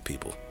foremost, white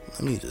people,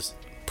 let me just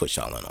put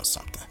y'all in on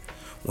something.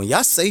 When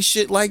y'all say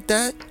shit like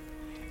that,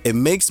 it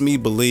makes me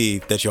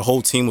believe that your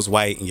whole team was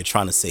white and you're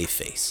trying to save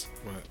face.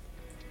 Right.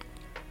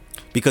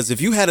 Because if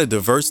you had a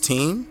diverse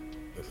team,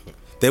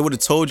 they would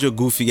have told your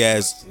goofy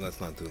ass, let's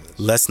not do this.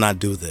 Let's not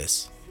do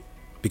this.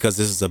 Because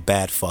this is a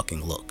bad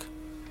fucking look.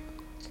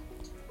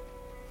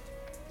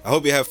 I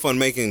hope you have fun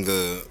making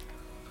the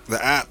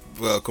app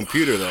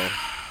computer though.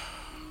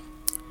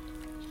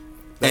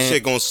 That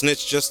shit gonna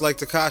snitch just like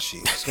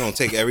Tekashi. It's gonna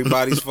take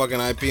everybody's fucking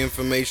IP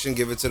information,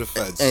 give it to the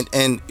feds.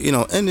 And you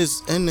know, in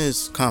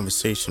this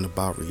conversation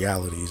about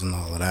realities and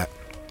all of that,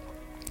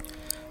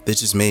 that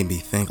just made me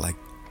think like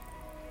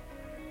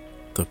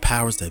the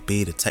powers that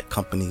be, the tech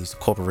companies, the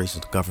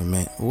corporations, the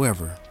government,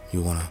 whoever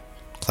you want to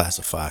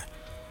classify,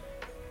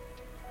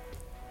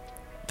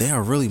 they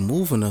are really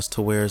moving us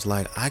to where it's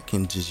like I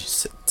can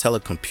just tell a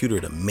computer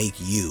to make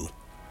you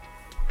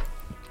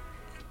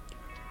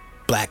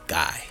black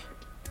guy,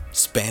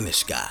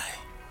 Spanish guy.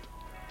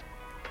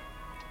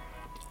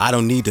 I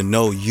don't need to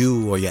know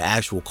you or your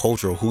actual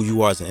culture or who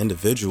you are as an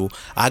individual.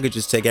 I could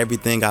just take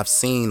everything I've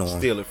seen on,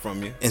 steal it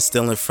from you, and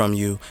steal it from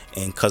you.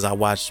 And cause I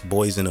watched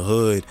Boys in the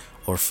Hood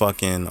or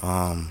fucking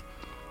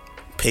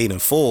Paid in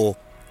Full,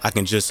 I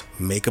can just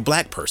make a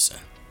black person.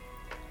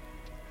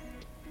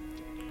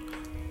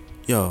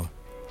 Yo,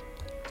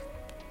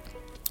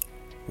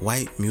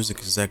 white music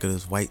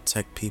executives, white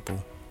tech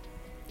people.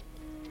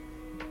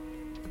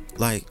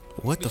 Like,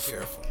 what the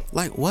fuck?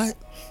 Like, what?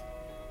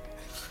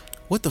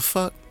 What the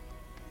fuck?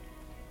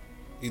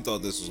 You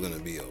thought this was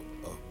gonna be a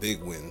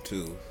big win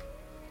too.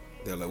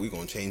 They're like, we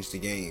gonna change the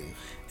game.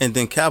 And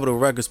then Capitol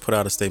Records put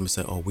out a statement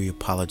saying, "Oh, we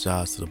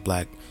apologize to the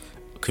black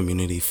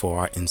community for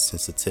our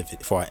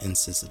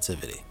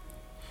insensitivity."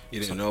 You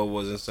didn't know it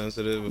was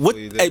insensitive before What?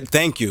 you did? Hey,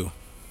 thank you.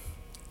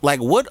 Like,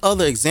 what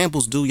other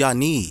examples do y'all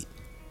need?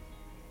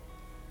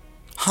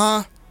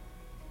 Huh?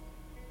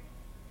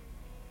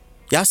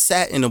 Y'all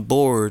sat in a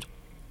board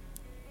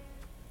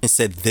and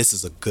said this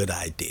is a good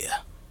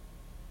idea.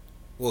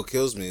 What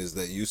kills me is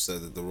that you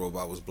said that the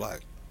robot was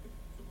black.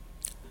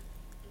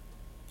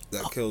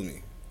 That killed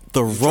me.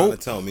 The You trying to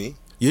tell me?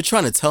 You're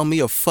trying to tell me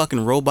a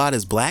fucking robot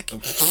is black?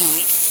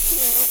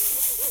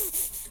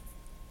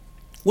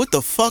 What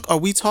the fuck are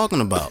we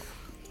talking about?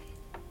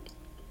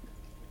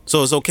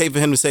 So it's okay for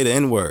him to say the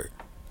N-word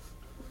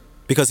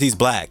because he's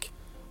black,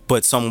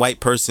 but some white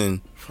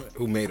person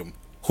Who made him?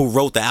 who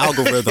wrote the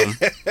algorithm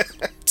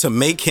to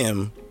make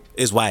him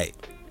is white.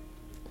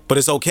 But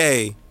it's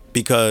okay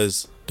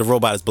because the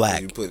robot is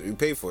black. You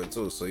paid for it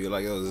too, so you're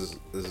like, oh, this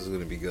is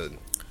gonna be good.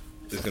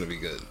 This is gonna be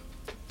good.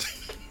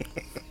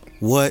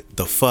 What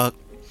the fuck?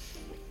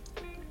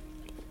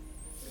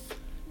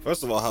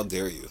 First of all, how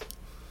dare you?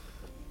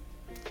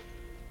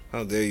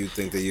 How dare you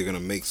think that you're gonna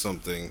make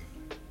something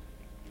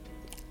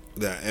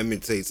that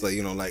imitates, like,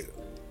 you know, like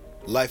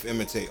life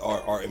imitate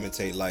art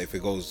imitate life.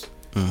 It goes.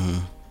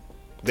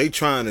 They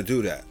trying to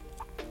do that,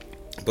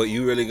 but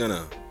you really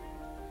gonna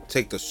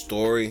take the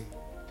story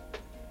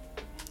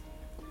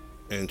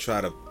and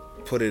try to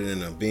put it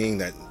in a being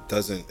that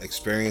doesn't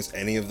experience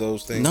any of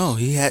those things? No,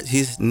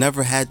 he's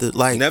never had to,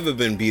 like, Never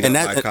been beat up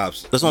by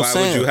cops. That's what I'm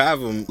saying. Why would you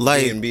have him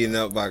like, being beaten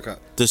up by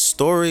cops? The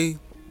stories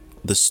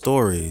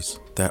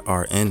that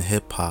are in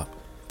hip hop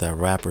that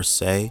rappers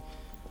say,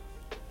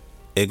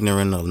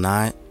 ignorant or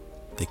not,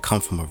 they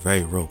come from a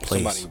very real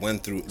place. Somebody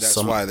went through. That's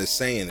why they're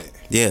saying it.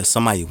 Yeah,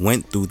 somebody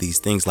went through these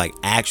things, like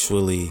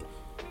actually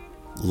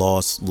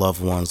lost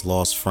loved ones,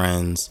 lost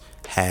friends,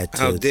 had to.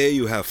 How dare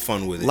you have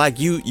fun with it? Like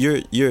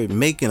you're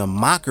making a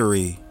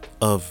mockery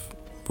of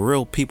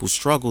real people's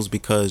struggles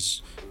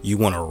because you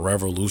want to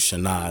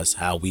revolutionize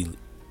how we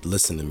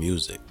listen to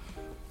music.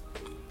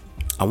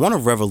 I want to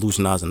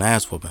revolutionize an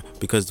ass whooping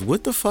because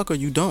what the fuck are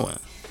you doing?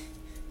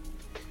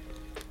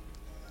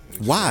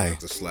 Why?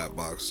 The slap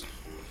box.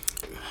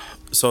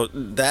 So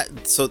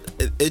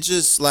it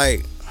just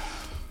like,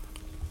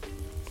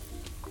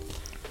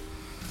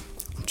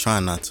 I'm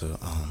trying not to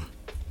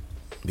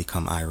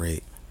become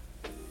irate,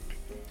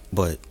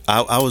 but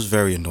I was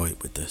very annoyed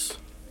with this.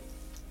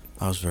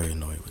 It's very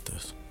annoying.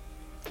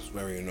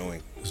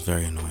 It's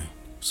very annoying.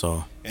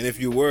 So. And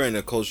if you were in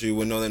the culture, you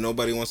would know that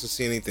nobody wants to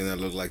see anything that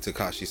looked like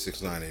Tekashi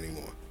 6ix9ine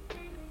anymore.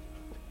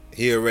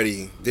 He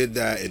already did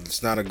that.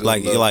 It's not a good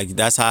look. Like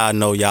that's how I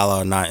know y'all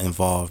are not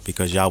involved,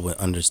 because y'all would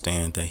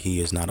understand that he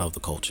is not of the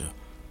culture.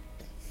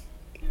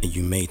 And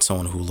you made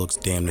someone who looks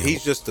damn near.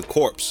 He's just the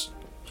corpse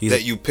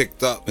that you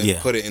picked up and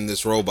put it in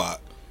this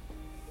robot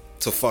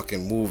to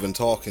fucking move and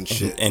talk and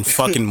shit. And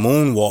fucking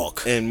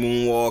moonwalk.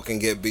 And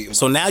get beaten.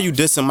 So now you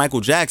dissing Michael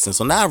Jackson.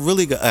 So now I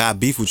really got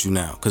beef with you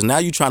now. Because now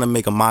you trying to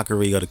make a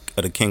mockery of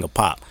the king of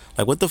pop.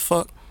 Like, what the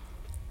fuck?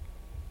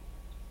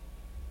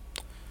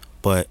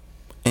 But,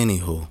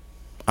 anywho,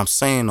 I'm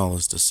saying all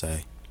this to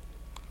say,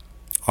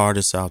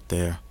 artists out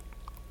there,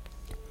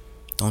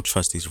 don't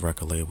trust these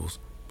record labels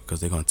because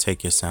they're going to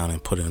take your sound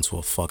and put it into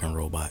a fucking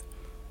robot.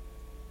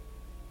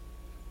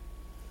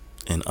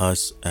 And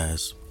us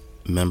as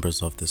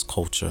members of this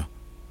culture,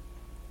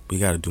 we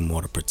got to do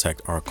more to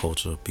protect our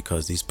culture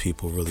because these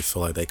people really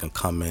feel like they can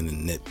come in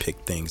and nitpick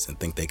things and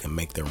think they can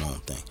make their own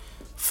thing.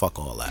 Fuck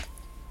all that.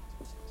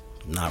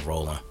 Not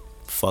rolling.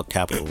 Fuck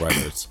Capitol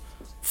Records.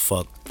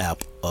 Fuck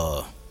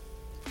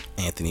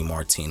Anthony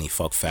Martini.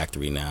 Fuck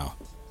Factory Now.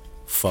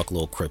 Fuck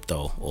Lil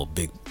Crypto or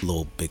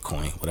Lil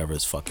Bitcoin, whatever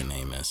his fucking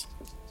name is.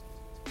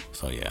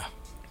 So yeah.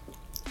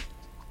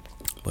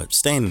 But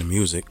staying in the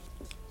music.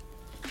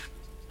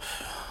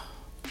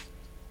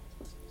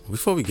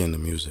 Before we get into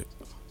music,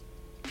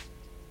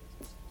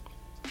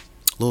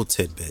 little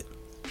tidbit.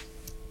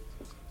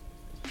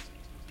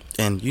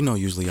 And you know,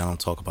 usually I don't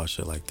talk about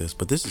shit like this,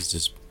 but this is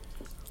just,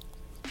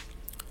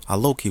 I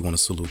low-key want to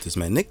salute this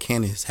man. Nick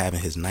Cannon is having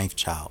his 9th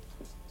child.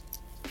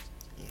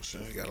 Oh,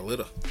 sure, he got a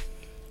litter.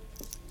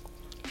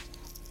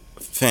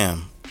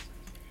 Fam,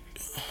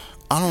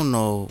 I don't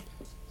know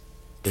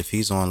if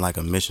he's on like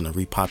a mission to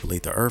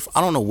repopulate the earth.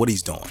 I don't know what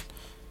he's doing.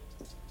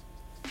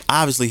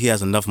 Obviously, he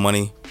has enough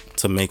money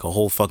to make a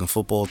whole fucking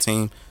football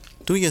team.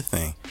 Do your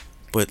thing.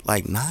 But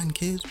like 9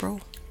 kids, bro?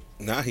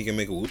 Nah, he can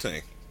make a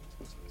Wu-Tang.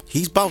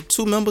 He's about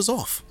 2 members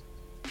off.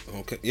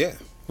 Okay, yeah.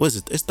 What is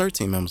it? It's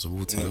 13 members of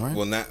Wu-Tang, right?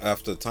 Well, not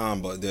after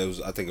time, but there was,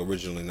 I think,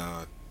 originally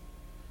 9.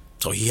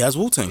 So he has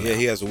Wu-Tang now. Yeah,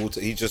 he has a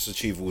Wu-Tang. He just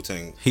achieved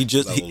Wu-Tang. He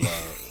just level,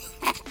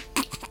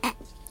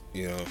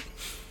 you know.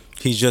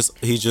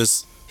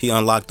 He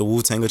unlocked the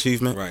Wu-Tang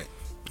achievement. Right.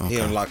 Okay. He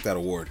unlocked that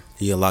award.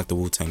 He unlocked the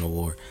Wu-Tang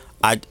award.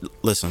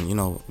 Listen, you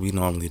know, we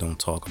normally don't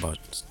talk about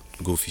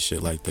goofy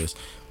shit like this,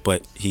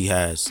 but he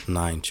has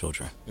 9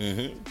 children.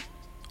 Mm-hmm.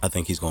 I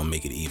think he's gonna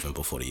make it even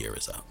before the year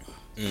is out.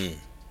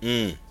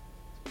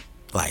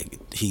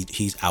 Like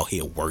he's out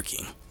here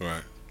working.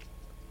 Right.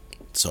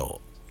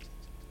 So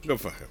good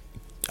for him.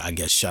 I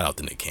guess shout out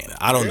to Nick Cannon.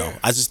 I don't know.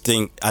 I just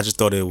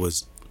thought it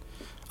was.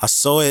 I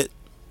saw it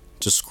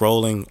just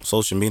scrolling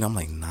social media. I'm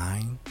like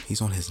 9. He's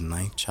on his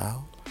 9th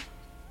child.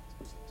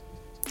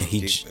 And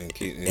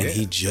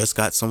he just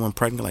got someone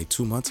pregnant like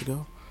 2 months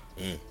ago.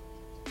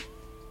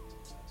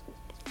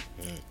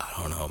 I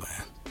don't know,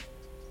 man.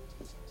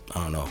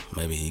 I don't know.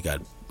 Maybe he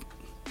got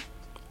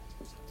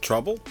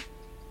trouble.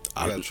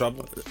 Got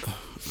trouble.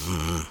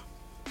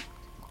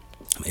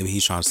 Maybe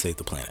he's trying to save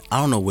the planet. I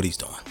don't know what he's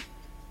doing,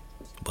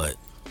 but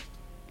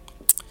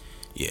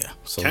yeah.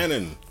 So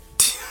Cannon.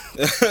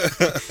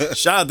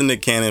 Shout out to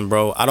Nick Cannon,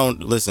 bro. I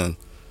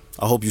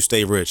hope you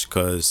stay rich,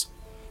 because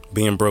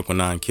being broke with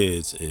 9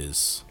 kids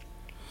is...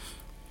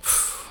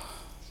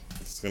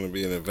 It's gonna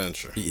be an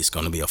adventure. It's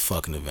gonna be a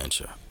fucking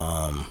adventure.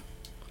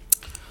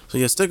 So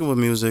yeah, sticking with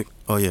music.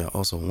 Oh yeah,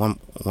 also one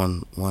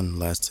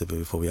last tidbit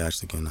before we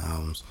actually get into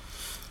albums.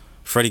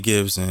 Freddie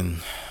Gibbs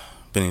and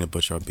Benny the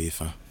Butcher are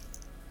beefing.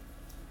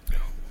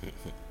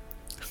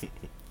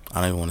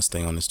 I don't even want to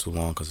stay on this too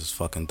long because it's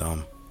fucking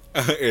dumb.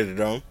 It's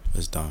dumb?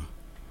 It's dumb.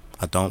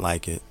 I don't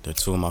like it. They're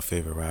 2 of my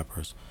favorite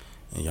rappers,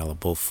 and y'all are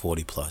both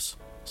 40 plus.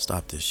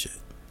 Stop this shit.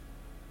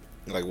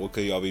 Like, what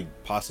could y'all be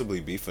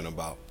possibly beefing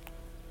about?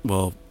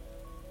 Well,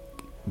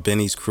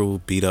 Benny's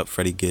crew beat up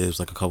Freddie Gibbs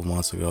like a couple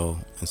months ago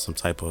in some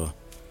type of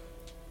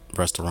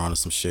restaurant or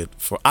some shit.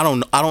 I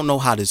don't know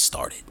how this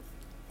started.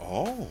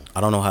 Oh.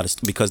 I don't know how this,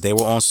 because they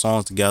were on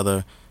songs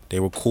together. They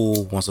were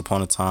cool once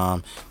upon a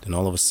time. Then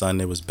all of a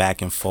sudden it was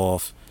back and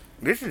forth.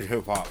 This is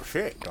hip hop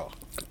shit, though.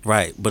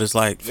 Right, but it's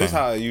like, that's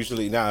how it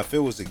usually. Now, if it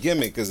was a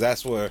gimmick, because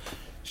that's where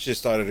shit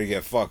started to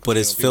get fucked. But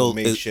it's Phil.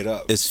 Shit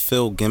up. It's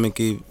Phil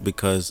gimmicky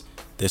because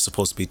they're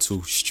supposed to be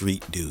 2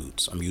 street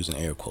dudes. I'm using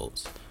air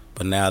quotes.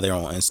 But now they're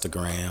on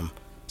Instagram,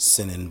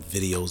 sending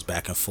videos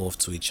back and forth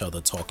to each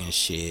other, talking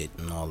shit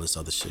and all this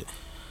other shit.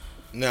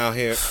 Now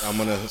here, I'm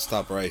gonna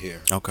stop right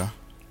here. Okay.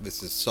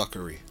 This is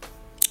suckery.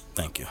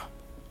 Thank you.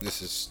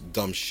 This is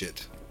dumb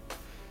shit.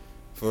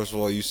 First of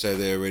all, you said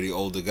they're already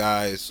older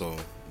guys, so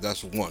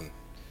that's 1.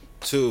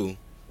 2,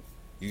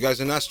 you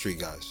guys are not street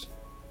guys.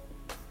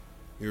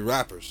 You're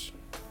rappers.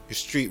 You're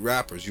street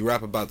rappers. You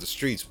rap about the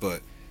streets,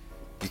 but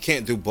you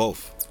can't do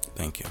both.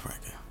 Thank you,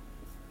 Frankie.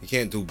 You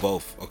can't do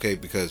both, okay?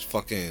 Because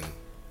fucking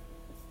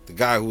the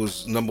guy who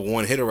was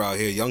 #1 hitter out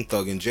here, Young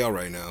Thug, in jail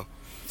right now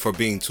for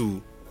being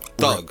too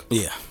thug.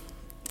 Right. Yeah.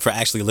 For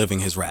actually living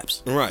his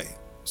raps. Right.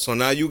 So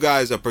now you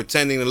guys are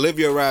pretending to live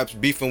your raps,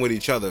 beefing with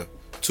each other.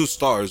 2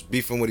 stars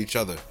beefing with each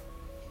other.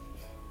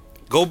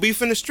 Go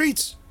beef in the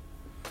streets.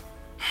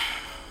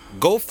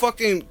 Go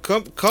fucking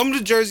come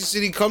to Jersey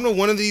City, come to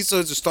one of these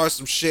to start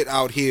some shit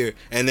out here,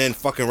 and then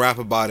fucking rap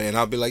about it, and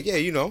I'll be like, yeah,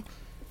 you know,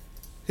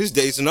 his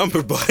days are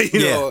numbered, but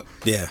you know,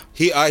 yeah,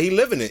 he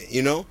living it,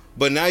 you know.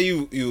 But now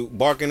you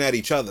barking at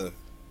each other,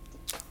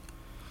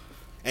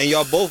 and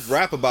y'all both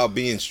rap about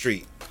being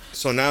street.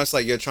 So now it's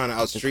like you're trying to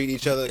outstreet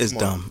each other. It's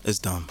dumb. It's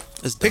dumb.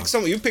 It's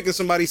dumb. You picking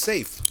somebody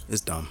safe.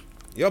 It's dumb.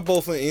 Y'all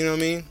both, you know what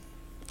I mean?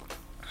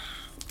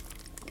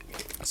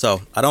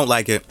 So I don't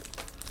like it.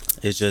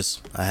 It's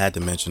just, I had to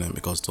mention it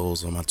because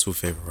those are my two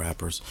favorite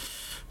rappers.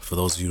 For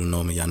those of you who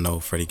know me, I know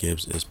Freddie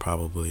Gibbs is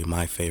probably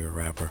my favorite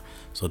rapper.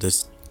 So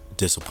this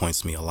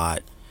disappoints me a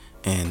lot.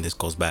 And this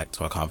goes back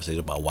to our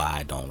conversation about why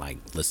I don't like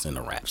listening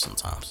to rap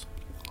sometimes.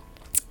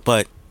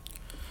 But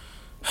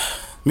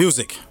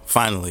music,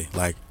 finally,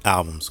 like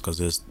albums,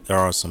 because there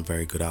are some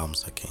very good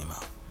albums that came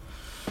out.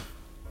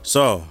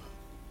 So,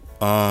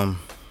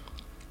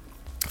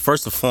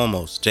 first and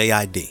foremost,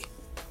 JID,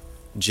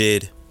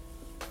 Jid,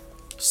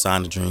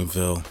 signed to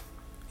Dreamville.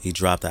 He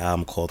dropped an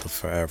album called The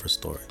Forever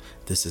Story.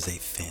 This is a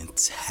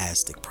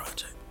fantastic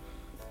project.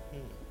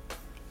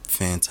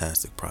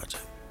 Fantastic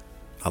project.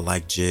 I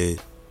like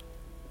Jid.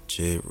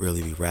 Jid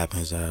really be rapping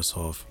his ass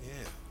off.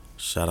 Yeah.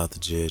 Shout out to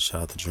Jid.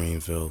 Shout out to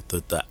Dreamville.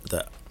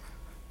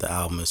 The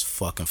album is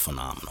fucking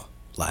phenomenal.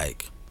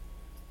 Like,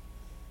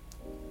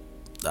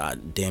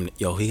 damn it.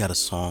 Yo, he had a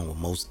song with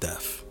Mos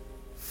Def.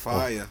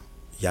 Fire.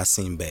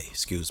 Yasin Bey,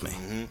 excuse me.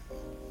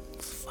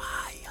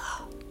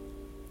 Fire.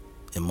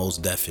 And Mos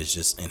Def is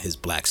just in his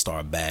Black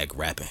Star bag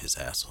rapping his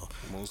ass off.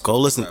 Go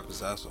listen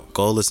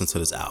to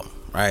this album,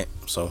 right?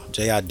 So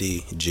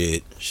JID,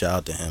 Jid, shout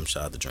out to him,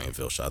 shout out to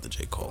Dreamville, shout out to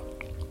J. Cole.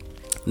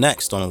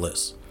 Next on the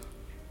list,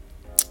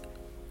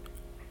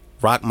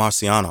 Rock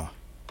Marciano.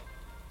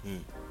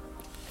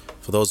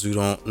 For those of you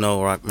who don't know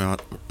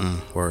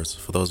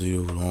For those of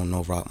you who don't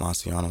know Rock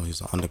Marciano,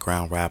 he's an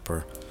underground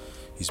rapper.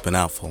 He's been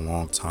out for a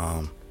long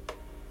time.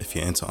 If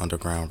you're into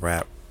underground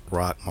rap,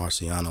 Rock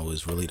Marciano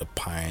is really the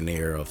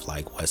pioneer of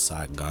like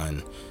Westside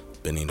Gunn,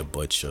 Benny the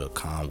Butcher,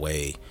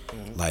 Conway.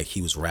 Like,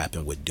 he was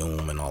rapping with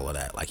Doom and all of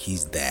that. Like,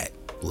 he's that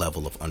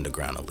level of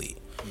underground elite.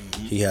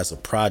 He has a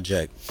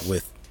project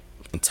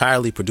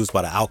entirely produced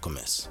by The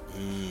Alchemist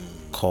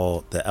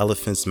called The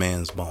Elephant's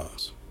Man's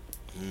Bones.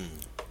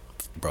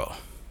 Bro,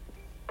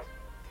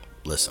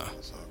 listen.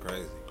 That sounds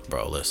crazy.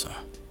 Bro, listen.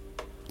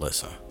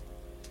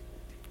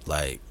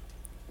 Like,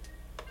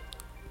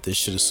 this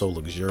shit is so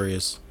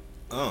luxurious.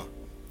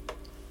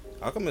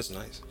 Alchemist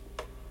nice.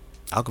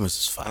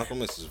 Alchemist is fire.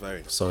 Alchemist is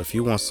very nice. So if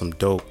you want some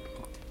dope,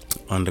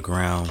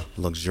 underground,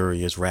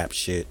 luxurious rap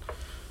shit,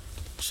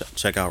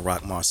 check out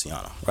Rock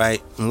Marciano,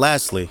 right? And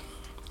lastly,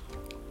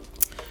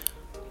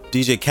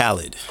 DJ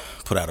Khaled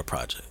put out a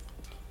project.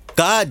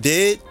 God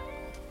did.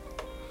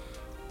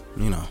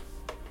 You know,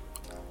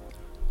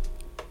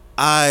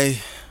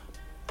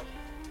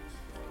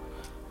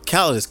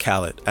 Khaled is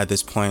Khaled at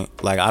this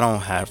point. Like, I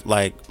don't have,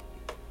 like,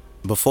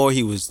 before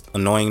he was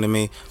annoying to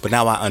me, but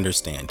now I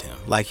understand him.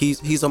 Like, he's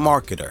a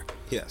marketer.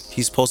 Yes.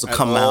 He's supposed to At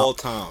come all out.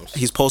 times.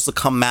 He's supposed to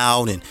come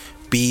out and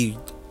be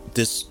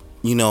this,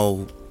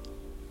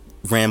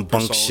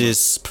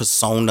 rambunctious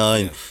persona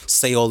and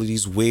say all of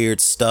these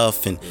weird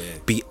stuff and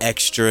be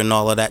extra and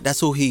all of that. That's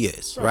who he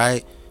is,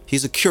 right?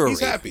 He's a curator.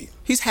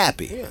 He's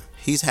happy. Yeah.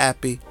 He's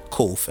happy.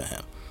 Cool for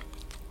him.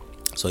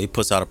 So he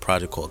puts out a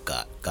project called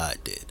God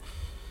Did.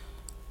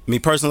 Me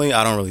personally,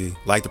 I don't really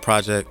like the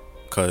project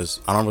because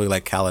I don't really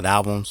like Khaled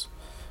albums,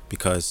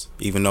 because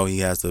even though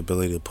he has the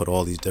ability to put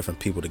all these different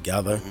people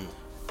together,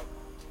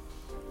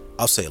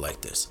 I'll say it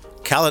like this.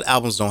 Khaled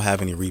albums don't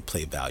have any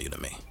replay value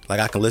to me. Like,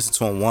 I can listen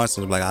to them once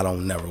and be like, I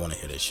don't never want to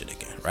hear this shit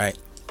again, right?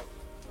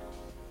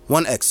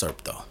 One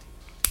excerpt, though.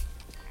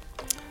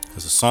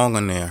 There's a song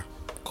on there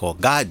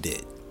called God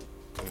Did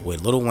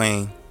with Lil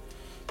Wayne,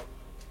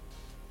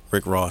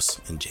 Rick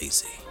Ross, and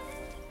Jay-Z.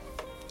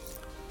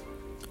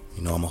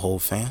 You know I'm a whole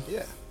fan?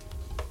 Yeah.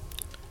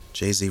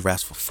 Jay-Z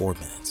raps for 4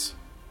 minutes.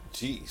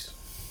 Jeez.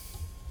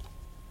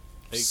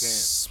 He can.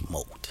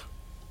 Smoked.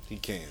 He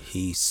can.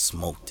 He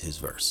smoked his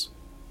verse.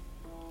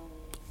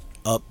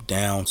 Up,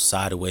 down,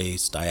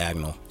 sideways,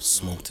 diagonal,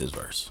 smoked his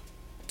verse.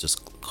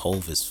 Just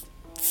Hove is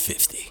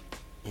 50.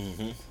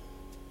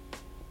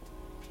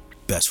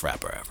 Best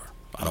rapper ever.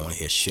 I don't want to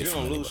hear shit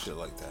from anybody. You don't lose shit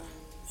like that.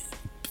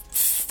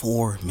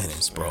 4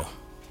 minutes, bro.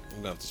 I'm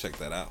gonna have to check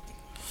that out.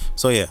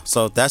 So yeah,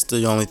 so that's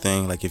the only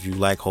thing. Like, if you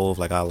like Hove,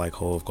 like I like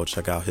Hove, go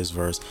check out his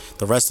verse.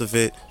 The rest of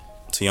it,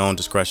 to your own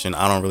discretion.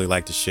 I don't really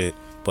like the shit,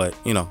 but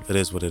it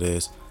is what it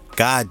is.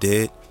 God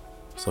did.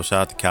 So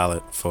shout out to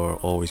Khaled for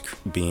always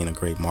being a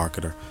great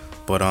marketer.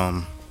 But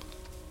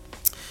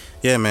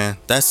yeah, man,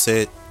 that's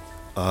it.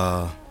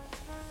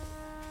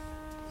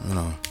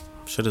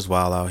 Shit is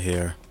wild out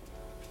here.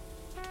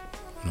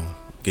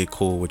 Get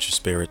cool with your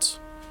spirits.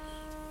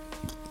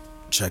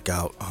 Check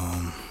out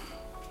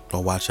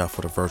or watch out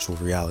for the virtual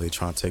reality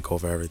trying to take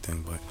over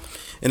everything. But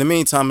in the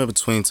meantime, in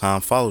between time,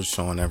 follow the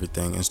show on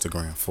everything.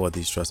 Instagram for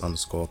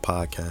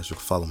 _podcast. You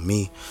can follow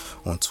me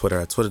on Twitter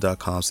at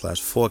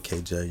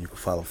twitter.com/4KJ. You can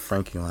follow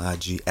Frankie on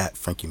IG at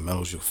Frankie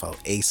Meadows. You can follow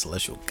A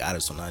Celestial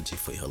Goddess on IG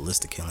for your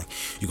holistic healing.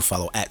 You can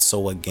follow at So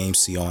What Game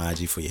C on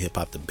IG for your hip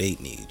hop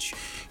debate needs.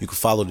 You can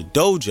follow the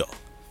dojo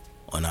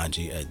on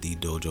IG at The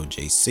Dojo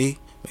JC.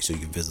 Make sure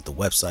you visit the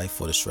website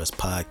for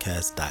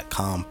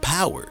thestresspodcast.com,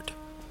 powered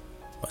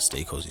by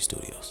Stay Cozy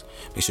Studios.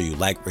 Make sure you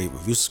like, rate,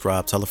 review,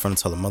 subscribe, tell a friend,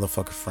 tell a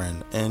motherfucking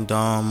friend, and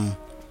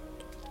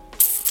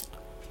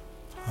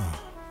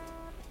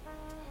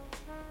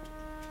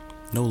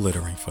no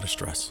littering for the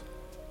stress.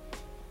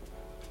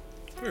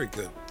 Very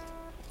good.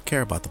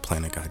 care about the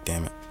planet,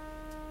 goddammit.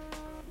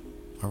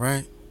 All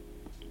right?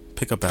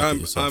 Pick up after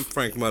yourself. I'm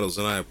Frank Meadows,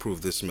 and I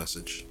approve this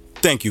message.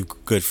 Thank you,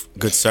 good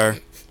sir.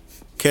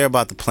 Care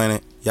about the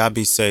planet. Y'all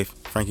be safe.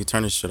 Frankie,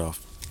 turn this shit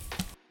off.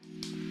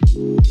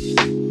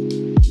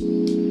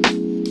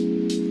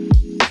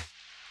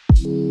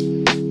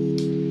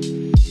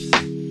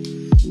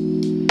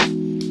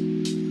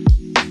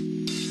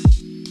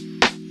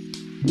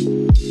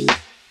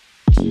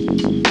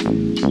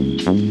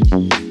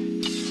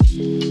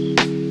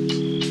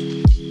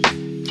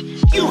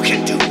 You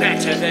can do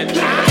better than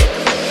that.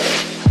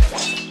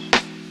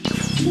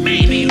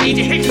 Maybe you need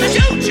to hit the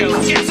dojo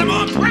and get some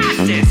more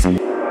practice.